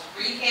all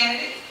 3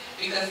 candidates,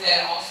 because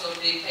that also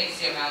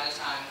dictates the amount of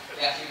time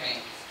that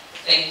remains.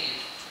 Thank you.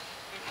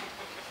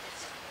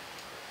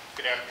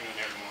 Good afternoon,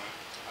 everyone.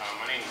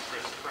 My name is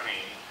Christopher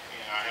Haney,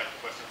 and I have a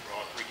question for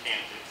all 3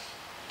 candidates.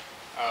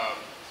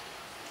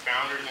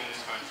 Founders in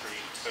this country,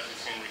 such as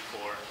Henry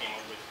Ford, came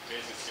up with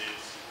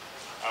businesses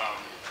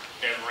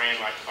that ran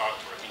like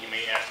clockwork, and you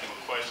may ask him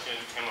a question,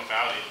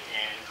 about it,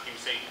 and he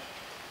would say,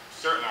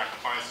 certainly I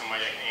can find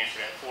somebody that can answer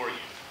that for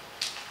you.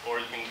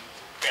 Or you can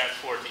fast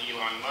forward to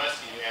Elon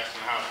Musk, and you ask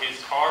him how his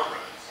car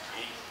runs,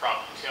 and he can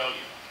probably tell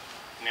you.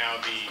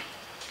 Now, the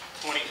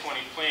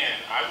 2020 plan,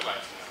 I would like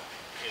to know,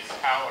 is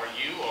how are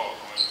you all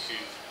going to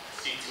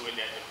see to it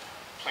that the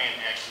plan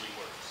actually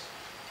works?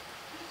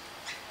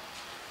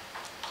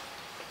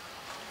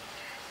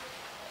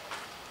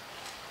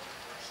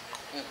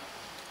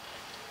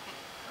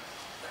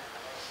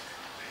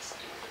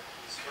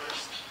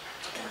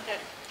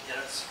 You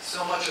know,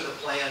 so much of the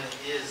plan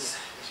is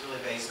really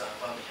based on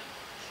funding.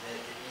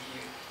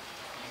 You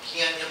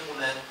can't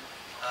implement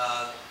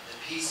the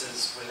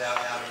pieces without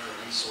having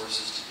the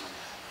resources to do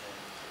that.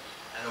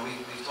 And I know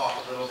we've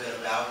talked a little bit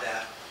about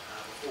that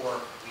before.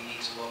 We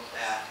need to look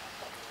at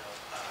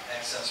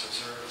excess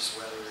reserves,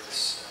 whether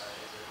it's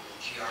in the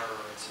GR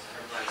or it's in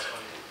enterprise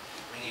funding.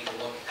 We need to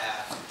look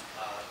at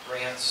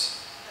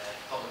grants and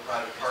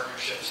public-private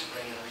partnerships to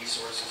bring in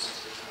resources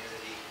into the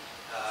community.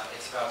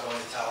 It's about going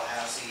to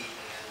Tallahassee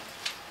and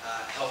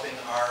helping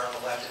our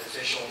elected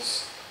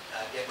officials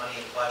get money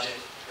in the budget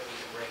that we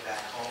can bring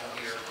back home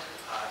here,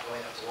 going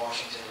up to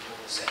Washington and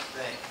doing the same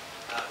thing.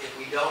 If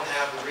we don't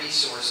have the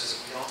resources,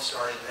 if we don't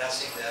start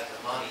investing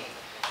the money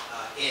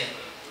in,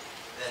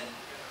 then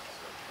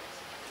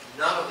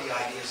none of the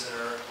ideas that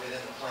are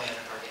within the plan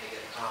are going to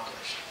get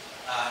accomplished.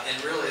 And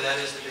really, that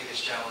is the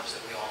biggest challenge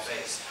that we all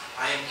face.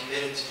 I am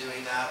committed to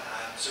doing that.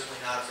 I'm certainly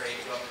not afraid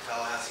to go up to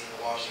Tallahassee and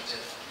to Washington,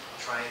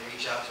 try and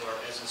reach out to our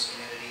business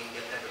community and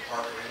get them to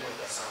partner in with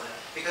us on it,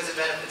 because it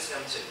benefits them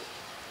too.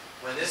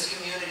 When this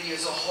community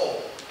as a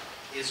whole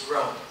is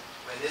growing,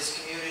 when this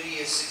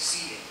community is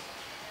succeeding,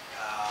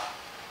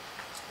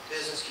 the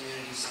business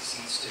community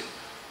succeeds too.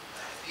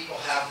 If people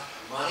have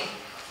money,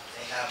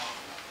 they have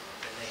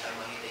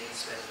money they can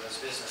spend in those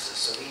businesses.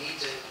 So we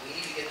need to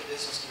get the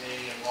business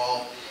community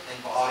involved and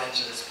bought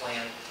into this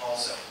plan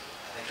also.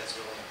 I think that's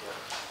really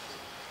important.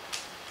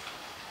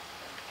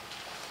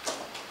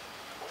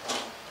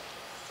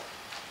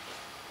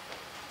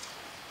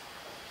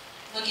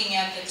 looking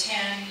at the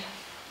 10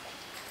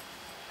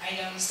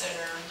 items that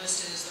are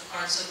listed as the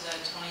parts of the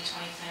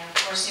 2020 plan.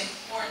 Of course, the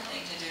important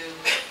thing to do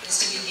is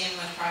to begin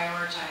with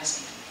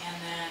prioritizing and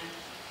then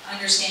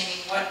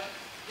understanding what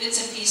bits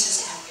and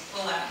pieces can we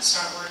pull out and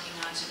start working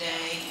on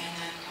today, and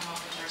then come up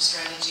with our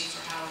strategy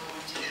for how we're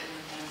going to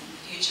implement them in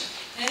the future.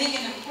 And I think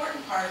an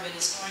important part of it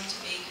is going to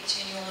be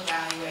continual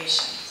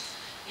evaluation,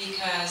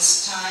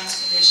 because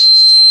times,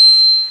 conditions change.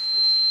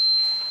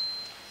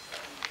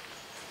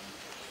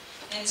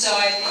 And so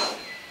I think,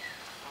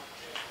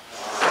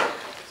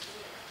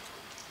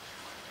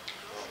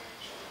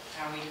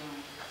 how are we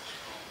doing?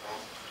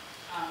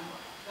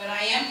 But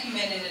I am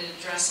committed at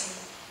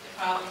addressing the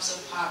problems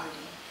of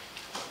poverty,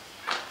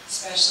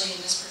 especially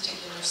in this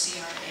particular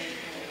CRA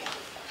area.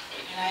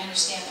 And I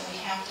understand that we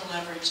have to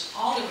leverage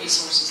all the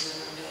resources that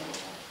are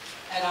available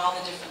at all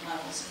the different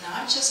levels,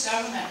 not just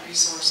government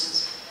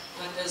resources,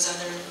 but those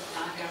other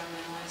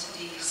non-governmental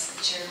entities,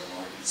 the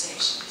charitable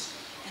organizations.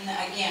 And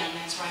again,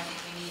 that's why I think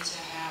we need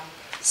to have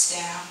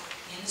staff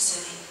in the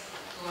city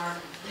who are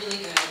really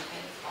good at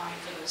applying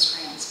for those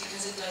grants,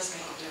 because it does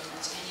make a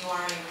difference, and you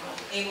are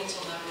able to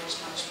leverage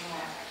much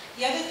more.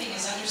 The other thing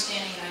is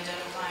understanding and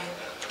identifying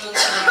folks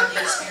who have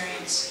the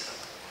experience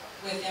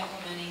with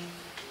implementing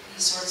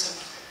these sorts of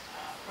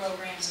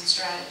programs and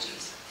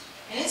strategies.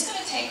 And it's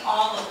going to take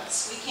all of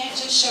us. We can't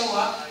just show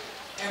up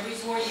every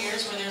 4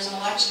 years where there's an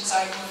election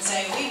cycle and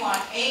say, we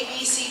want A,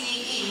 B, C, D,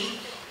 E,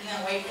 and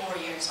then wait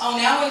 4 years. Oh,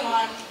 now we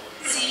want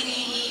C, D,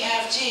 E,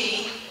 F,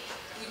 G.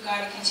 We've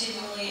got to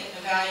continually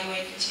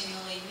evaluate,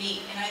 continually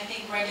meet. And I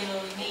think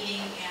regularly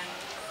meeting and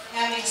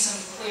having some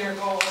clear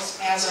goals,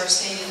 as are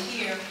stated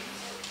here,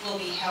 will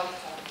be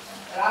helpful.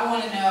 But I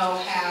want to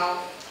know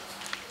how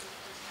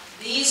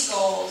these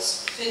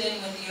goals fit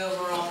in with the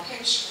overall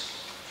picture.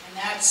 And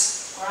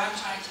that's where I'm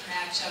trying to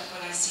match up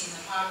what I see in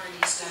the poverty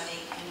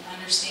study and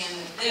understand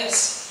that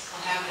this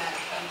will have that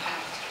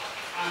impact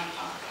on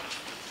poverty.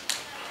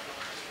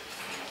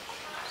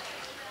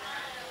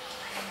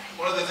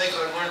 One of the things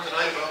I've learned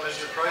tonight about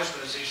Mr.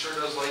 Kreisman is he sure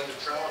does like to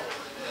travel.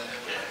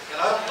 And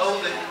I don't know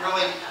that he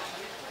really,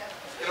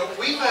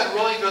 we've had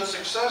really good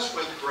success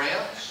with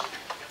grants.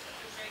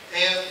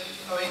 And,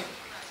 I mean,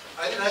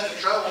 I didn't have to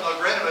travel. Now,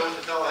 granted, I went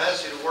to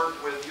Tallahassee to work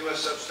with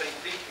USF St.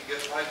 Pete to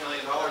get $5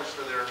 million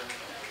for their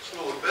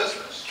School of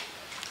Business.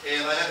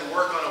 And I had to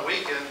work on a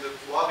weekend to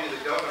lobby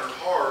the governor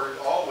hard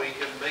all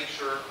weekend to make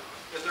sure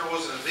that there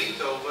wasn't a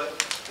veto. But,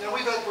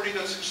 we've had pretty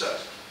good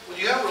success. When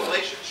you have a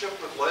relationship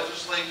with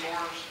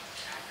legislators,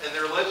 and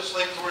they're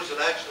legislators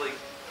that actually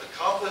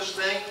accomplish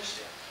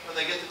things, when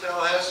they get to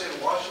Tallahassee and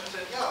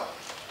Washington, yeah,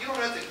 you don't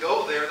have to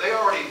go there. They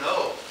already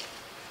know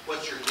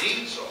what your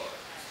needs are.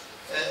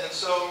 And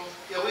so,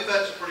 yeah, we've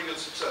had some pretty good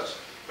success.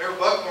 Mayor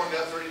Buckmore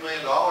got $30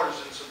 million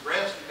in some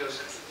grants because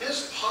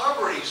his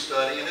poverty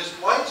study and his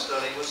blight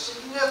study was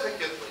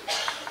significantly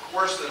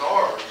worse than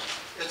ours.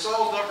 It's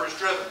all numbers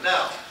driven.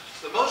 Now,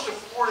 the most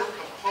important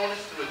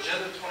component to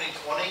Agenda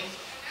 2020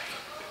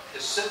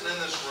 is sitting in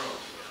this room.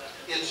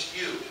 It's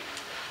you.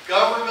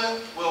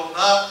 Government will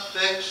not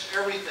fix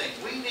everything.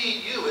 We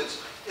need you. It's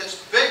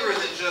bigger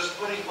than just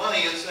putting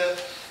money. It's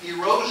that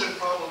erosion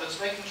problem. It's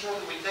making sure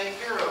that we take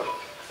care of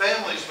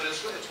families, but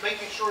it's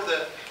making sure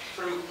that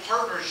through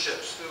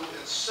partnerships, through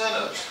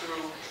incentives,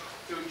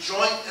 through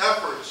joint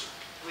efforts,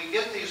 we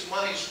get these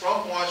monies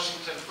from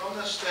Washington, from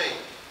the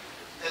state,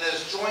 and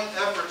as joint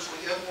efforts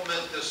we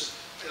implement this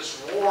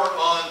war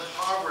on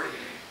poverty.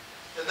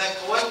 And that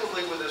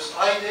collectively with this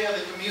idea of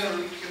the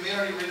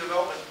community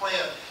redevelopment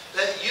plan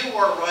that you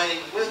are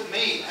writing with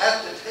me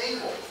at the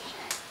table,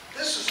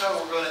 this is how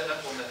we're going to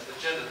implement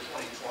Agenda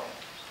 2020.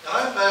 And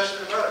I'm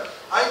passionate about it.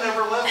 I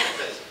never left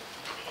the table.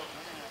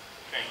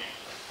 Thank you.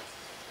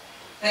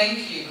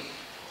 Thank you.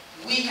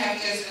 We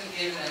have just been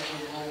given a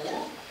new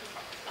rule.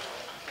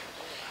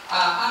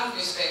 Out of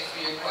respect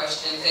for your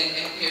questions, and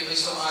we're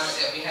so honored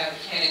that we have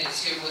the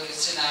candidates here with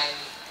us tonight,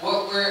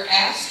 what we're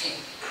asking,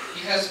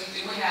 because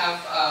we do have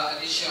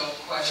additional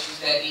questions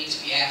that need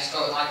to be asked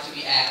or would like to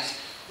be asked,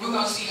 we're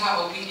going to see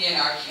how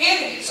obedient our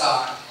candidates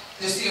are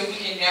to see if we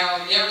can narrow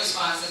their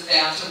responses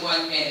down to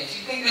 1 minute. Do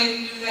you think they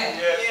can do that?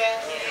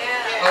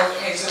 Yeah.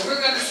 Okay, so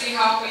we're going to see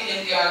how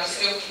obedient they are to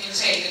see if we can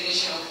take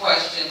additional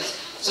questions.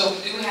 So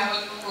we do have a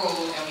new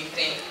rule, and we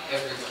thank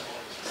everyone.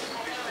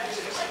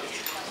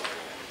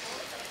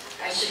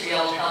 I should be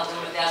able to help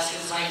them with that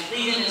because my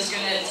lead-in is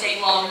going to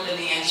take longer than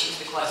the answers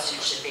to the question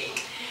should be.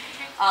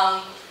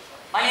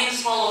 My name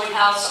is Paula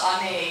Woodhouse.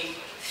 I'm a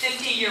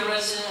 50-year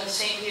resident of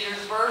St.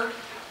 Petersburg.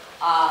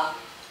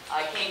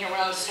 I came here when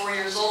I was 4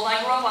 years old, and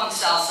I grew up on the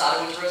south side.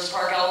 I went to Rose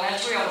Park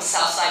Elementary. I went to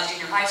Southside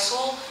Junior High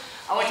School.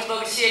 I went to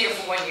Boca Ciega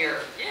for 1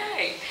 year.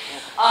 Yay!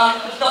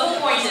 The whole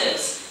point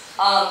is,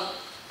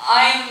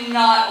 I'm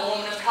not a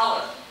woman of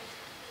color,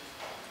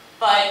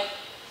 but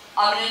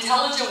I'm an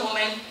intelligent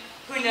woman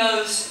who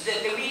knows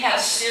that we have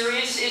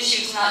serious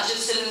issues, not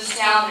just in this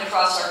town, but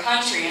across our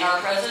country, and our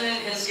president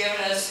has given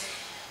us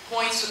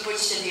points with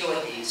which to deal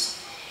with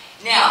these.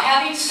 Now,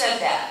 having said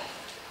that,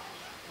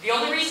 The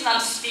only reason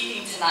I'm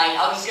speaking tonight,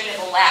 I was going to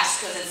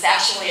relax because it's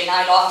actually a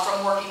night off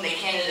from working the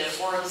candidate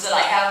forums that I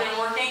have been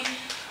working.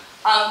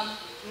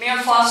 Mayor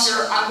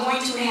Foster, I'm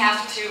going to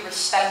have to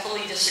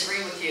respectfully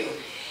disagree with you.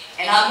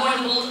 And I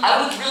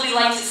would really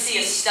like to see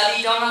a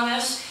study done on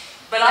this,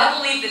 but I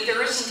believe that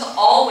there isn't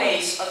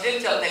always a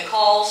victim that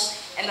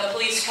calls and the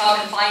police come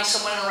and find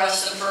someone and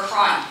arrest them for a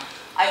crime.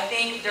 I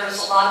think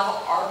there's a lot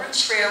of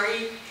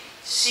arbitrary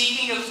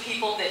seeking of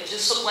people that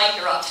just look like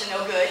they're up to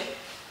no good.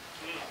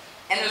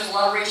 And there's a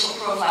lot of racial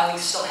profiling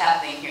still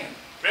happening here.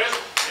 Now,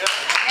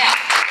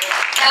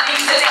 having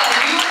said that, the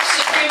New York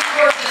Supreme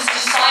Court has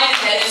decided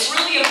that it's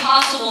really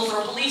impossible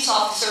for a police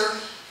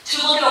officer to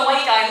look at a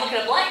white guy and look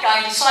at a black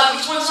guy and decide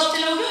which one's up to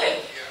no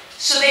good.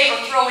 So they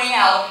are throwing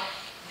out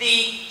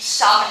the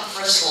stop and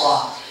frisk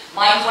law.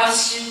 My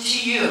question to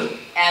you,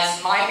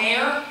 as my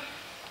mayor,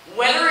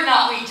 whether or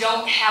not we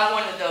don't have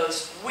one of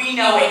those, we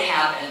know it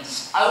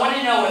happens. I want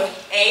to know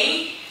if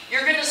A,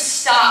 you're going to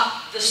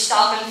stop the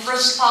stop and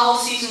frisk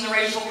policies and the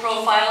racial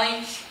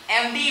profiling,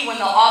 and B, when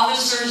the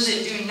officers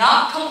that do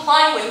not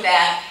comply with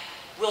that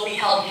will be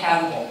held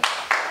accountable.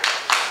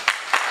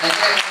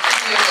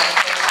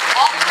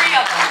 All three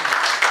of them.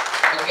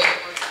 Okay.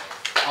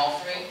 All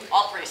three?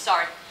 All three,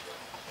 sorry.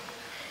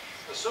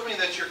 Assuming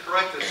that you're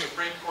correct, the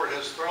Supreme Court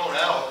has thrown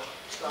out...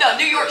 No,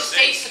 New York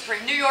State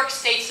Supreme,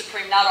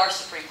 not our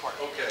Supreme Court.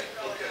 Okay,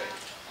 okay.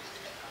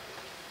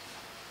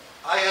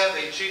 I have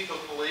a chief of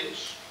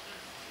police,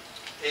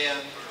 and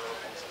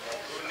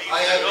I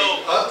have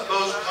the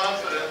utmost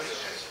confidence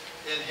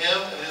in him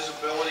and his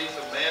ability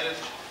to manage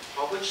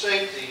public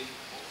safety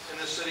in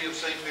the city of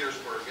St.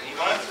 Petersburg. And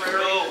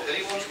contrary to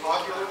anyone's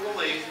popular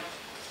belief,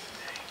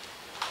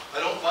 I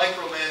don't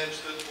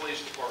micromanage the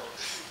police department.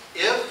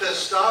 If the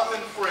stop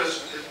and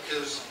frisk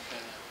is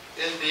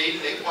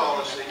indeed a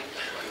policy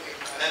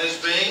and is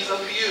being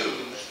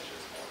abused,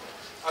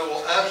 I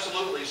will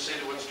absolutely see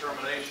to its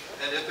termination.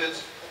 And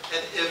if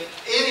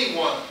any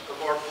one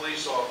of our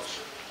police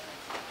officers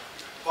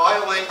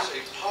violates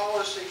a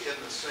policy in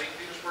the St.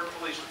 Petersburg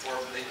Police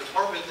Department, a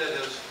department that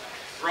has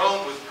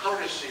grown with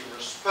courtesy,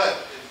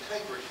 respect,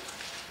 integrity,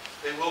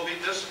 they will be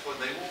disciplined.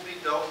 They will be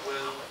dealt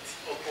with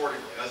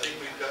accordingly. I think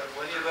we've got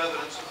plenty of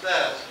evidence of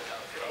that.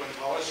 When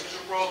policies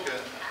are broken,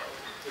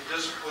 the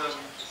discipline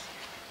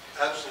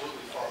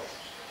absolutely follows.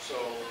 So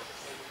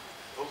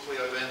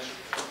hopefully I've answered.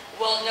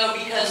 Well, no,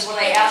 because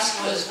what I asked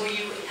was, will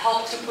you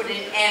help to put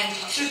an end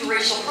to the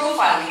racial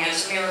profiling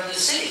as mayor of the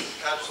city?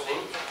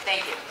 Absolutely.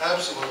 Thank you.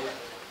 Absolutely.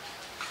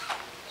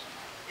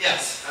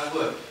 Yes, I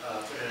would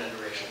put an end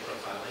to racial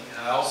profiling.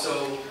 And I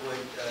also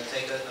would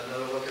take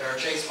another look at our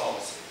chase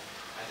policy.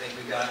 I think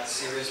we've got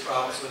serious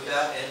problems with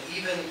that. And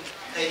even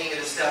taking it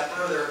a step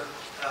further,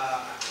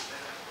 I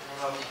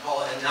don't know if you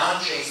call it a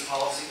non-chase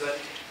policy, but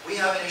we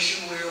have an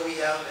issue where we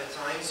have at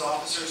times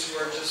officers who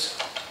are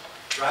just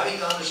driving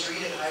down the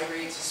street at high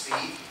rates of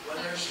speed when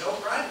there's no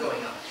crime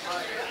going on.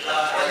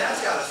 And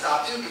that's got to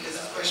stop too, because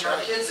it's pushing our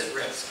kids at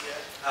risk.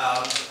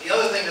 The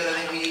other thing that I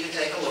think we need to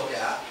take a look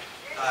at,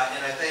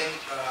 and I think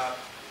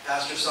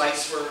Pastor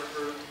Sykes for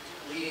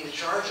leading the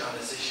charge on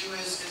this issue,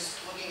 is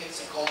looking at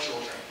some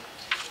cultural training.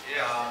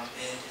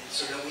 And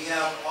so that we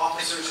have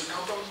officers who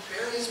come from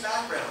various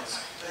backgrounds,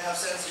 that have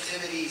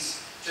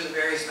sensitivities to the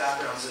various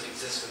backgrounds that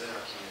exist within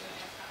our community.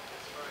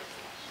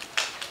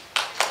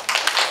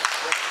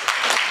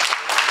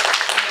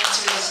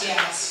 Is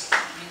yes,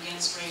 I'm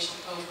against racial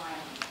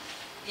profiling.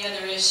 The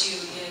other issue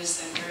is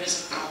that there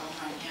is a problem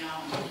right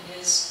now, and it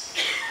is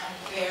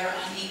unfair,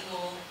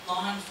 unequal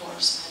law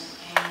enforcement.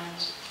 And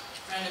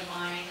a friend of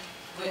mine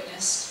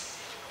witnessed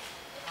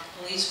a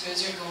police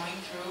cruiser going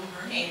through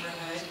her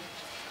neighborhood,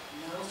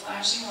 no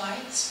flashing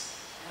lights,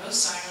 no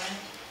siren.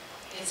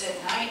 It's at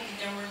night, and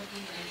there weren't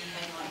even any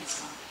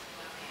headlights on.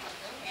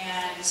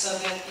 And so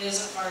that is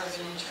a part of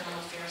an internal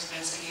affairs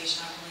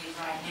investigation, I believe,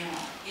 right now.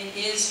 It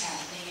is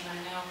happening, and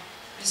I know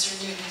Mr.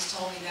 Newton has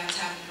told me that's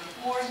happened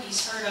before.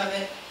 He's heard of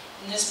it.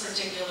 In this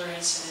particular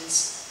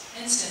instance,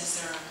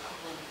 there are a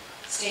couple of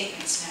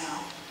statements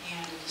now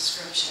and a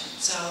description.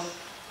 So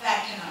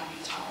that cannot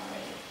be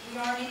tolerated. We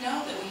already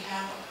know that we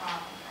have a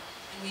problem,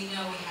 and we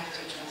know we have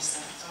to address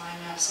that. So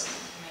I'm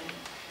absolutely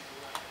committed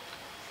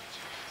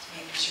to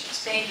making sure.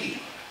 Thank you.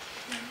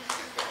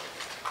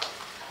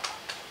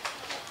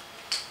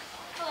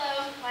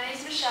 Hello, my name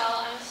is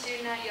Michelle. I'm a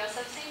student at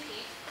USF St.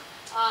 Pete.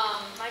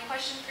 My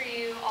question for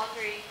you, all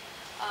three,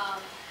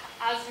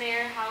 as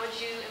mayor, how would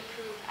you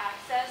improve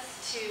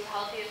access to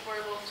healthy,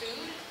 affordable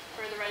food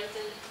for the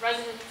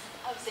residents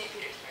of St.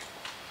 Petersburg?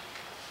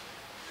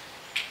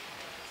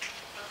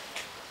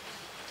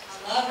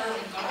 I love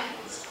urban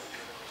gardens.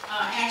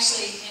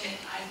 Actually,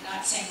 I'm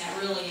not saying that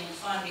really in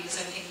fun,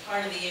 because I think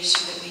part of the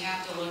issue that we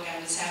have to look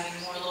at is having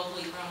more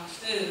locally grown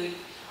food.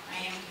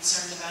 I am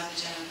concerned about the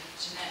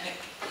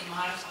genetically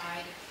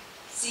modified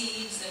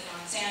seeds that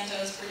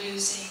Monsanto is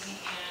producing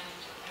and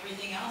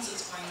everything else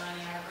that's going on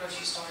in our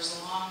grocery stores.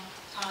 The long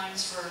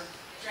times for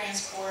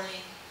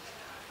transporting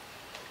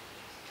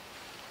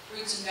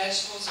fruits and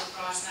vegetables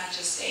across not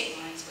just state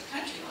lines, but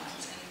country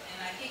lines.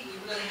 And I think we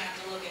really have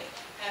to look at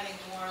having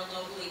more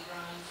locally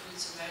grown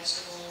fruits and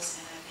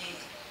vegetables, and I think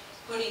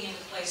putting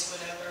into place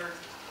whatever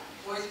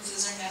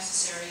ordinances are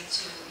necessary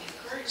to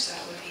encourage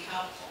that would be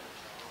helpful.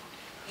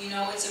 You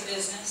know, it's a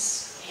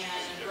business, and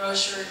a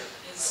grocer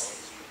is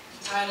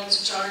entitled to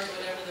charge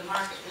whatever the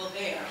market will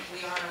bear.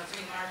 We are a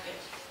free market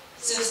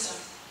system.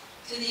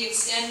 To the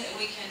extent that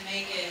we can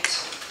make it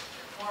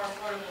more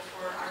affordable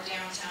for our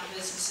downtown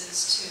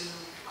businesses to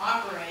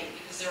operate,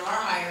 because there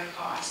are higher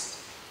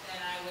costs, then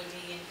I would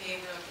be in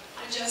favor of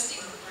adjusting,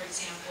 for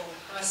example,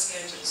 bus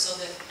schedules so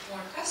that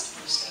more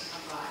customers can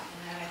come by.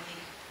 And that I think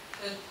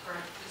could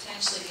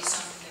potentially be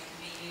something that can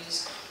be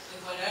used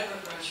with whatever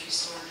grocery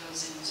store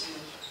goes into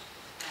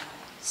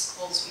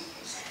Cold Sweet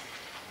Basin.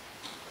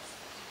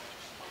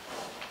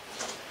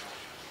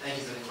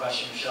 Thank you for the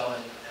question, Michelle.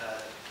 And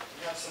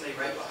you have somebody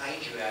right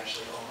behind you,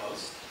 actually,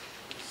 almost,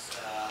 who's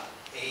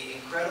an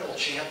incredible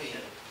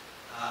champion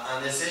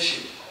on this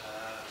issue.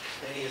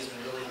 Penny has been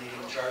really leading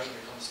the charge when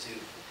it comes to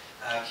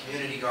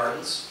community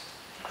gardens.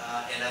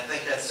 And I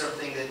think that's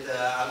something that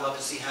I'd love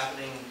to see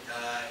happening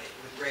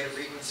with greater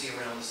frequency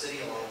around the city,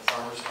 along with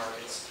farmers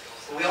markets.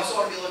 But we also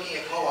want to be looking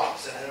at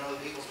co-ops. And I know the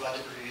People's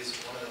Budget Review is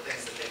one of the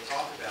things that they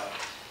talked about,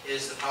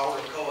 is the power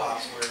of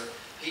co-ops, where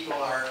people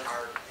are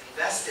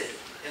invested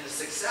in the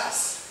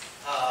success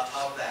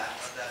of that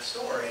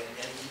store,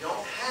 and you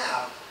don't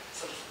have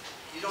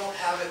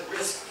at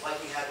risk like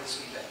we had with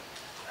Schmiege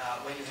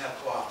when you have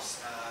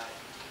co-ops.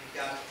 You've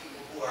got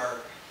people who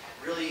are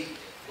really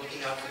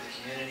looking out for the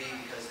community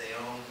because they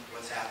own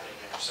what's happening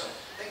there. So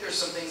I think there's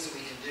some things that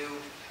we can do,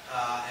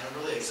 and I'm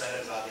really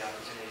excited about the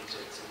opportunity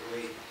to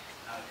really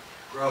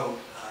grow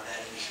that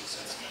industry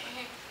sense.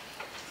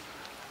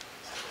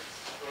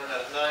 Running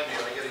out of time here,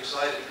 I get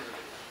excited.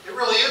 It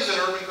really is an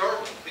urban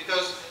garden,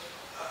 because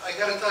I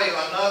got to tell you,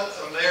 I'm not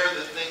a mayor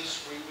that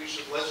thinks we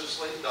should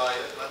legislate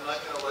diet. I'm not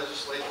going to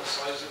legislate the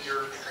size of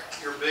your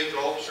big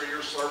gulps or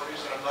your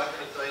Slurpees, and I'm not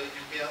going to tell you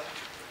you can't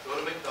go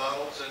to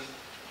McDonald's, and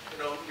you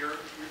know you're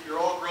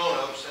all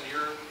grown-ups and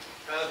you're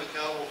kind of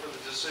accountable for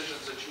the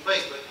decisions that you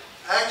make. But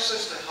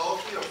access to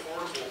healthy,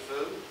 affordable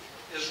food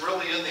is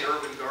really in the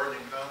urban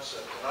gardening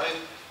concept. And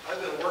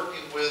I've been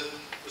working with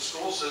the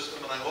school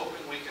system, and I'm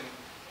hoping we can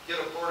get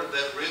a part of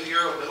that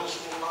Riviera Middle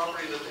School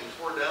property that they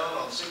tore down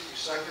on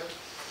 62nd.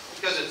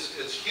 Because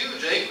it's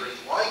huge acreage.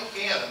 Why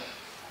can't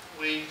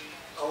we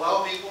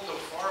allow people to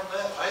farm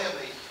that? I am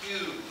a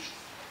huge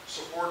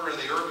supporter in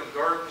the urban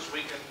gardens.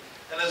 We can,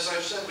 and as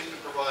I've said, we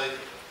can provide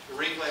the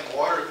reclaimed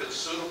water if it's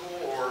suitable,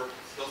 or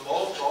the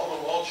mulch, all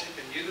the mulch you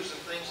can use and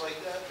things like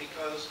that,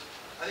 because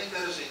I think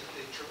that is a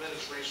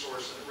tremendous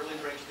resource, and it really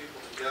brings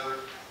people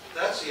together.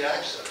 That's the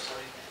access. I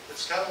mean,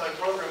 it's kind of my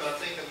program. I'm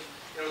thinking,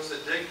 you know, it's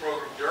the DIG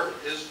program. Dirt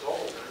is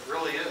gold, and it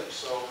really is.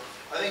 So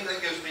I think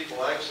that gives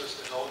people access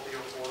to healthy,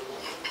 affordable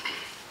food.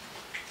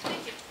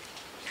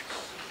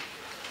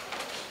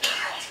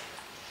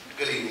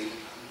 Good evening,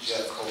 I'm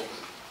Jeff Copeland.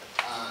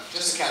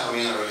 Just to kind of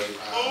reiterate,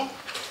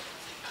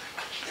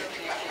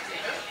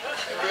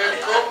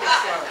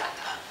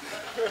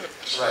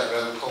 that's right,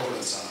 Reverend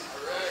Copeland's son.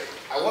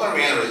 I want to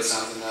reiterate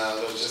something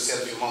that was just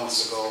said a few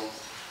moments ago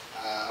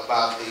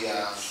about the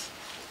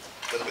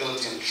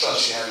ability and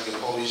trust you have in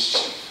your police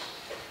chief.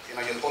 You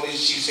know, your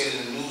police chief said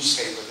in the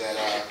newspaper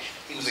that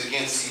he was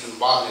against even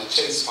bothering the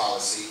chase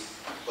policy,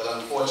 but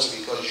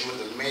unfortunately, because you were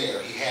the mayor,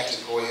 he had to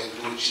go ahead and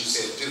do what you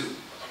said do.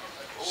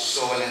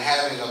 So in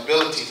having the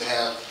ability to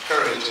have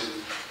courage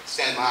and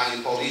stand behind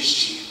your police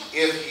chief,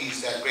 if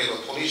he's that great of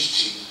a police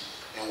chief,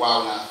 then why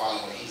are we not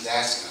following what he's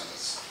asking of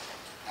us?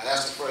 Now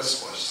that's the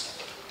first question,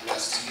 and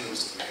that's to you,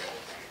 Mr. Mayor.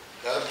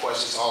 The other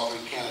question is all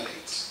three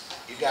candidates.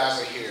 You guys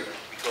are here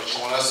because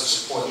you want us to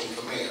support you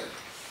for mayor.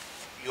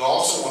 You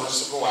also want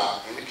us to go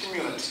out in the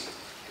community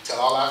and tell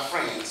all our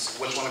friends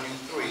which one of you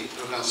three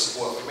we're going to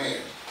support for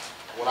mayor.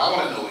 What I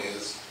want to know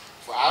is,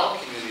 for our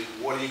community,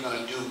 what are you going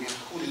to do, and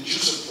who did you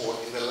support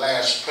in the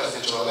last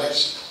presidential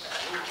election?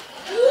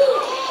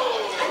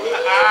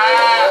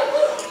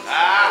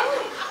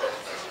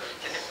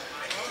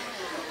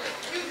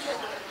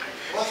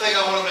 One thing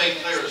I want to make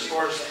clear as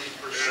far as the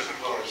pursuit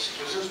policy,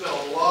 because there's been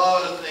a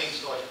lot of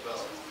things talked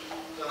about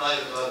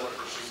tonight about the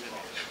pursuit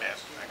policy.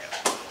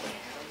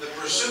 The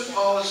pursuit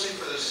policy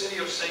for the city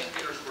of St.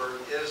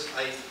 Petersburg is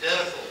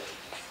identical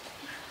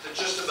to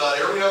just about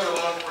every other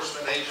law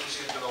enforcement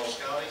agency in Pinellas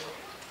County.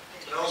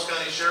 Pinellas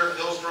County Sheriff,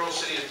 Hillsborough,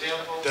 City of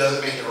Tampa.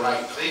 Doesn't make it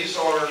right. These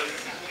are,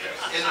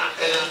 it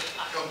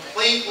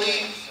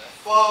completely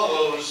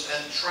follows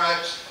and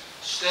tracks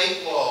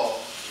state law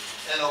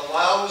and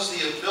allows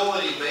the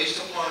ability, based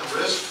upon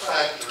risk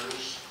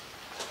factors,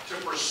 to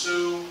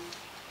pursue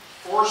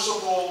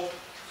forcible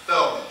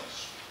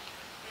felons.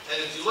 And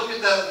if you look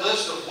at that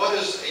list of what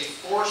is a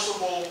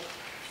forcible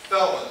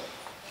felon,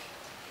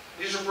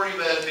 these are pretty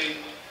bad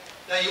people.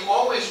 Now, you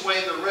always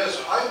weigh the risk.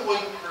 I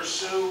wouldn't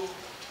pursue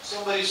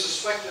somebody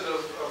suspected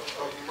of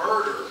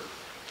murder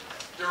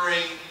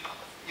during,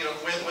 you know,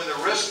 when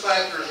the risk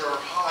factors are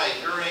high,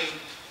 during,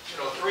 you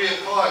know, 3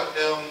 o'clock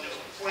down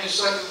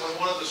 22nd when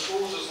one of the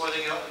schools is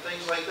letting out and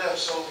things like that.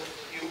 So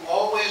you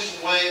always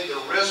weigh the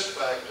risk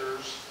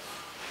factors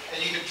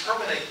and you can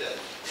terminate that.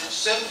 It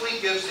simply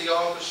gives the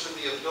officer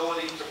the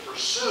ability to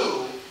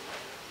pursue,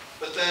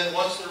 but then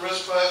once the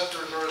risk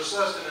factors are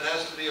assessed and it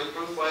has to be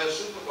approved by a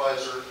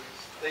supervisor,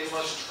 they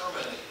must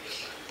terminate.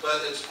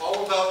 But it's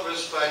all about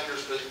risk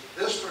factors, but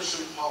this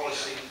pursuit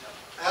policy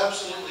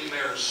absolutely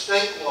mirrors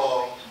state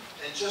law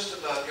and just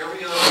about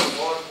every other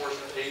law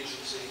enforcement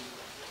agency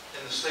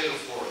in the state of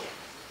Florida.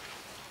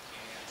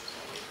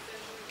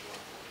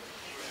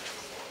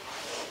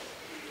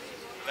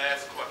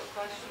 Last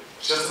question.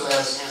 Just the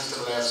last answer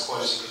to the last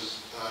question, because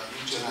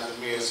you two are not the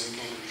mayor, so you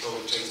can't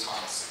control the chase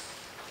policy.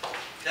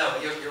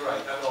 No, you're right.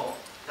 I won't.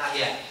 Not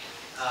yet.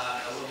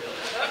 I will do that.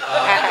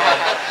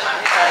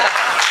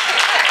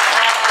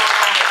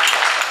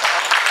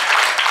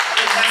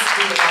 It has to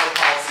do with how the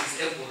policy is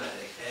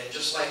implemented. And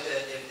just like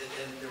that,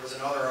 there was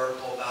another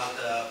article about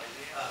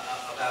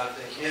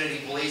the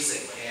community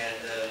policing, and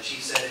the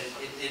chief said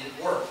it didn't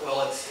work.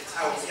 Well, it's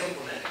how it's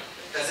implemented,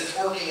 because it's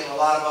working in a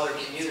lot of other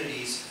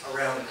communities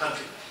around the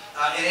country.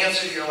 In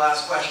answer to your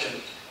last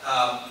question,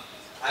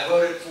 I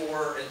voted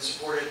for and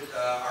supported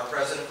our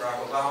President,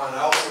 Barack Obama, and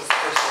I also was the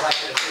first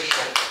elected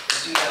official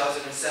in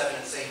 2007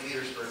 in St.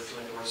 Petersburg to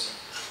endorse him.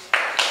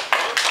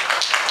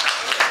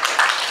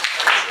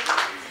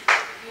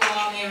 You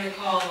all may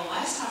recall the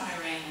last time I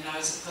ran and I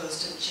was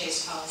opposed to the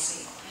chase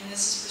policy, and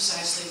this is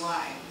precisely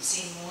why. We've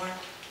seen more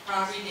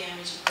property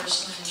damage and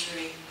personal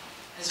injury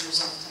as a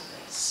result of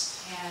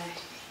this. And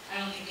I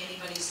don't think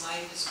anybody's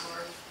life is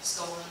worth a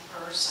stolen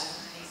purse.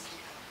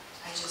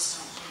 I just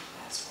don't think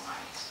that's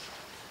right.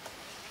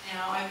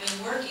 Now, I've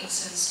been working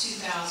since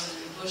 2000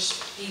 in the Bush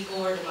v.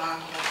 Gore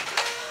debacle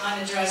on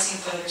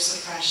addressing voter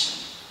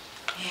suppression.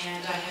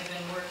 And I have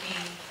been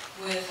working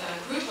with a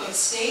group of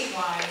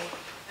statewide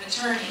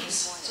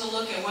attorneys to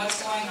look at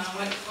what's going on,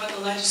 what the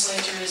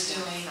legislature is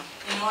doing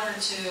in order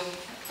to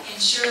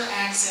ensure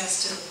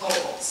access to the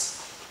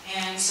polls.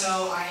 And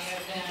so I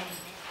have been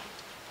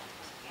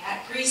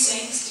at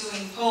precincts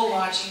doing poll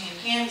watching and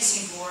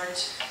canvassing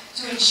boards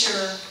to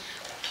ensure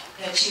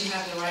that you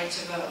have the right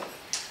to vote.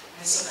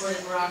 I supported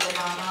Barack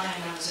Obama,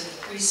 and I was at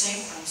the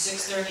precinct from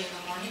 6:30 in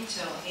the morning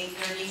till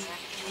 8:30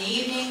 in the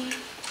evening,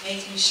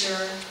 making sure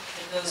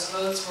that those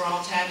votes were all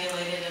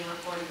tabulated and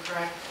reported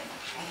correctly.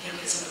 I think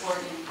it's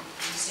important, and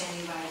I'm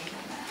standing by you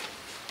on that.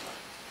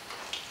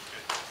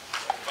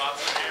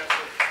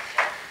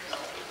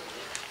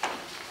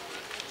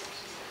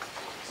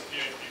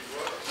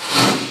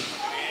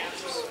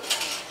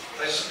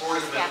 I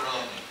supported Mitt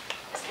Romney.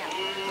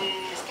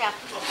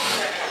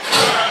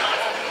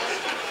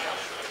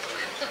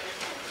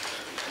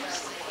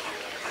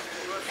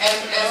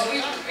 As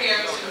we prepare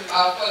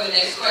for the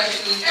next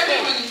question, is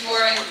everyone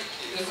enjoying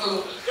the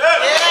food?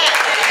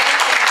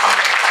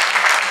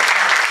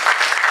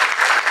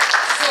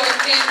 So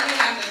again, we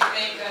have to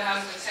thank the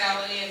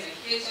hospitality and the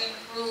kitchen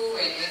crew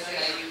and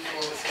SIU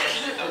for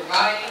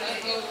providing the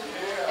food.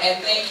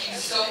 And thank you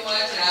so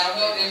much. And I don't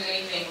know if there's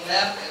anything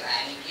left, because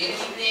I didn't get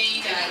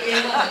anything. And I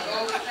didn't want to go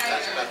with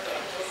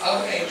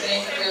okay,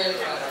 thank you very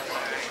much.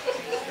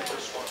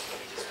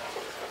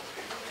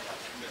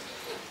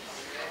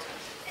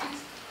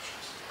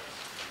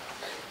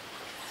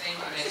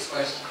 Next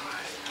question.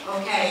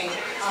 Okay,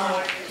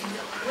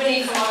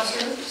 Winnie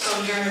Foster,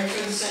 Sojourner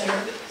Truth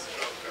Center,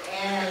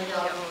 and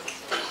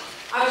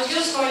I was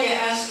just going to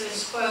ask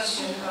this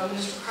question of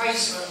Mr.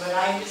 Kreisman, but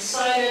I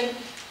decided,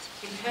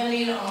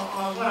 depending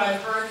on what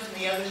I've heard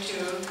from the other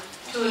two,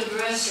 to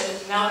address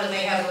it, now that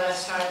they have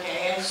less time to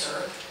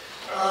answer,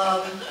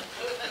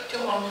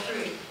 to all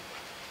three.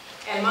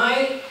 And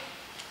my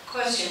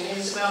question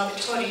is about the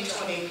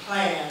 2020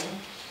 plan,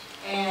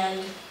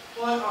 and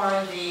what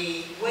are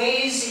the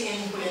ways in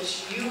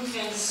which you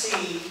can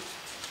see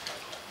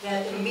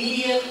that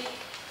immediate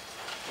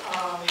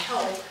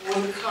help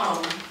would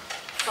come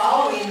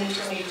following the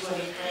 2020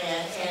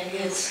 plan and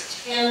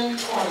its 10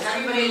 points?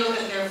 Everybody look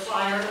at their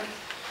flyer.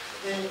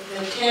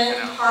 The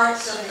 10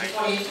 parts of the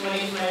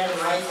 2020 plan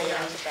are right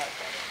there.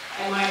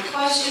 And my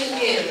question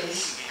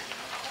is,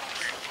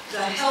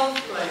 the health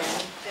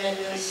plan that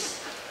is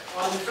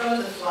on the front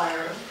of the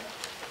flyer,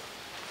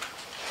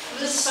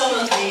 lists some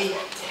of the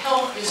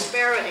health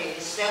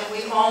disparities that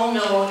we all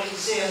know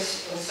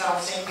exist in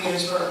South St.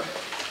 Petersburg,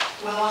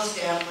 well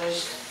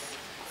established.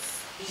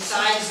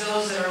 Besides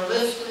those that are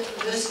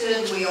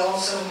listed, we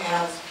also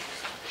have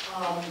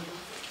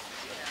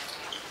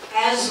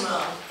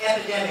asthma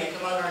epidemic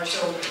among our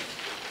children.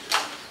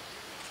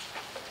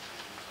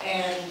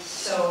 And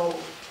so,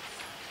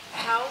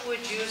 how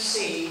would you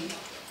see,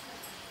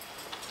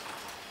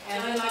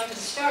 and I'd like to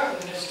start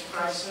with Mr.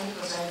 Kreisman,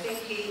 because I think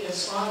he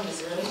is fond of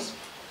this.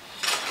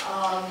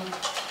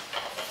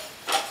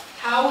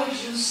 How would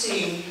you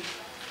see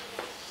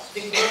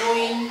the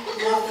growing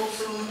local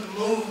food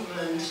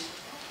movement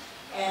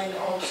and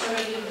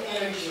alternative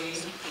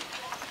energy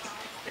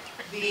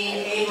being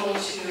able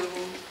to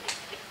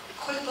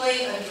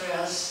quickly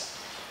address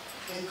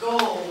the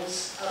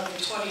goals of the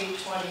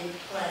 2020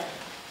 plan?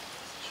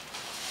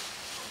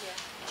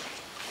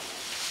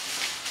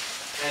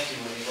 Thank you,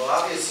 Winnie. Well,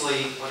 obviously,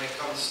 when it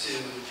comes to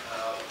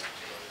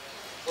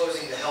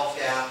closing the health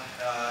gap,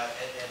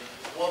 and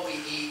what we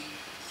eat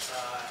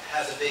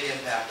has a big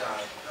impact on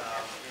it.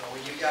 When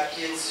you've got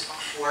kids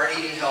who aren't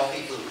eating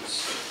healthy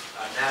foods,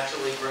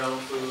 naturally grown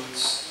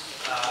foods,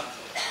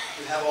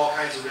 you have all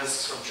kinds of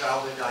risks from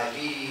childhood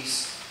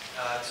diabetes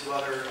to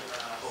other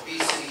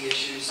obesity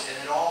issues, and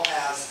it all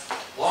has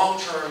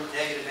long-term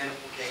negative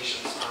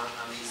implications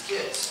on these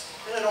kids.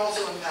 And it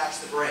also impacts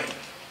the brain.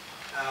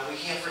 We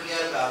can't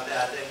forget about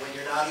that when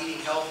you're not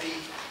eating healthy,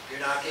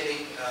 you're not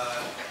getting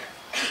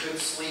good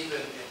sleep,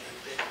 and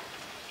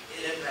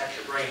it impacts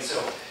your brain. So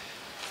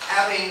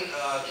having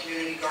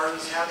community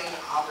gardens, having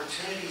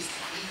opportunities to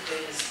eat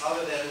things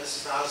other than,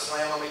 this is not a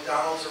slam on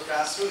McDonald's or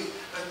fast food,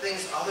 but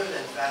things other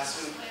than fast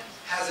food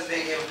has a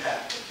big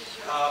impact.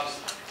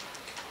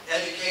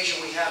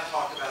 Education, we have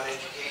talked about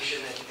education,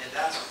 and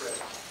that's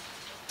critical.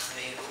 I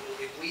mean,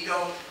 if we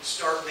don't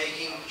start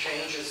making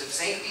changes, if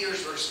St.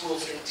 Petersburg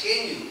schools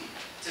continue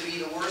to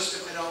be the worst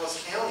of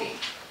Pinellas County,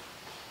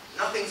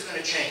 nothing's going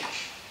to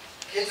change.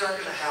 Kids aren't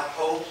going to have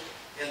hope,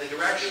 and the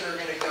direction they're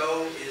going to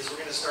go is we're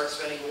going to start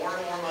spending more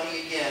and more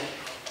money again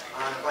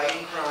on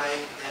fighting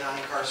crime and on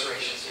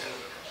incarceration. So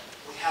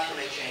we have to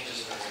make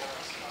changes in those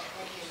areas.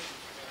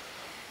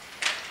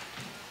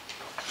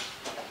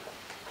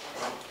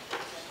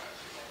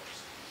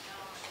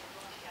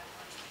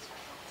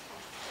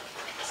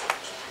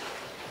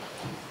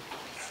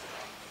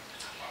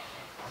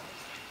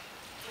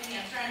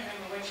 I'm trying to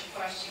remember which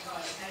question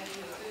was. It had to do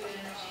with food,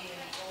 energy,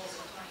 and goals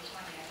of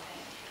 2020, I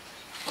think.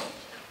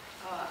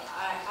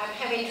 I'm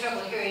having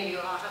trouble hearing you.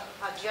 I'll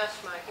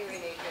adjust my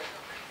hearing aid here.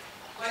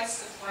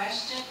 What's the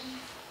question?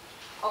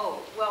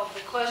 Oh, well,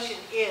 the question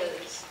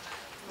is,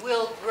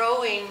 will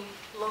growing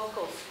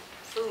local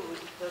food,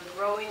 the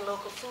growing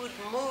local food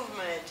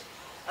movement,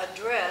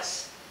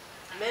 address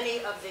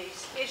many of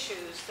these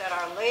issues that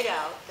are laid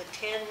out, the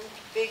 10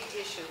 big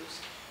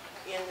issues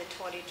in the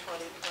 2020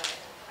 plan?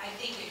 I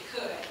think it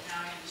could.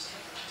 Now I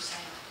understand what you're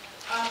saying.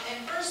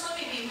 And first, let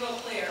me be real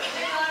clear.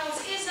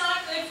 McDonald's is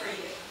not good for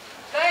you.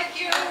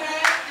 Thank you. Okay?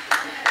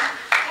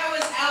 That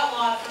was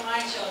outlawed for my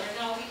children.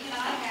 No, we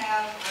cannot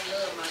have. I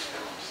love my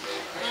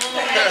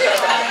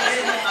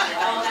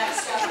all that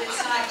stuff. It's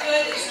not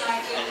good. It's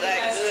not good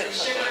because the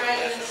sugar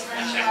added in the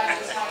French fries.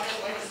 It's not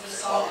good because the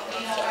salt.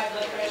 We know high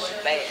blood pressure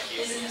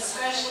is an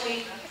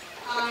especially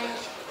high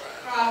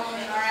problem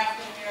in our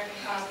African American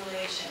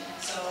population.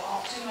 So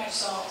too much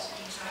salt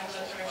means high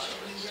blood pressure.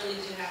 We really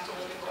do have to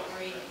look at what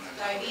we're eating.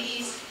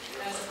 Diabetes,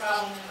 that's a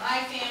problem in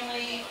my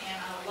family, and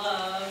I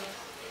love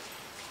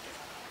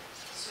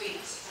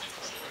sweets.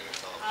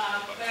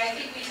 But I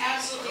think we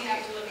absolutely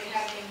have to look at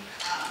having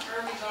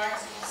urban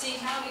gardens and seeing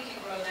how we can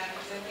grow that,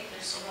 because I think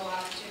there's some real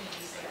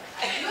opportunities there.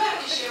 I do have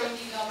to share with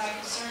you, though, my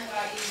concern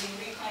about using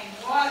reclaimed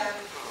water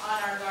on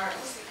our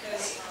gardens,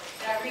 because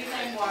that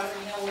reclaimed water,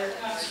 we know where it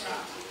comes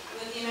from.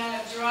 With the amount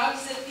of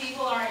drugs that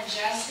people are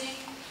ingesting,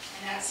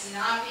 and that's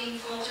not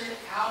being filtered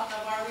out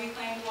of our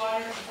reclaimed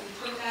water, if we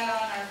put that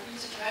on our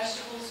fruits and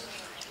vegetables,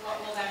 what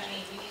will that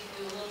mean? We need to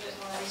do a little bit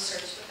more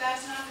research, but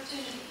that's an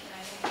opportunity, and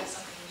I think that's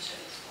something we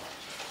should explore.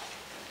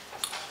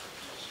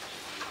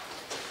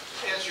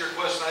 To answer your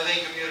question, I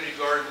think community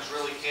gardens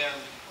really can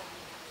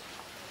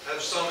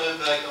have some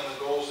impact on the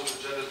goals of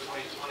Agenda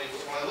 2020. But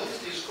when I look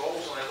at these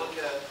goals and I look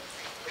at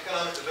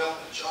economic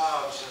development,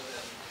 jobs,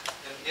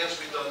 and yes,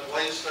 we've done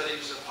blight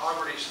studies and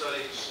poverty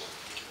studies,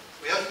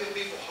 we have to give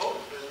people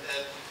hope.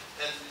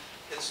 And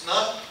it's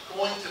not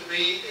going to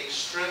be a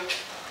strict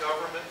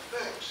government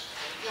fix.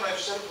 And again, I've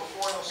said it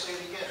before and I'll say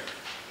it again.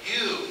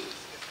 You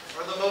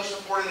are the most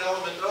important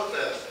element of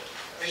that.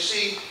 You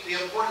see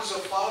the importance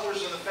of fathers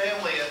in the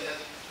family, and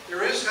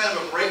there is kind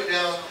of a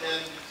breakdown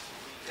in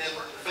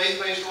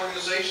faith-based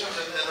organizations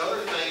and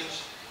other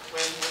things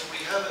when we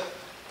haven't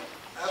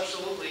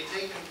absolutely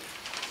taken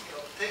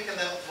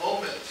that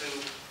moment to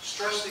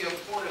stress the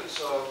importance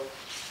of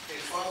a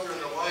father in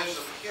the lives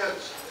of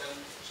kids. And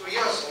so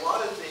yes, a lot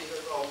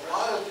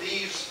of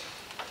these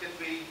can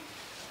be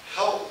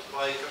helped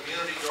by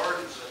community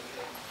gardens and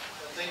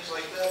things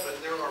like that, but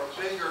there are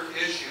bigger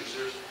issues.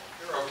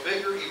 There are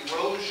bigger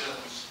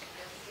erosions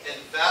in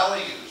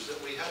values that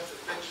we have to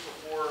fix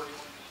before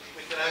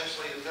we can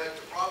actually attack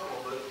the problem.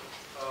 But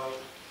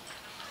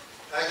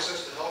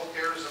access to health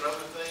care is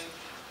another thing.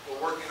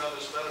 We're working on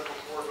this medical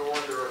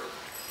corridor.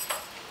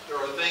 There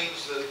are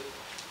things that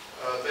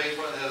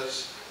Bethal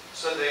has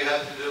said they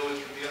have to do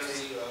with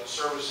community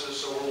services,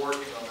 so we're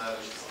working on that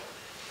as well.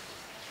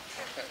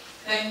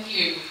 Thank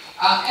you.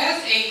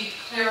 As a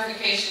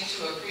clarification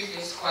to a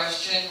previous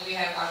question, we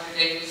have Dr.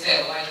 Davis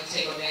that would like to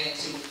take a minute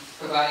to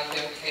provide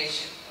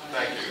clarification.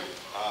 Thank you.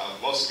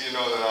 Most of you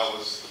know that I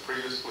was the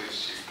previous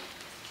police chief.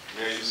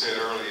 Mayor, you said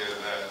earlier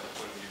that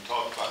when you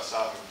talked about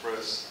stop and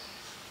frisk,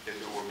 if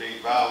it were being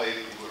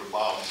violated, you would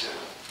abolish it.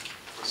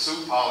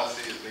 Pursuit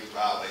policy is being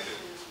violated,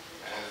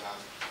 and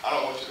I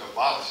don't want you to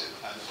abolish it.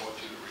 I just want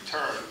you to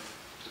return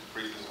to the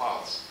previous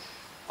policy.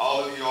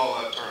 All of you all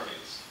are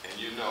attorneys, and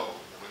you know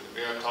when the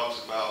mayor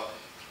talks about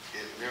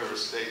it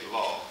mirrors state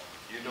law,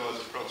 you know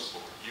as a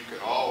principal, you can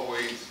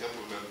always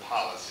implement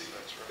policy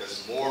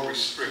that's more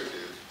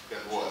restrictive than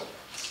what?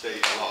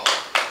 State law.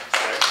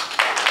 Okay?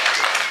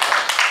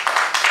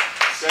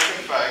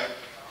 Second fact,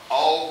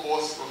 all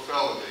forcible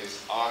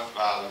felonies aren't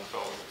violent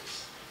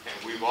felonies.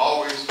 And we've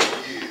always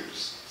for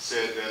years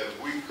said that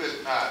if we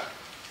could not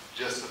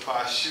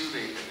justify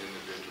shooting an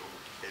individual,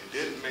 it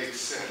didn't make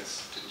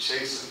sense to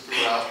chase him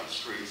throughout the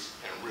streets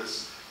and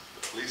risk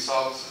the police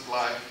officer's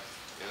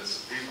life,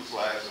 innocent people's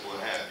lives, and what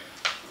have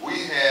you.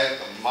 We had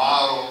the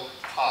model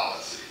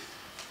policy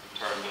in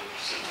terms of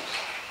pursuits.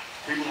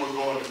 People would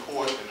go into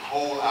court and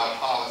hold our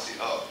policy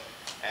up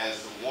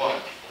as the one.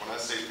 When I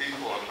say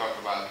people, I'm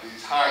talking about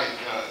these hired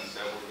guns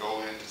that would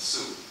go in to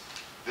sue.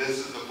 This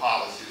is the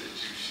policy that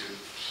you should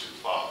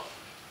follow.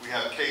 We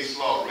have case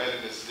law read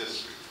in this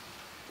district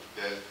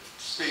that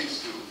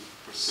speaks to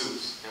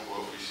pursuits and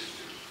what we should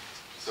do.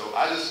 So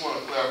I just want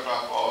to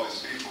clarify for all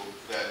these people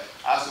that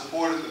I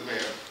supported the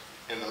mayor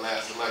in the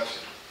last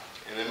election.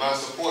 And in my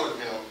support of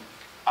him,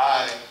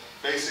 I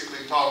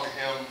basically talked to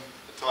him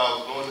until I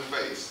was blue in the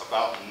face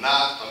about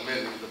not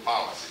amending the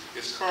policy.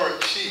 His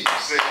current chief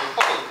said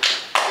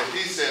that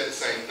he said the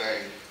same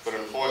thing, but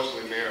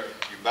unfortunately, Mayor,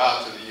 you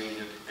bowed to the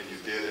union and you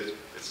did it.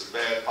 It's a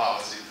bad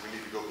policy. We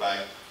need to go back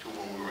to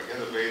when we were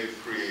innovative,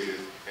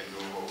 creative, and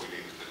doing what we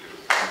needed to do.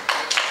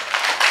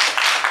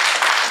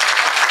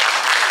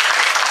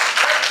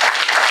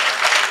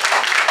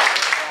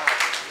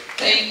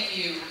 Thank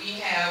you. We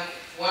have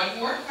one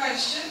more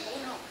question.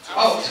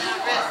 Oh, two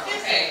more.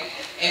 Okay.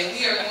 And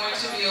we are going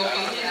to be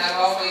obedient.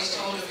 I've always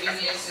told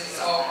obedience is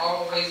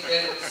always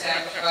better than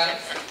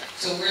sacrifice.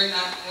 So we're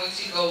not going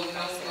to go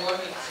no more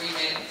than 3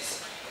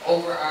 minutes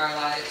over our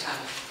allotted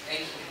time.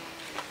 Thank you.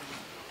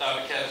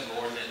 Dr. Kevin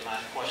Gordon, and my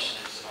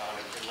question is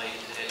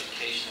related to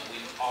education.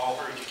 We've all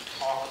heard you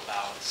talk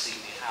about this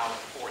evening how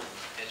important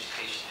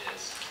education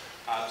is.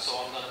 So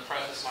I'm going to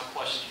preface my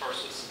question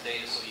first with some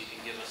data so you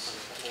can give us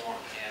some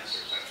informed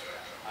answers.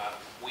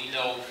 We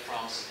know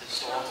from some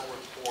historical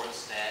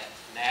reports that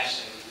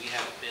nationally we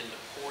have been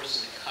the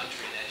poorest in the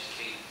country in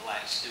educating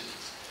black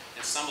students.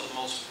 And some of the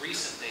most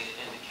recent data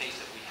indicates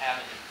that we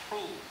haven't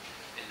improved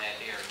in that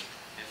area.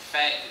 In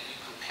fact, if you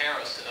compare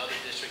us to other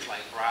districts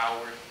like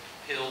Broward,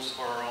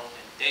 Hillsborough,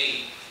 and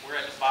Dade, we're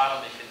at the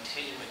bottom and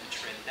continuing to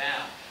trend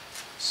down.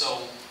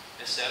 So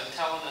instead of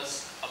telling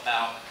us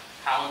about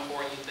how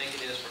important you think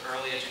it is for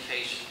early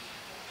education,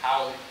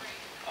 how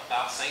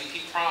about St.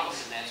 Pete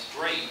Promise, and that's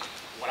great.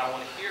 What I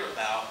want to hear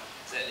about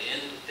is at the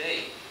end of the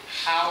day,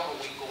 how are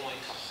we going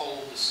to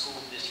hold the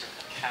school district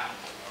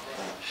accountable?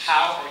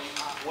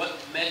 What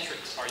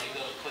metrics are you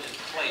going to put in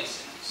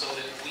place so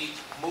that we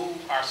move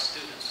our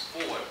students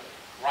forward?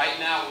 Right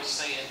now we're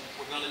saying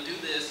we're going to do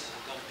this and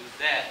we're going to do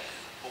that,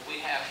 but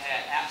we have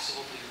had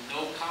absolutely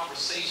no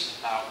conversation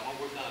about when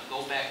we're going to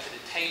go back to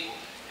the table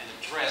and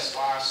address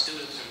why our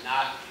students are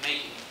not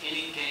making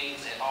any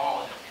gains at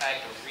all, and in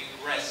fact are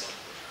regressing.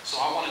 So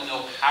I want to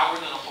know how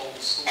we're going to hold the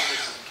school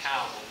district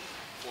accountable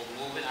for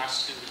moving our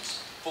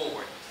students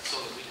forward so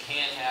that we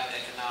can have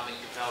economic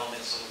development,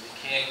 so that we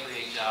can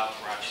create jobs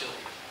for our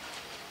children.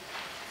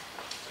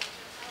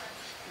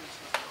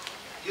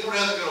 You don't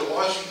have to go to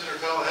Washington or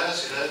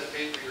Tallahassee to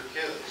advocate for your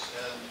kids.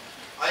 And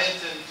I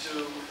intend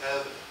to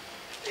have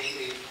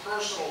a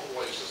personal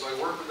voice as I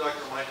work with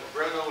Dr. Michael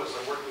Grego, as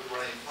I work with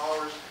Renee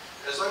Powers,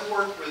 as I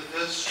work with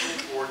this school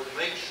board to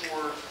make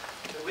sure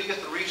that we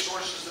get the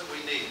resources that we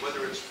need,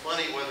 whether it's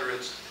money, whether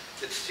it's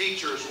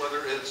teachers,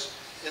 whether it's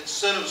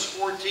incentives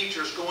for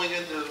teachers going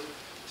into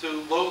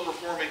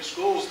low-performing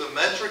schools. The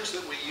metrics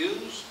that we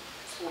use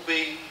will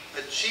be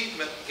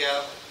achievement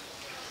gap,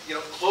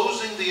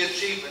 closing the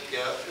achievement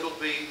gap. It'll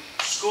be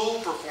school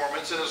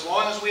performance, and as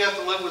long as we have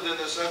to live within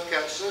this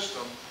FCAT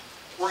system,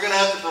 we're going to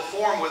have to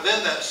perform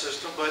within that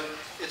system, but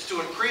it's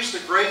to increase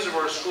the grades of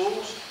our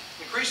schools,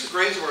 increase the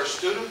grades of our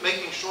students,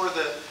 making sure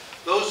that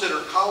those that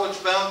are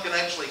college-bound can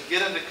actually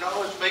get into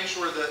college, make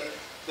sure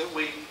that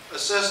we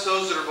assess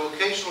those that are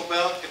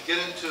vocational-bound can get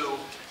into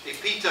a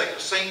PTEC, a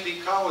St.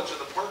 Pete College, and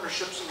the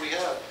partnerships that we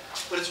have.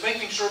 But it's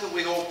making sure that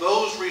we hold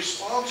those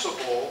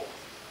responsible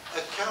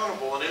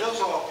accountable, and it is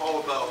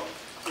all about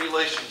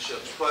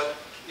relationships. But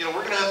we're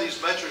going to have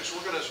these metrics.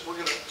 We're going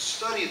to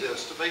study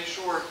this to make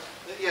sure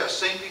that yes,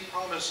 St. Pete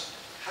Promise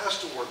has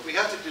to work. We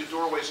have to do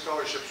doorway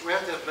scholarships. We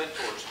have to have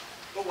mentors.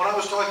 But when I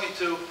was talking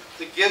to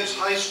the Gibbs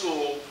High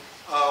School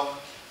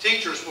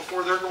teachers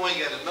before they're going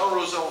in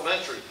Melrose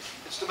Elementary,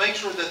 it's to make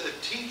sure that the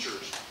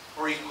teachers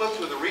are equipped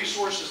with the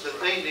resources that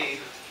they need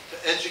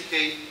to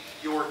educate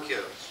your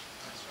kids.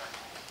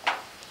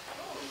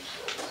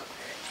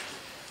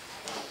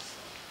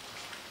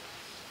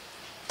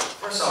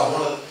 First off,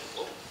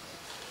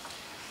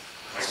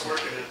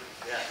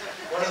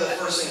 one of the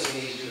first things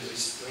we need to do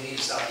is we need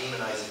to stop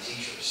demonizing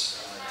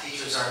teachers.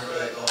 Teachers aren't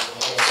the whole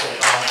sole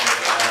problem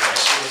of our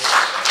schools.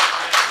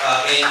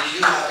 And you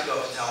do have to go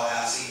up to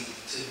Tallahassee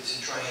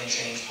to try and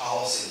change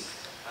policy.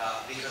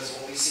 Because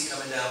what we see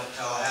coming down from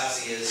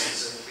Tallahassee is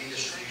a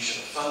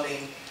redistribution of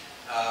funding.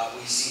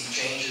 We see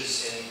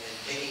changes in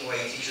taking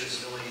away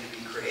teachers' ability to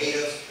be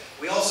creative.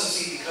 We also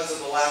see, because of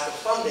the lack of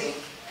funding,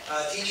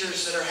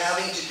 teachers that are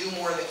having to do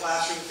more in the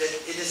classroom that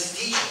it isn't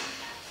teaching.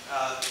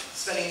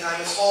 Spending time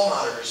as hall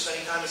monitors,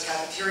 spending time as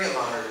cafeteria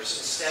monitors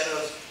instead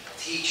of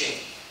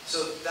teaching.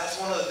 So that's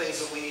one of the things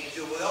that we need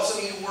to do. We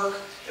also need to work,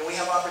 and we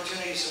have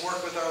opportunities to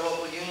work with our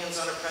local unions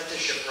on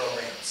apprenticeship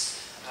programs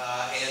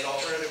and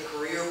alternative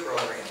career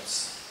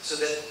programs, so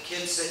that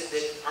kids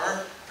that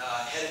aren't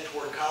headed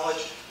toward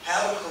college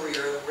have a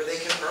career where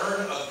they can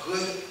earn a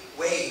good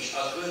wage,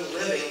 a good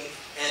living,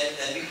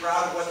 and be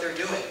proud of what they're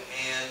doing.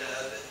 And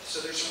so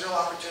there's some real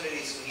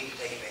opportunities we need to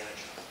take advantage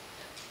of.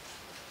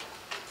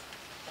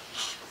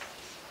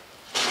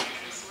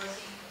 Is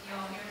working? You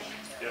all hear me?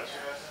 Yes.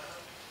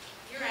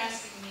 You're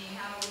asking me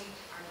how we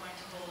are going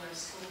to hold our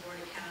school board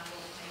accountable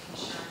to making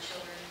sure our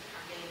children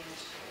are getting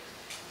educated.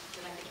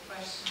 Did I get the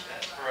question right?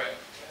 That's correct.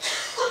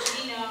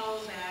 We know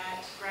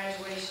that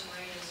graduation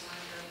rate is one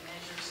of the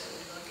measures that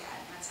we look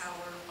at, and that's how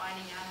we're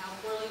finding out how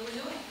poorly we're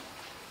doing.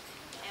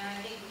 And I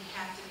think we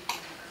have to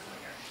begin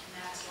earlier, and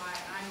that's why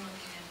I'm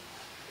looking at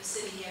the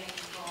city getting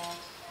involved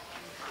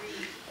in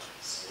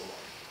pre-school,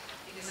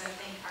 because I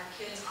think our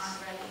kids aren't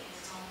ready, and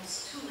it's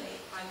almost too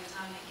late by the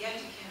time they get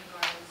to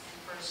kindergarten and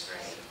first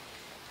grade.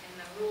 And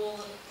the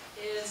rule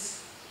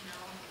is, you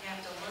know, you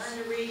have to learn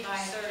to read by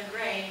third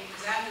grade,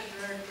 because after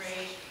third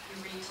grade, you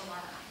read to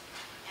learn.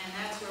 And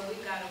that's where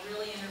we've got to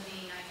really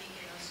intervene, I think,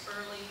 in those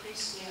early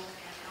preschool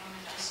and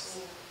elementary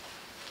school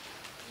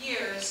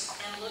years,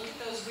 and look at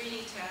those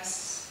reading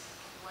tests,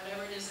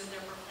 whatever it is that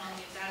they're performing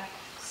at that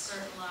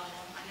certain level.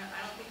 I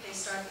don't think they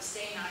start the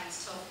stay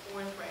nights till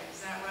fourth grade.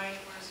 Is that right?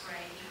 Where's Ray?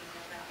 He would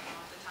know that one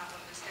off the top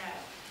of his head.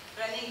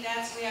 But I think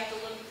we have to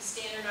look at the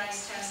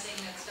standardized testing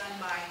that's done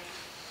by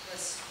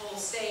this whole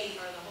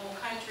state or the whole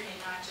country, and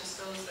not just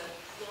those that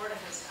Florida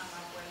has come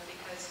up with,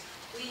 because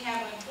we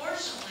have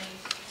unfortunately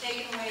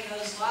taken away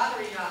those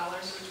lottery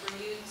dollars, which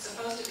were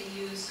supposed to be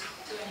used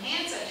to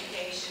enhance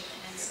education,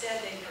 and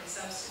instead they've been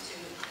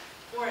substituted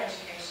for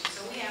education.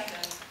 So we have to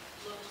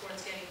look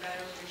towards getting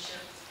better leadership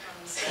from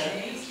the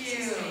state, and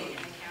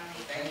the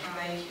county. Thank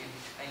you.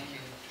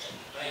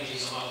 Thank you.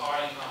 So my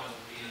parting comment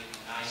would be, it would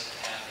be nice to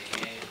have a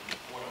annual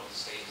report on the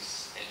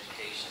state's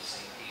education in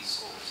St. Pete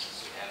schools,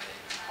 since we have that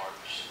in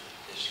partnership with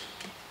the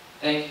district.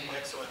 Thank you.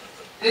 Excellent.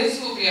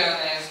 This will be our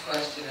last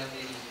question of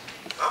the evening.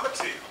 I'm a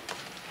team.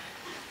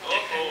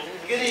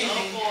 Good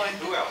evening.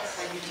 Who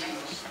else?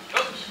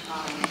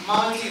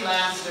 Monty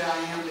Lassiter, I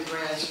am the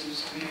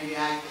grassroots community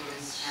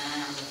activist, and I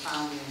am the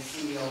founder and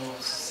CEO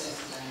of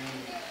Success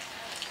Dynamic.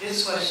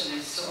 This question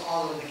is to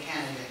all of the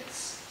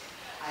candidates.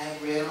 I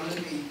have read on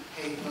the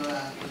paper,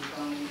 I've looked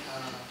on the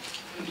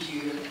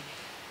computer,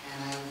 and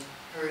I've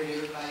heard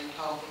everybody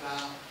talk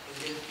about the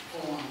different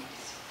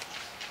forms.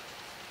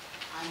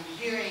 I'm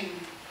hearing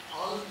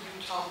all of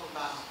you talk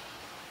about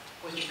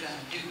what you're going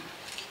to do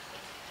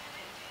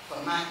for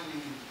my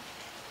community.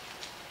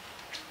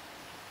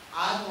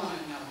 I want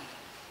to know,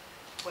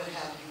 what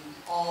have you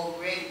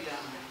already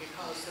done?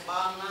 Because the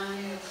bottom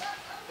line is,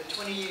 for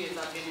 20 years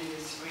I've been in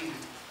this arena.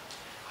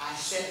 I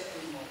sat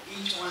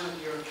in each one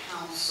of your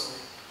council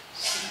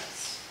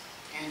seats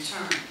and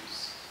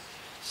terms.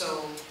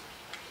 So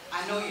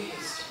I know your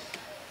history.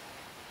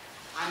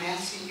 I'm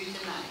asking you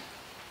tonight,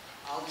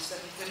 all the stuff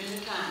you put in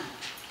the time,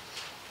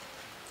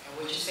 and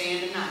what you're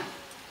saying tonight,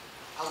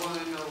 I want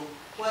to know,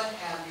 what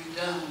have you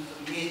done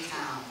for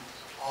Midtown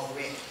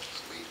already?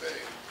 Sweet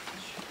baby.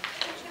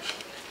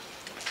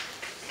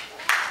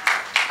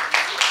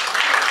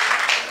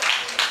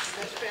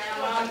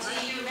 Do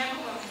you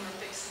remember when we were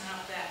fixing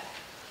up that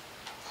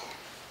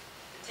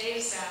potato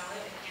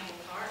salad at Campbell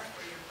Park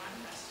for your fun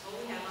festival?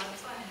 We had a lot of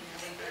fun in there.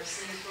 They got our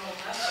sleeves rolled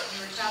up and we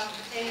were chopping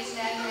potatoes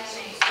and adding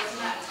mayonnaise.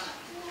 Wasn't that fun?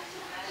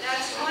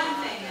 That's one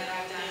thing that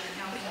I've done in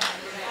helping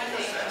with the fun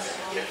day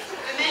festival.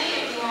 But many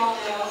of you all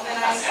know that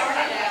I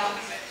started out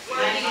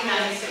working in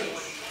the city.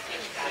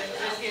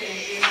 Just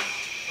kidding.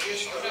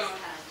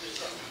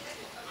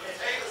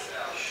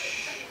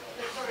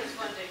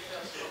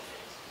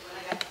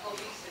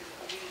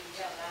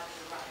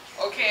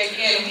 Okay,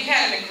 again, we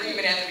had an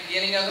agreement at the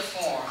beginning of the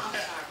forum,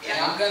 and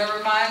I'm going to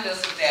remind us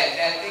of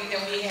that thing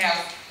that we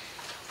have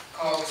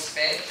called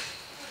respect.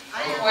 A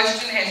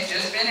question has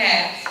just been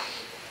asked,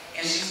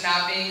 and she's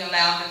not being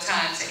allowed the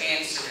time to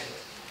answer it.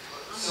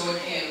 So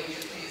again, would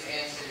you please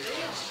answer the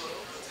question?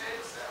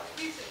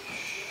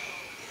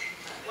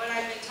 What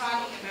I've been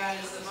talking about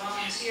is the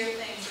volunteer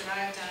things that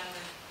I've done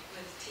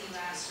with T.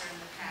 Laster in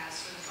the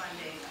past for the Fun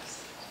Day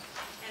Festival.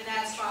 And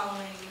that's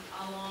following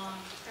a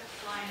long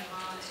line of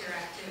volunteer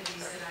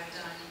activities that I've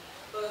done,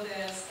 both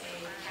as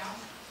a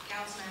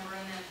council member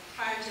and then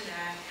prior to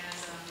that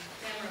as a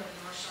member of the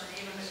North Shore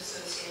Neighborhood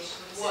Association.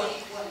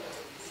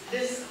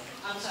 This,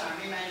 I'm sorry,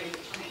 maybe I need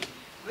to explain.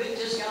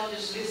 Y'all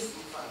just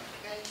listen for me,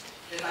 okay?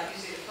 Just like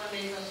you said, the Fun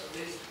Day Festival,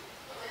 listen.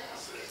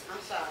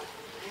 I'm sorry, I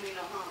didn't mean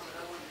no harm, but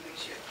I wanted to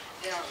make sure.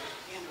 Darryl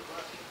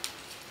interrupted.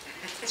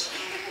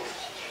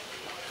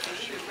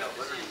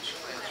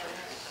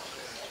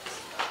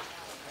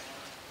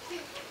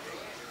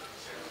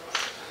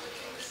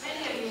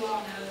 Many of you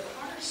all know the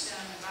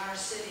cornerstone of our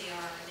city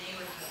are our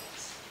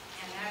neighborhoods.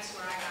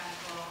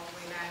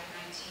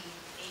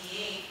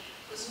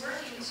 was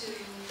working to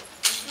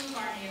improve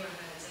our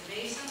neighborhoods. And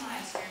based on my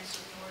experience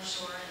with North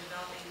Shore and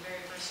developing the very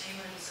first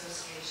neighborhood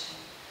association,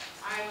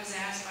 I was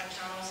asked by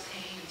Charles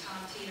Payne and Tom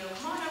Tito,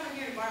 come on over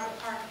here to Bartlett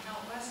Park and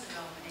help us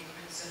develop a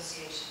neighborhood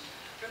association.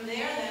 From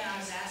there, then, I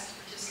was asked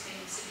to participate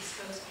in the city's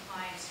codes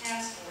compliance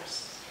task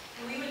forces.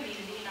 And we would meet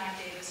at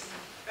Leonard Davis and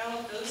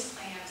develop those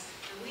plans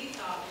that we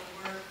thought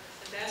would work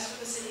the best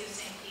for the city of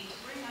St. Pete to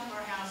bring up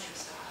our housing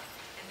stock.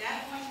 At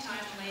that point in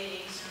time, in the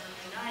late 80s and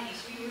early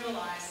 90s, we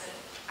realized that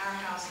our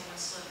housing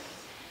was slipping.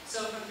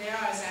 So from there,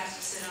 I was asked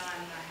to sit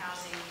on a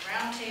housing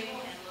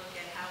roundtable and look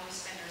at how we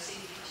spend our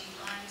CDBG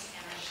funds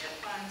and our SHIP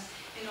funds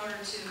in order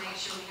to make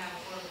sure we have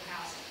affordable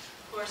housing.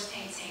 Of course,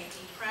 Paint St.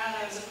 Pete Proud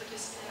I was a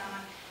participant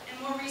on, and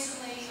more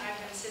recently, I've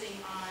been sitting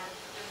on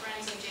the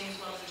Friends of James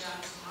Weldon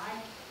Johnson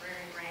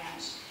Library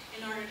branch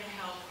in order to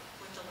help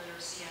with the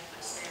literacy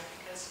efforts there,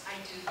 because I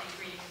do think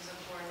reading is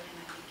important and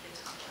I think kids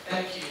are important.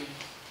 Thank you.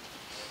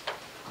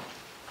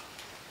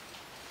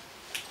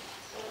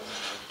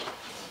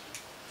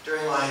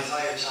 During my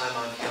entire time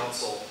on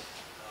council,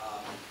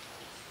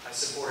 I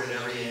supported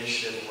every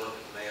initiative and worked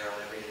with the mayor on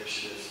every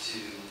initiative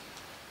to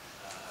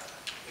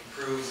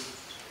improve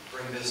and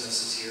bring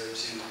businesses here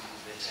to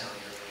Midtown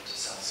area and to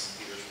South St.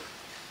 Petersburg.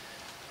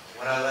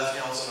 When I left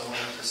council and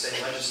went to the state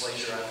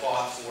legislature, I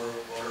fought for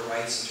voter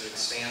rights and to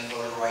expand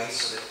voter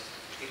rights so that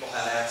people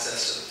had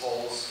access to the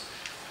polls.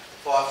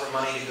 Fought for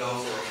money to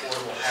go for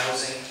affordable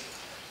housing.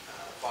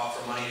 Fought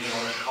for money to go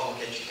into public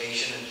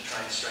education and to try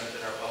and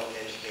strengthen our public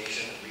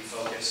education and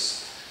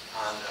refocus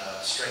on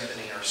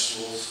strengthening our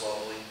schools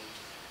locally.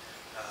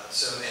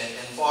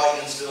 And fought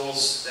against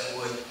bills that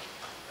would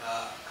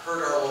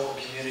hurt our local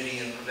community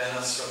and prevent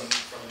us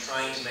from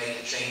trying to make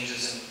the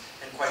changes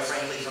and quite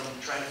frankly from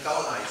trying to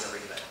felonize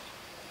everything.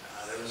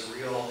 There was a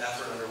real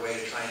effort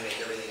underway to try and make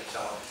everything a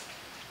felony.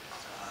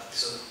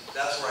 So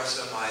that's where I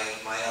spent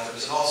my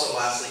efforts, and also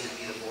lastly to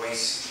be the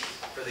voice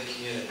for the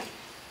community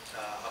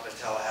up in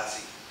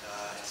Tallahassee,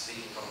 and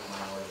speaking from the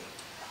minority.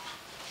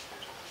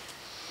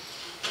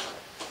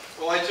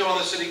 Well, I too on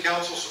the city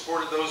council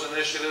supported those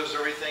initiatives,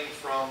 everything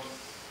from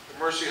the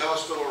Mercy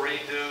Hospital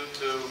redo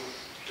to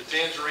the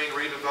Tangerine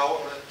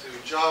redevelopment to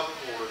Job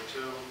Corps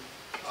to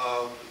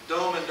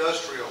Dome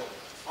Industrial.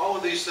 All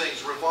of these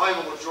things,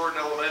 revival of Jordan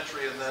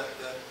Elementary and that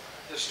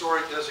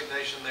historic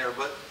designation there.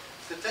 But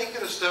to take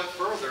it a step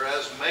further,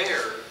 as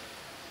mayor,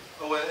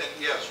 and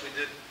yes, we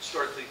did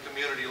start the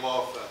Community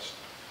Law Fest.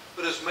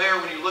 But as mayor,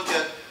 when you look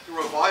at the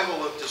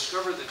revival of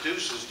Discover the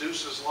Deuces,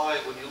 Deuces Live,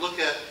 when you look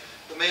at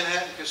the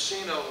Manhattan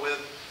Casino with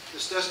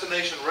this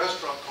destination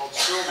restaurant called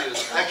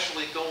Sylvia's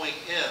actually going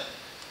in,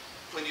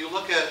 when you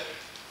look at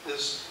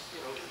this,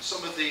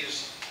 some of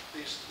these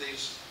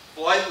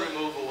blight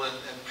removal and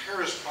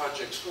Paris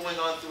projects going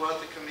on throughout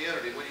the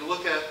community, when you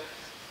look at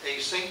a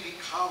St.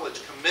 Pete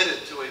College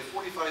committed to a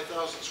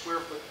 45,000 square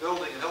foot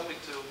building and helping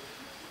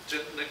to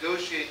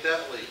negotiate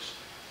that lease,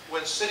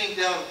 when sitting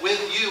down with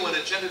you in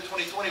Agenda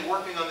 2020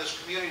 working on this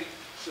community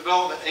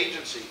development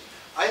agency,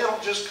 I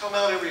don't just come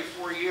out every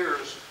 4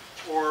 years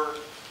or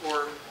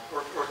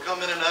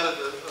come in and out of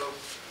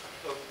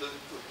the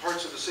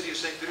parts of the city of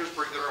St.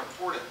 Petersburg that are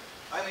important.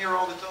 I'm here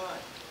all the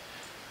time.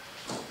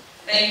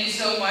 Thank you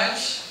so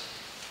much.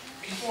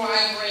 Before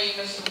I bring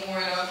Mr.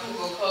 Warren up, who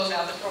will close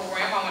out the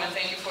program, I want to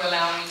thank you for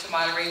allowing me to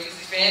moderate this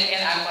event,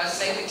 and I must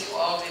say that you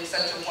all did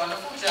such a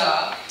wonderful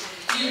job.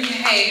 You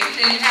behaved,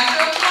 didn't have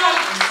to applaud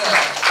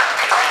yourself.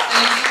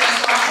 Thank you. And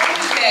so I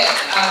hope that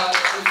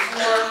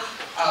before,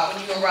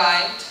 when you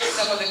arrived,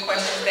 some of the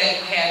questions that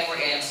you had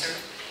were answered,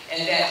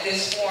 and that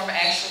this forum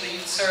actually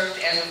served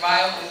as a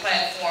viable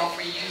platform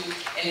for you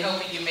in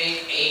helping you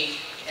make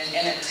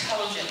an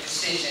intelligent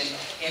decision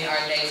in our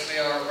next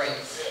mayoral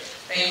race.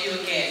 Thank you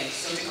again.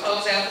 So to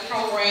close out the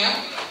program,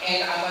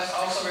 and I must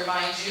also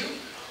remind you,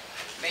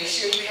 make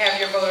sure you have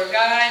your voter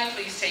guide.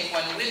 Please take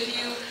one with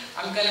you.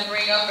 I'm going to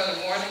bring up Brother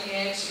Warren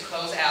again to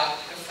close out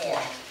the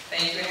forum.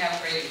 Thank you and have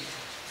a great evening.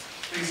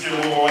 Please give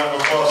a warm round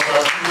of applause for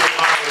our beautiful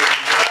moderators.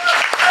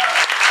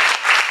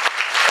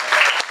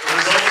 The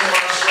results of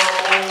our straw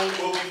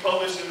poll will be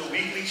published in the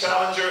Weekly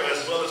Challenger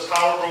as well as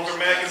Power Broker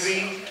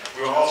magazine.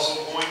 We're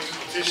also going to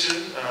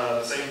petition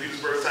the St.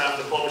 Petersburg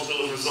Times to publish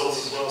those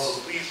results as well. So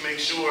please make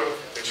sure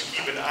that you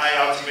keep an eye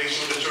out to make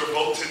sure that your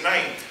vote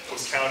tonight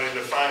was counted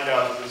to find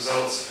out the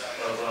results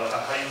of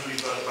how you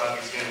really felt about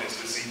these candidates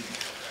this evening.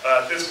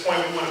 At this point,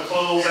 we want to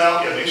close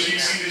out. Yeah, make sure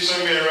you see this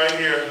young man right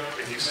here.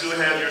 If you still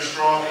have your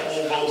strong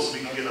poll votes,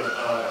 we can get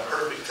a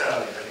perfect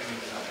tally.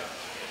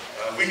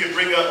 We can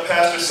bring up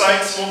Pastor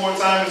Sykes one more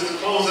time just to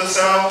close us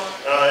out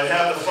and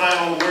have the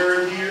final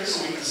word here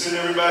so we can send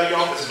everybody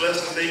off as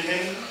blessed as they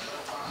came.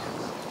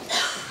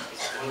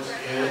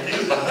 And he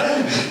was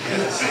behind me.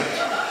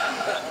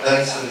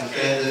 Thanks to the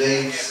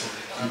candidates,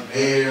 to the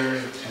mayor,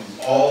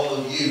 to all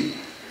of you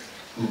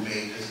who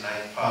made this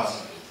night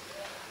possible.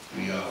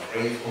 We are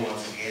grateful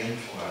once again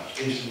for our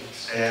kitchen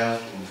staff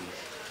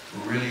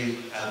who really,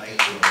 I think,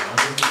 did a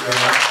wonderful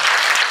job.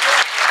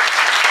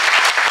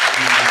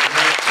 We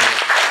thank the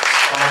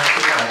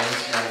sponsor,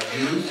 our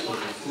youth, for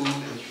the food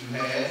that you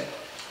had.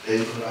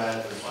 they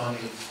provide the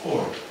funding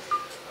for it.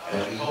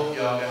 And we hope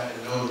y'all got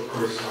to know the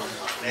person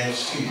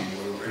next to you.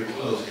 We're pretty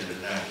close here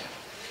tonight.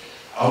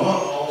 I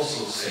want to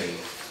also say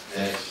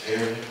that it's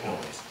very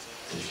important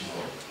that you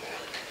vote.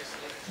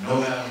 No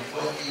matter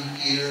what you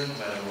hear, no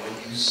matter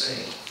what you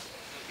say,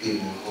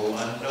 it will go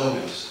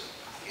unnoticed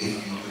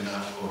if you do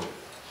not vote.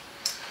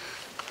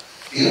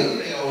 The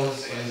other thing I want to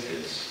say is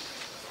this.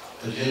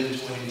 Agenda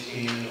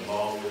 2010,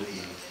 along with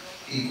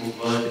the people's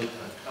budget,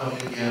 have come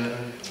together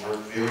and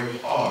worked very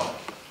hard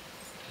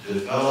to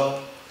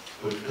develop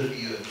what could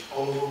be a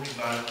total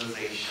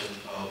revitalization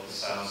of the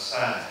South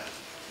Side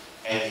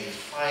and a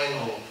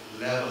final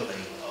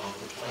leveling of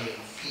the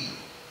playing field.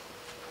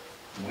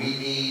 We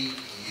need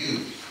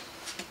you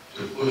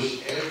to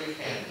push every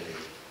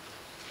candidate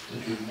to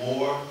do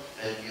more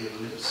than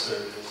give lip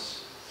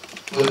service,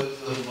 put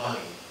the money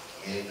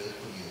in the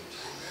community.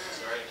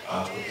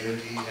 Our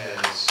community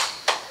has,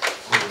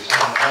 for the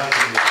time I've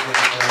been here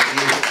 25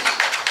 years,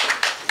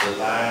 the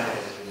line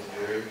has been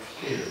very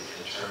clear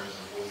in terms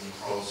of when you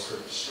cross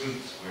certain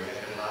streets where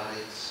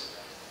economics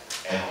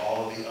and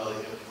all the other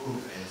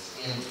improvements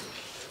end.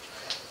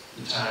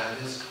 The time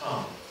has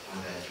come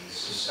when that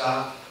needs to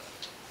stop.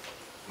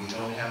 We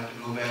don't have to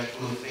go back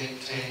to a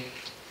think tank.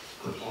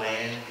 The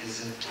plan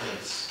is in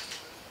place.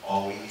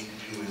 All we need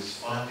to do is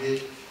fund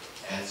it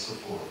and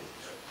support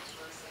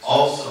it.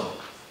 Also,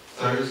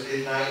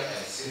 Thursday night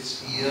at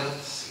 6 p.m.,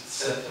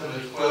 September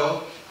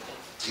 12th,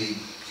 the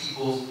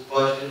people's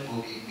budget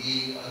will be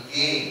meeting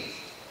again.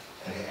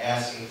 And they're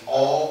asking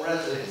all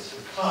residents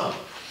to come.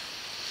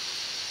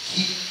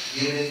 Keep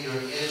giving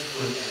your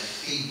input and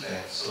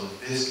feedback so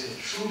this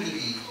can truly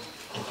be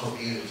a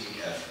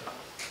community effort.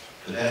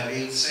 With that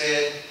being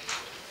said,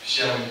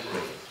 shall we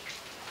pray?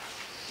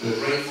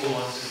 We're grateful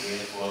once again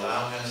for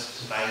allowing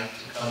us tonight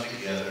to come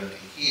together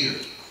to hear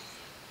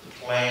the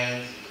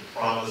plans, the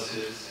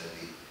promises,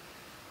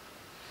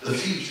 and the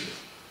future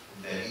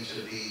that each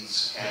of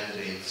these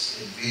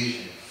candidates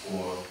envision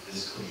for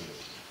this community.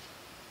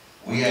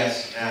 We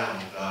ask now,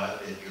 God,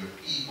 that your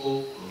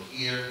people will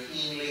hear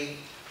keenly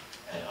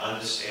and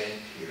understand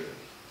clearly,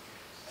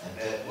 and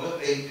that what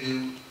they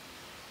do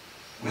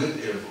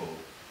with their vote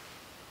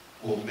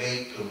will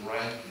make the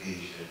right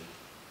vision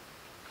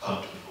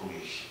come to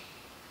fruition.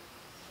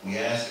 We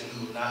ask that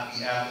we will not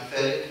be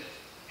apathetic,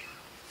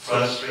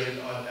 frustrated,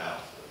 or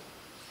doubtful,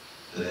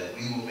 so that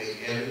we will make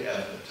every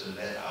effort to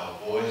let our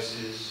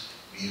voices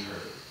be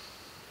heard.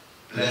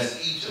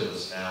 Bless each of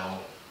us now,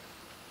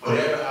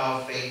 whatever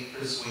our faith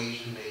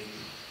persuasion may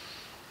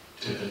be,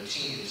 to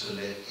continue to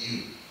let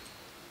you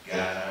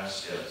guide our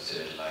steps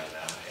in light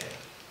our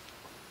path.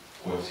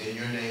 For it's in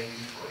your name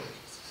we pray.